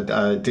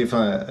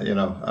 Definitely,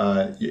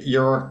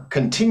 your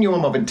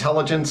continuum of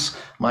intelligence,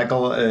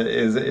 Michael,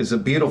 is a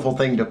beautiful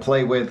thing to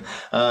play with.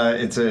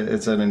 It's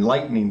an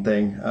enlightening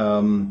thing,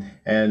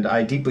 and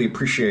I deeply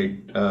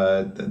appreciate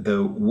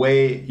the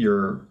way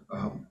you're.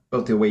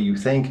 Both the way you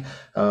think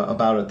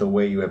about it, the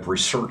way you have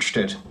researched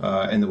it,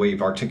 and the way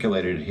you've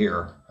articulated it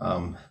here.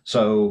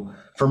 So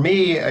for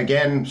me,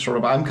 again,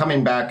 I'm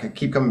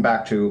keep coming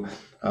back to,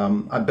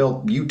 I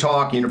built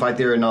UTalk, Unified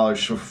Theory of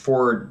Knowledge,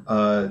 for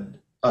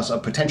us a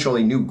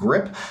potentially new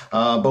grip,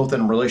 both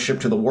in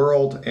relationship to the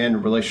world and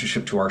in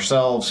relationship to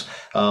ourselves.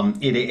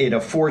 It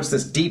affords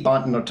this deep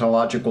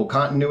ontological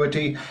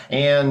continuity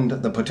and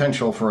the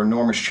potential for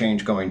enormous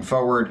change going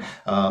forward.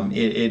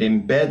 It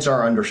embeds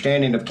our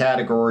understanding of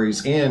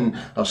categories in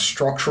a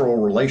structural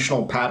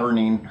relational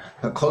patterning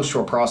close to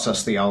a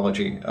process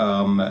theology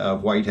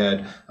of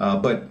Whitehead,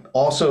 but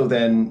also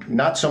then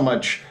not so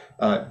much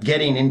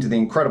getting into the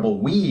incredible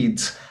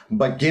weeds,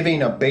 but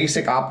giving a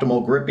basic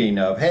optimal gripping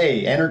of,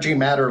 hey, energy,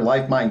 matter,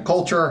 life, mind,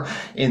 culture,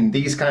 in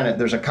these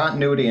there's a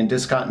continuity and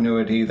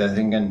discontinuity that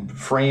can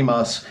frame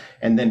us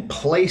and then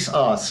place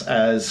us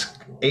as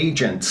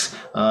agents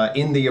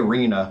in the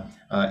arena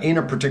in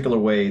a particular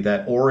way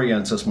that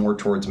orients us more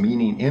towards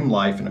meaning in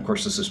life. And of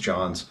course, this is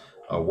John's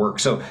work.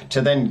 So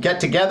to then get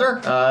together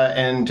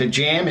and to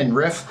jam and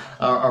riff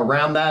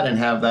around that and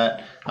have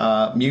that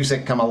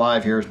music come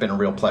alive here has been a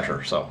real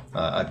pleasure. So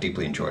I've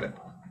deeply enjoyed it.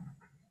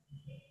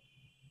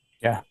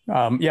 Yeah,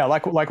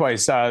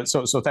 likewise.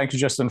 So thank you,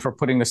 Justin, for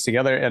putting this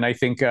together. And I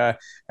think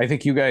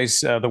you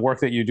guys, the work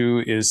that you do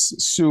is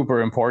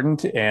super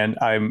important, and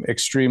I'm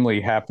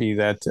extremely happy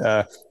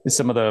that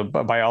some of the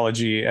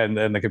biology and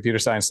the computer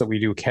science that we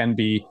do can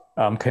be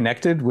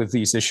connected with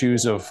these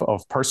issues of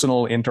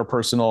personal,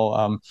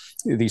 interpersonal,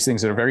 these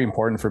things that are very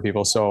important for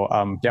people. So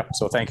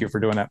so thank you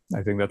for doing that.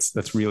 I think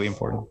that's really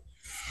important.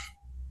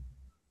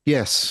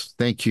 Yes,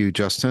 thank you,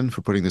 Justin,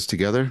 for putting this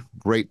together.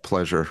 Great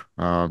pleasure.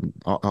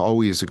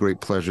 Always a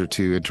great pleasure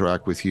to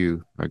interact with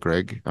you,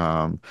 Gregg.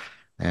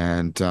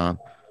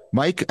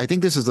 Mike, I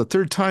think this is the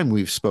third time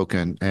we've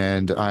spoken,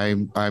 and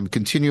I'm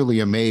continually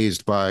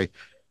amazed by,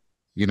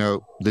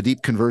 the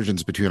deep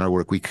convergence between our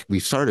work. We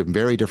started in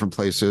very different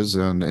places,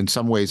 and in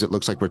some ways it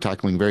looks like we're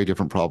tackling very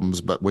different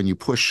problems, but when you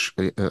push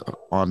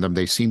on them,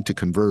 they seem to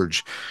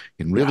converge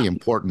in really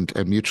important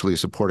and mutually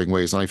supporting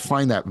ways. And I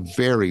find that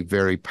very,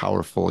 very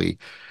powerfully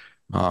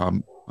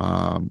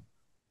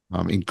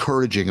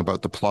encouraging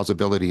about the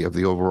plausibility of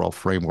the overall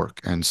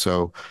framework. And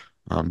so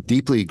I'm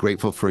deeply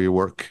grateful for your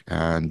work,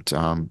 and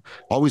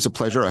always a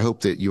pleasure. I hope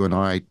that you and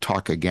I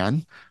talk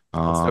again.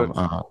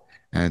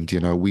 And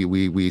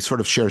we sort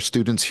of share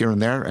students here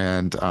and there,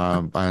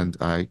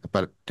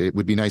 but it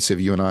would be nice if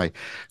you and I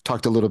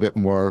talked a little bit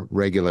more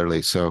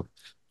regularly. So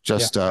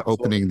just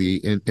opening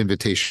the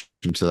invitation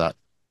to that.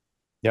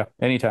 Yeah,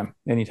 anytime,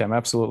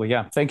 absolutely.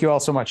 Yeah, thank you all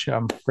so much.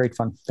 Great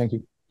fun. Thank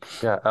you.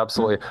 Yeah,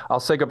 absolutely. I'll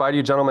say goodbye to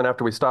you, gentlemen,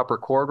 after we stop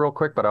record real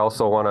quick, but I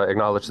also want to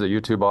acknowledge the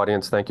YouTube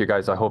audience. Thank you,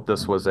 guys. I hope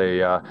this was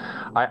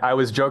I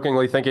was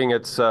jokingly thinking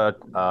it's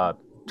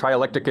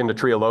trialectic into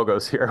trio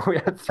logos here. We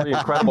had three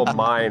incredible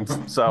minds.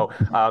 So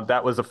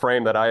that was a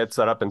frame that I had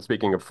set up. And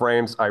speaking of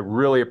frames, I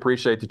really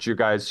appreciate that you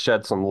guys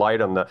shed some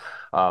light on the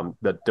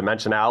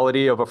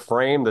dimensionality of a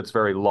frame that's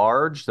very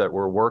large that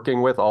we're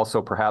working with.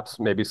 Also, perhaps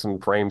maybe some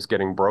frames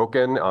getting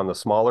broken on the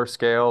smaller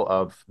scale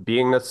of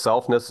beingness,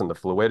 selfness, and the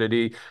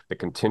fluidity, the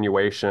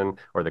continuation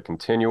or the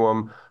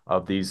continuum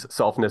of these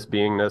selfness,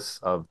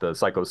 beingness, of the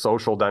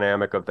psychosocial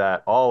dynamic of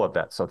that, all of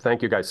that. So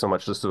thank you guys so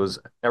much. This was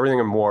everything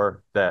and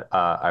more that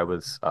I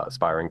was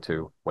aspiring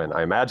to when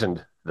I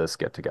imagined this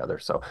get together.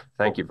 So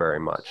thank you very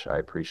much. I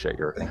appreciate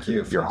your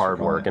hard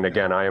work. And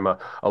again, I am a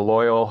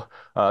loyal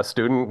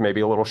student,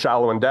 maybe a little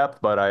shallow in depth,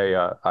 but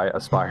I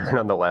aspire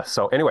nonetheless.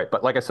 So anyway,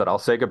 but like I said, I'll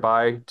say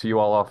goodbye to you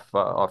all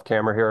off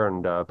camera here,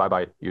 and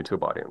bye-bye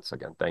YouTube audience.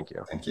 Again, thank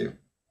you. Thank you.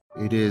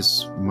 It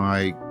is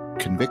my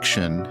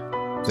conviction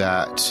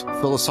that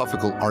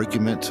philosophical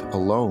argument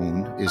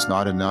alone is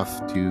not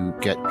enough to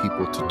get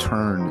people to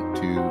turn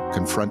to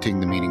confronting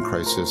the meaning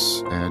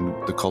crisis and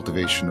the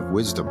cultivation of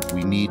wisdom.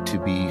 We need to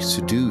be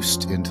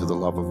seduced into the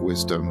love of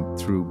wisdom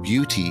through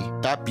beauty.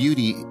 That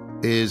beauty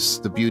is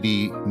the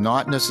beauty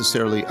not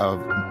necessarily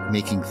of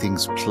making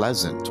things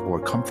pleasant or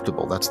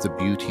comfortable. That's the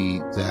beauty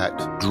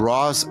that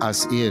draws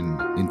us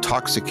in,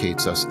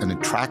 intoxicates us, and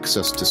attracts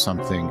us to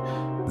something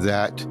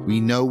that we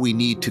know we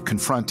need to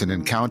confront and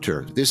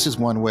encounter. This is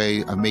one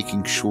way of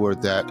making sure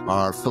that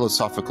our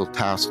philosophical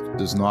task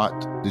does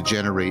not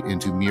degenerate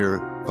into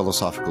mere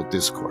philosophical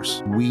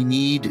discourse. We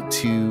need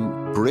to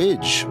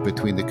bridge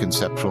between the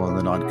conceptual and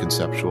the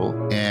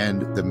non-conceptual,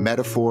 and the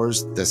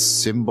metaphors, the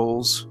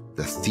symbols,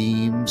 the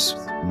themes,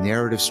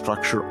 narrative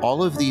structure,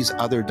 all of these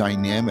other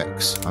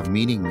dynamics of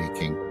meaning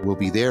making will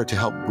be there to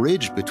help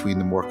bridge between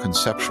the more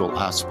conceptual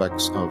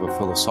aspects of a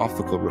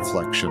philosophical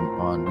reflection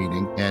on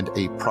meaning and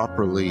a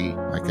properly,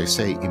 like I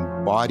say,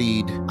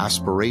 embodied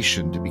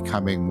aspiration to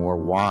becoming more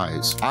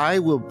wise. I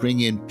will bring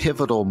in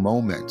pivotal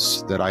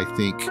moments that I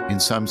think in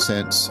some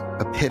sense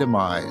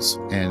epitomize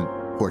and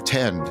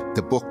portend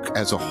the book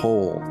as a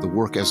whole, the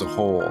work as a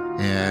whole,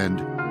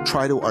 and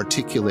try to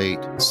articulate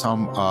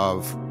some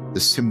of the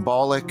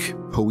symbolic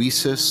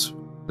poesis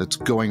that's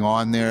going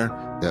on there,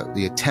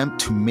 the attempt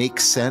to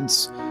make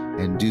sense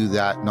and do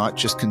that not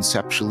just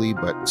conceptually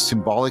but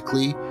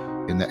symbolically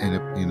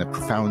in a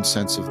profound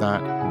sense of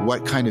that.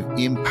 What kind of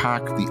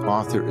impact the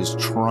author is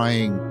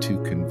trying to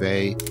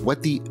convey,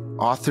 what the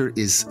author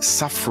is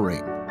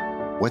suffering,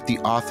 what the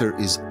author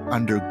is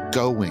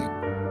undergoing,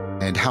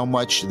 and how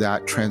much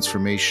that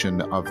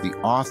transformation of the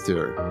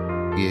author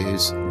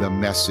is the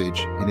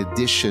message in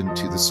addition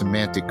to the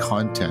semantic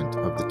content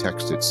of the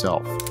text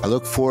itself. I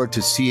look forward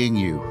to seeing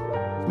you.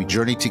 We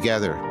journey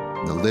together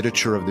in the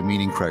literature of the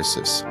meaning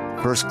crisis.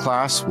 First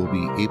class will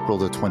be April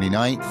the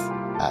 29th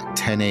at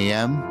 10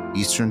 a.m.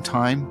 Eastern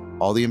Time.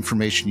 All the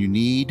information you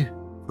need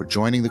for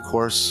joining the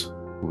course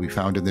will be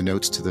found in the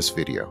notes to this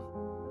video.